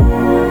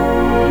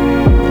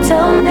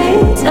 tell me,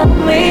 tell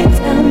me,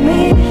 tell me.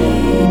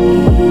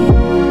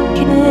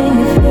 Can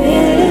you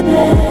feel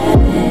it?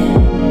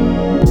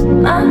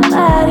 My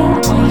body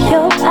on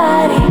your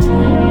body.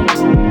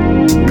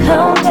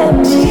 Come get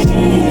me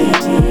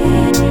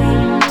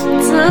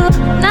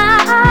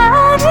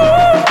tonight.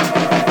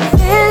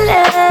 Feel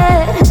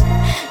it.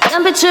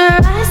 Temperature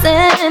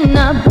rising in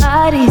our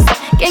bodies.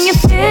 Can you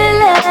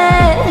feel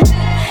it?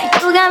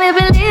 You got me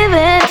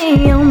believing in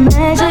your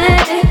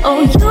magic. Oh,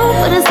 you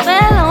put a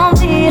spell on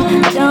me.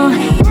 Don't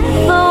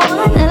ever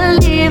wanna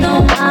leave.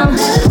 I'm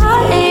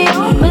caught in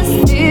your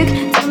mystique.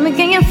 Tell me,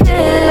 can you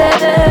feel it?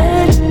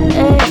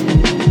 Hey.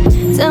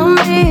 Tell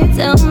me,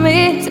 tell me,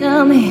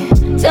 tell me.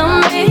 Tell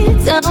me,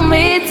 tell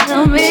me,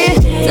 tell me,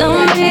 tell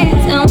me,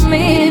 tell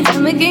me,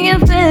 tell me, can you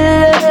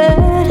feel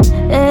it?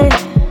 Hey.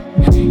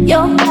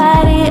 Your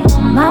body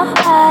on my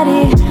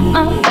body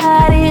on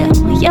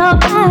your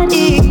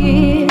body.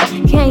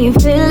 Can you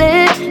feel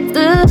it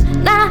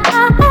tonight?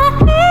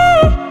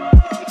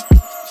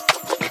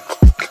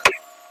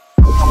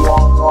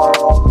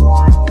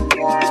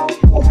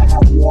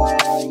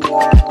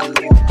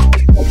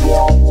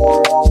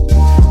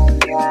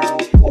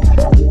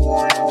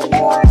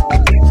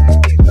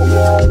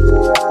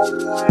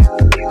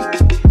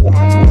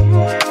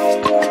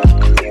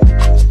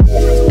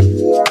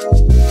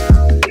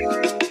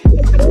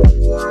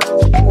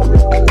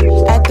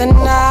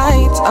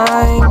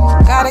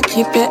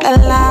 Keep it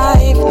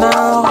alive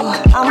now.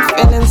 I'm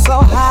feeling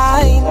so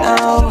high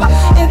now.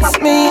 It's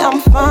me, I'm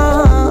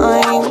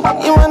fine.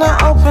 You wanna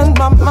open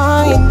my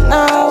mind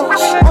now?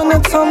 Wanna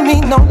tell me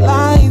no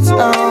lies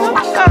now?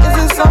 Is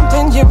it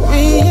something you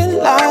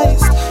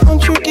realize?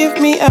 Won't you give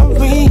me a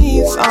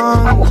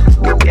reason?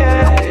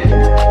 Yeah.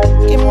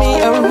 Give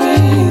me a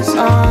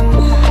reason.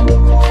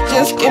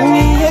 Just give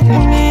me a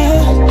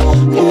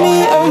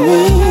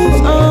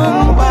reason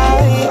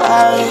why I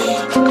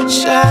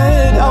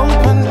should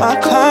open my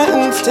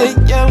curtains to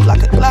you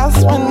like a glass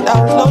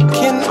window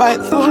looking right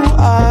through.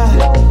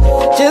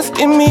 Just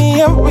give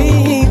me a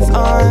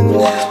reason.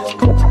 Yeah.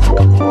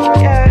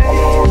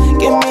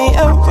 Give me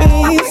a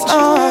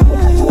reason.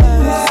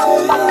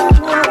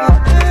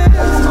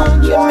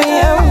 Give me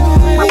a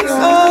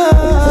reason.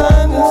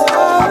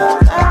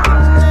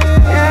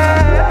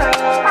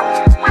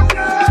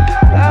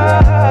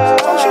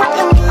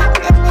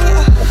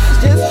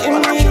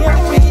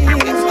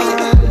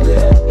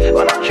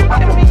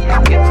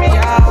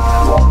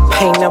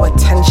 Pay no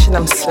attention,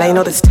 I'm slaying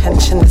all this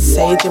tension. The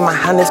sage in my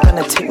hand is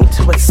gonna take me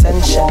to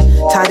ascension.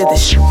 Tired of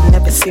this shit, you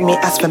never see me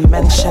ask for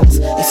mentions.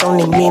 It's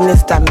only me in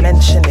this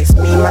dimension, it's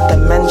me, my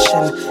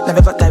dimension.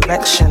 Never got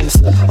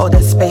directions, all the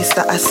space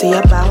that I see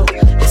about.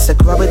 It's a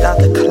grow without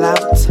the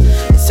clouds,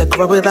 it's a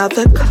grow without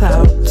the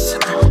clouds.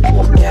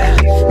 Yeah,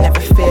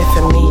 never fear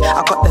for me,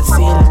 I got the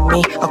zeal in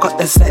me, I got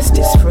the zest,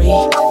 it's free.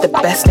 The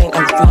best ain't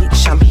a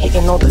reach, I'm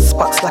hitting all the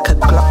spots like a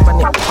Glock when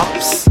it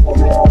pops.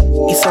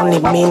 It's only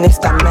me in this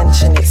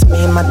dimension, it's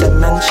me in my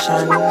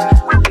dimension.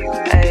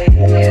 Ay.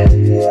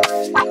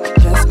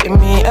 Just give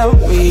me a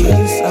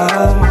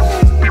reason.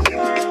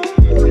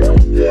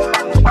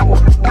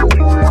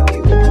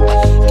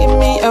 Give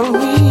me a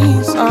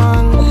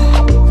reason.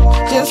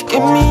 Just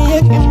give me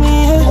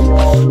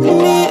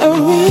a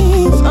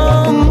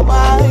reason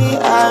why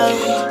I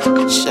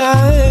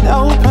should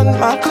open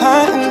my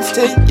curtains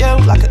to you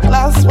like a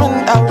glass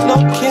window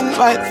looking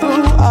right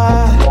through.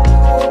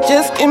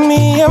 Just give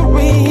me a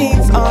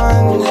reason.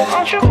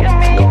 Won't you give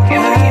me a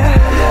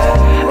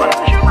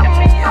won't you give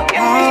me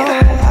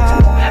a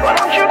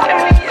won't you give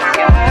me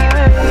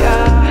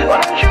a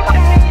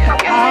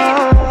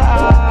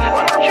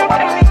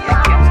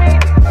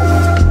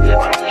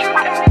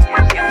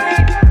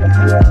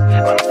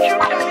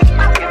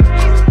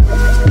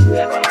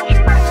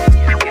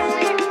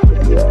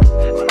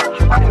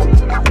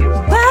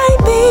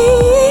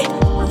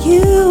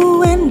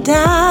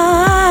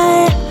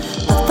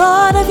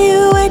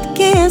you, it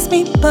gives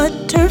me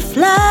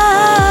butterflies.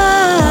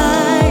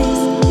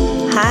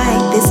 Hi,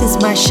 this is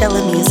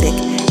Marcella Music,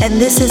 and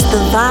this is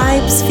the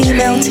Vibes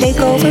Female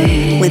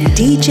Takeover with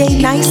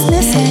DJ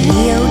Niceness and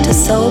Neo to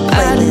Soul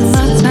Playlist.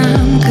 My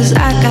time, 'cause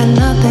I got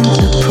nothing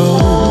to prove.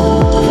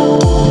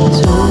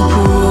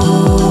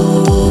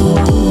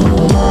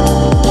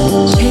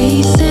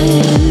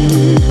 Chasing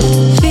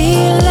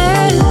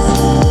feelings,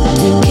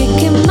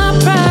 kicking my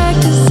pride,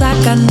 'cause I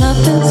got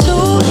nothing to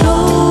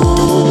lose.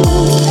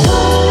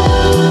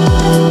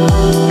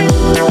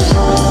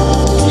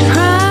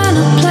 Trying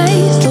to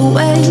place the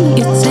way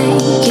you're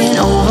taking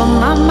over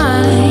my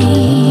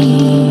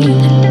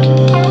mind,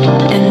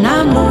 and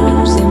I'm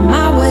losing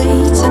my way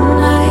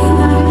tonight.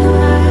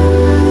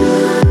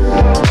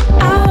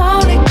 I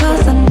want it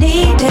 'cause I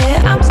need it.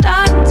 I'm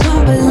starting to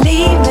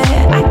believe it.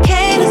 I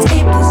can't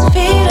escape this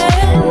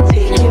feeling.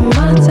 Taking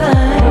my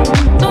time.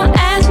 Don't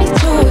ask me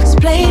to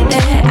explain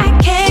it. I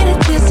can't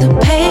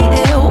anticipate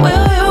it.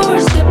 Will you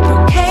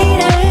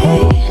reciprocate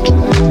it?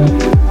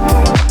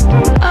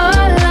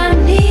 All I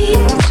need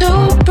to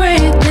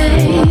breathe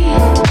in.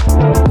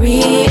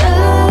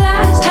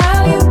 Realize how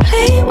you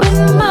play with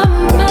my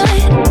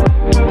mind,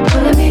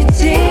 pulling me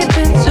deep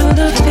into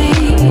the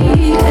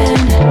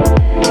feeling.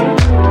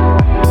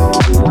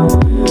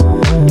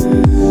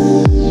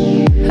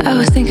 I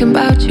was thinking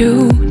about you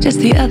just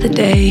the other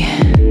day,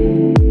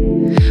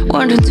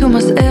 wondering to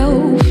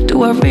myself, do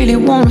I really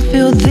wanna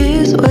feel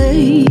this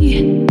way?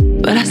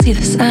 But I see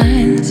the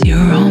signs,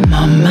 you're on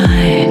my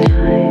mind.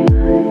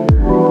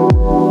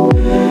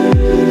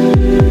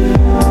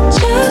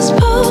 Just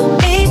pull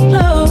me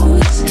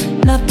close,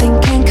 nothing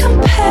can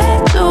compare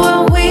to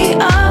when we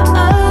are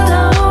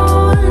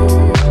alone.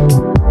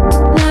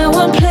 Now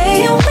I'm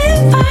playing with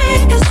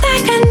fire, 'cause I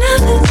got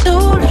nothing to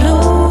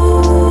lose.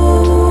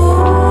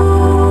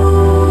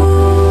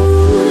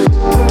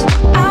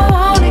 I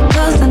want it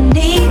 'cause I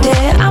need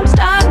it. I'm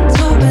starting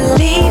to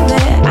believe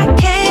it. I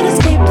can't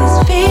escape this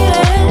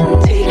feeling.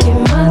 Taking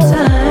my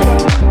time.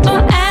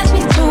 Don't ask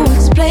me to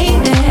explain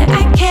it.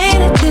 I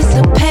can't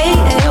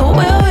anticipate it.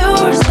 Will you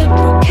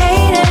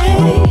reciprocate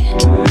it?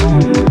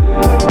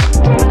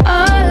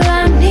 All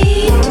I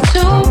need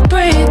to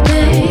breathe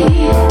in.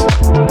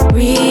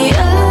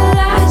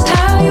 Realize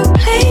how you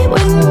play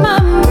with my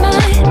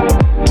mind,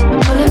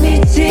 pulling me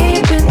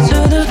deep into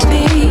the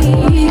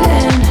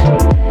feeling.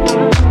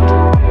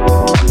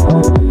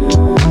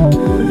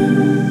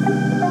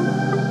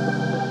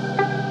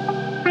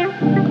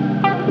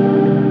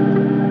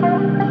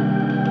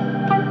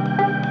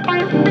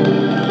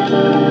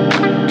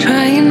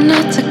 Trying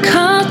not to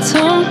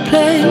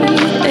contemplate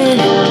it,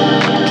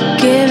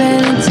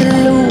 giving into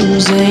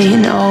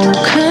losing all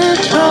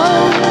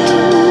control,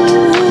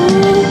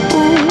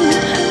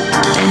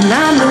 and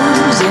I'm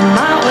losing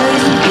my way,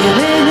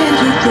 giving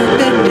into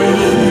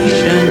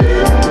procrastination.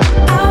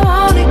 I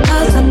want it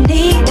 'cause I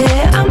need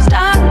it. I'm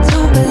starting to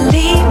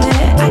believe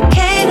it. I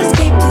can't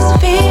escape this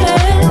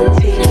feeling.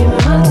 Taking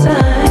my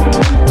time.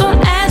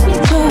 Don't ask me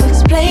to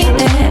explain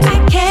it. I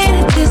can't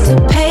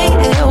anticipate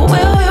it.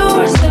 Will you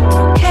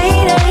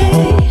reciprocate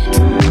it?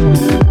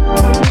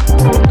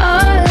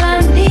 All I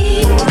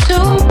need to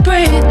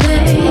breathe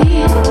in.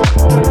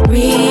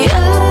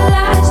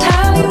 Realize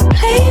how you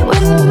play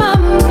with my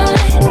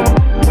mind,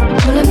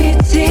 pulling me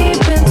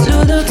deep into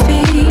the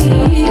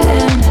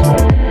feeling.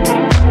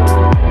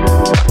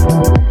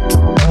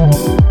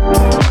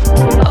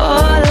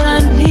 All I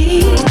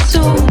need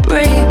to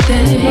breathe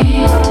in.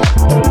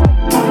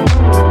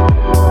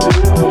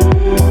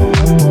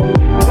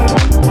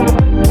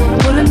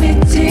 Pulling me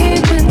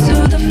deep into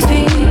the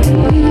feeling.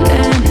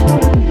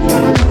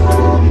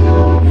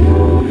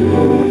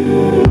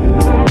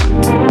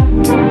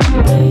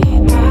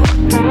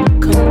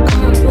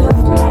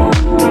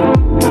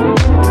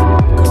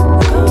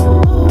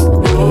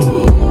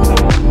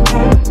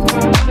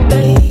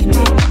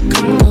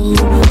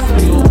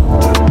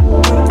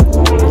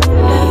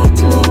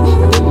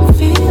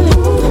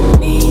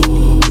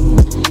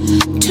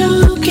 To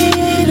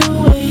get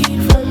away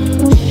from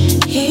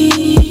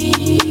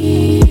here,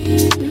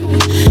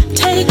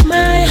 take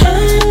my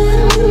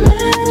hand,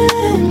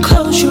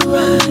 close your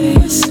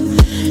eyes.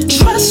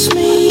 Trust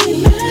me,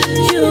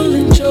 you'll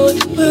enjoy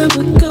where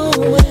we're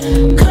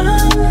going.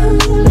 Come and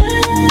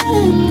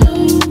go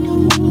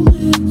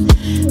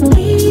with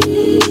me,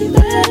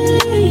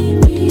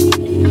 baby.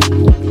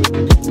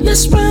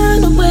 Let's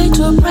run away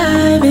to a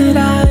private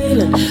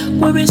island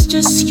where it's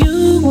just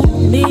you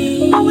and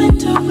me. No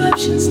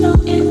interruptions, no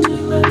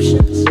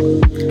interruptions.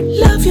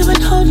 Love you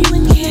and hold you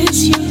and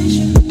kiss you,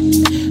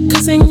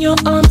 'cause in your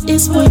arms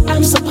is where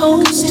I'm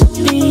supposed to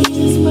be.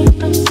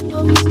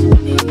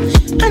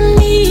 I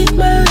need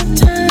my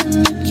time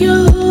with you.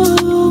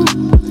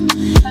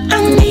 I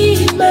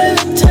need my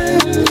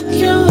time with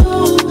you,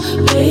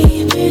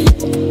 baby.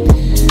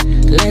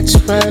 Let's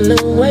run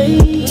away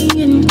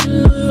into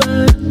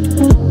our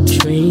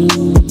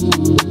dreams.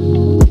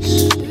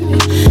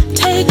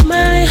 Take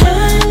my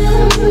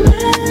hand,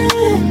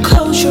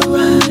 close your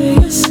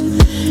eyes.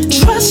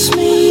 Trust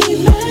me,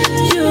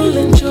 you'll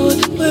enjoy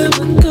where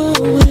we're going.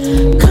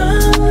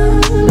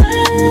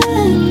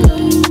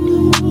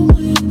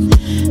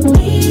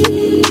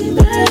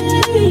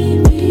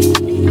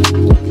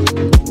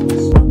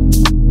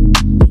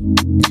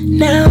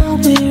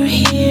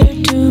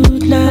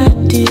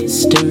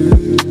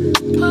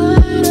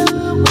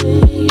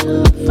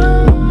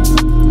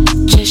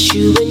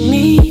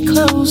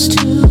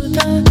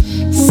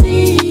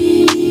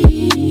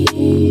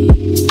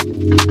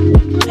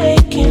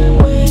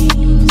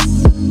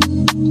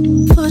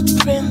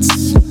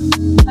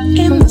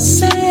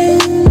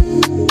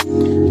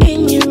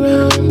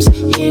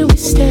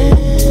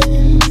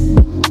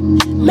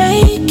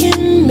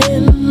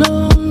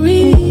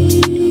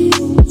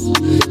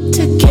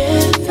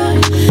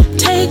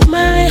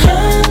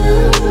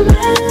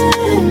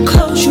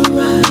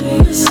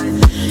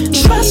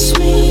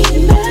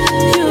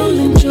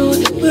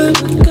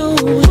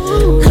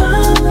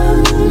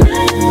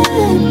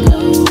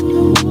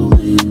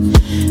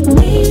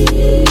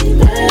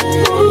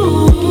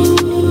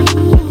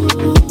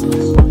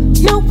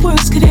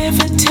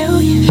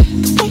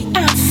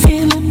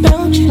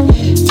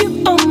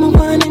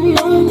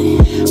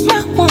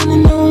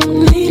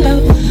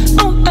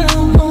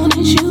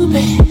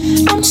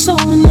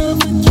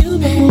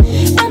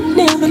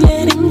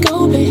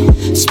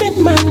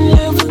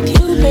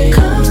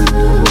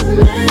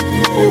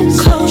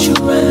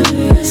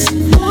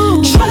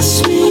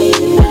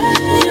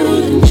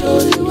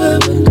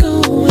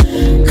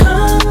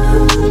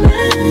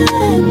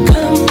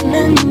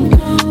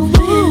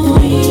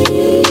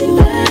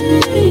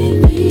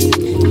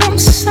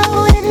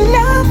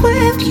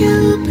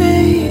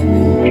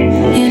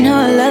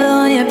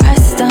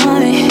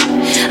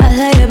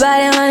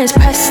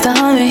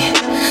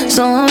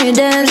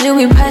 'cause you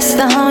impressed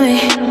on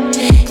me.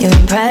 You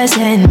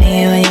impressing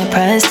me when you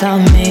pressed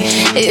on me.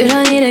 You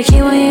don't need a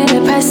key when you're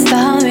depressed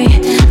on me.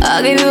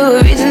 I'll give you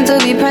a reason to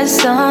be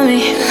pressed on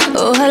me.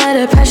 Oh, I let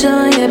the pressure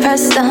when you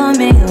pressed on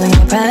me. When you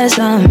press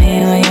on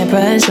me, when you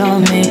press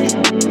on me.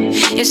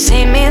 You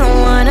see me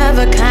one of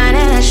a kind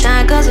and I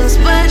shine 'cause I'm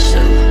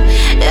special.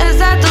 Yes,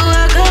 I do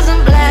it 'cause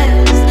I'm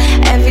blessed.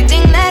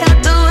 Everything that I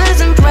do is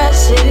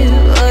impressive.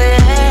 Oh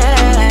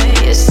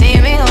yeah. You see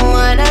me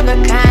one of a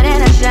kind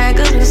and I shine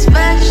 'cause I'm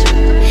special.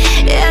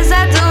 Yes,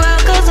 I do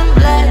it 'cause I'm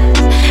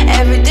blessed.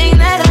 Everything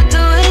that I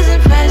do is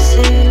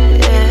impressive.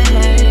 Yeah.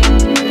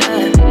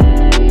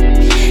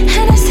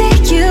 And I see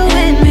you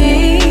and me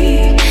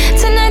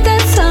tonight.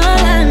 That's all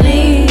I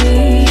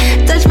need.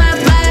 Touch my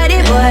body,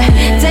 boy.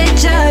 Take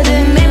charge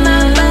and make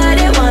my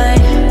body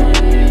wine.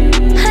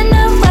 I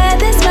know where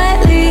this might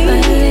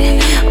lead.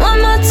 One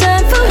more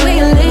time before we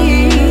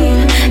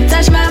leave.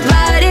 Touch my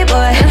body,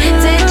 boy.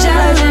 Take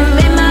charge and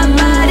make my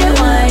body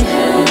wine.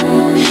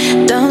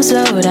 Don't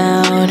slow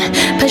down.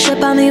 Push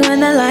up on me when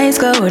the lights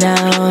go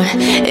down.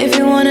 If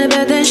you wanna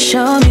bet, then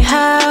show me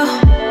how.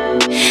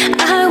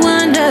 I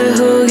wonder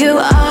who you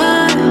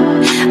are.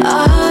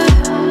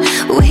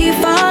 We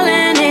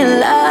falling in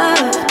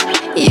love.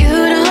 You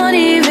don't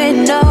even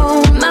know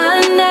my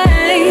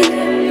name.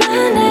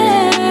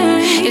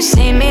 You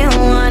see me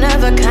one of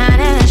a kind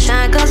and I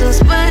shine 'cause I'm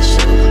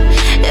special.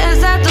 Yes,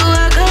 I do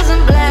it 'cause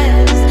I'm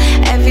blessed.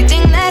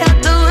 Everything that I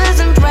do is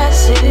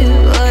impressive.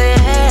 Oh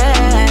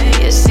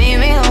yeah. You see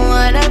me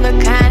one of a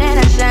kind and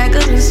I shine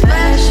 'cause I'm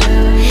special.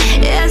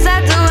 Yes, I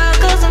do it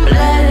 'cause I'm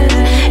blessed.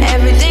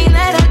 Everything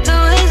that I do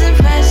is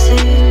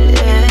impressive.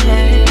 Yeah.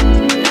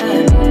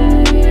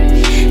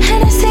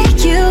 And I see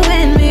you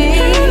and me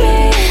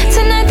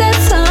tonight.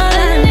 That's all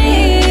I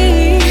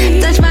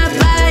need. Touch my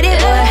body,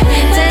 boy.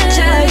 Take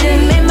charge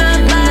and make my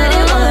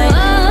body wine.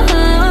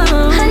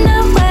 I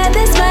know where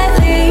this might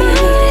lead.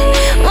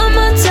 One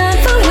more time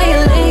before we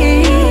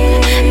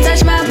leave.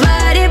 Touch my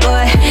body,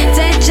 boy.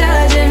 Take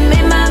charge and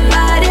make my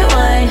body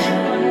wine.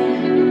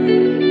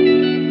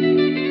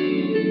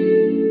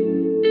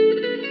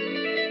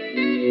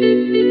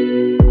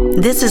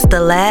 This is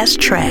the last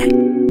track.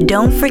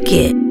 Don't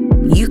forget,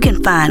 you can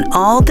find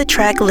all the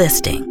track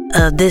listing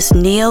of this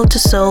Neo to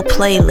Soul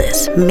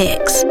playlist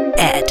mix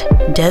at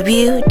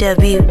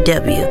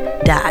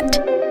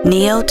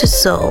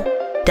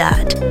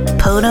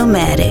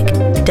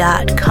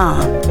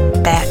www.neotosoul.podomatic.com/.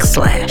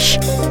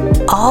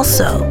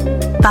 Also,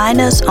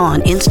 find us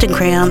on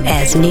Instagram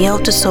as Neo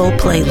to Soul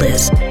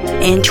Playlist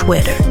and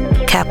Twitter,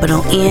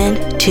 capital N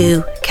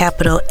to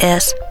capital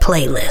S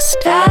Playlist.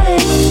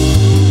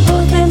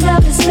 Both ends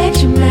of the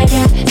spectrum, I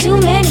got too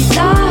many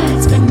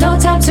thoughts, but no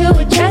time to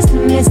address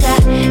them. It's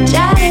that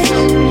challenge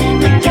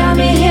that got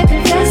me here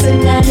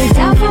confessing. I need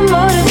out for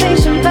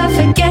motivation, but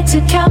forget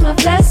to count my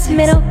blessings.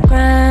 Middle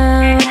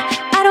ground,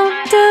 I don't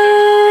do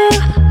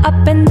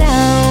up and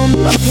down,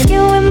 but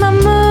you in my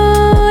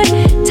mood,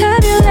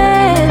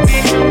 turbulence.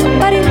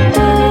 Nobody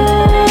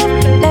move,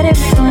 let it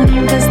fun,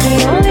 'cause the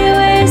only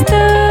way is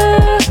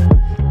through.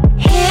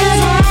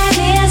 Here's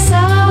heavy,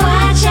 so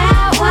watch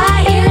out what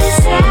you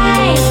say.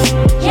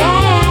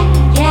 Yeah,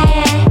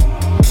 yeah.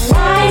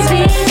 Lies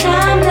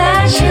become the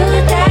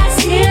truth that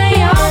steal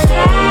your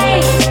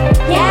faith.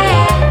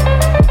 Yeah.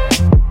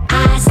 I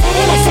said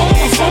it, I said it,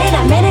 I said it,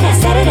 I meant it, I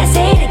said it, I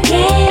say it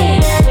again.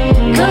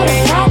 Good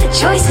or bad, the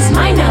choice is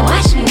mine, now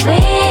watch me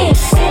win.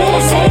 Said it,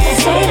 I said it, I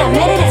said it, I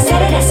meant it, I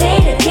said it, I say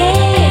it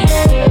again.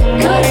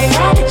 Good or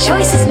bad, the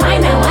choice is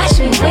mine, now watch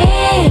me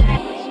win.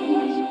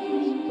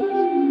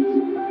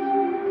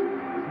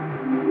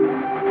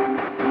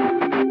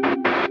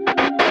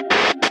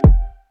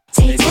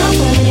 Take time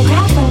for a minute,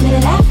 cry for a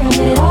minute, laugh for a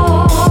minute, oh.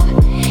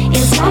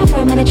 It's time for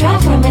a minute, try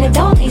for a minute,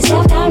 don't leave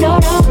yourself down, no,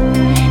 no.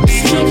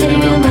 Just keep it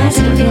in your mind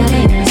so you feel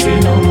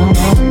it, no, no, no.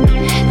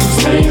 Don't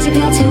stay as you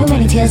feel too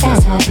many tears,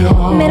 that's how I feel.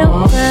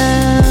 Middle ground.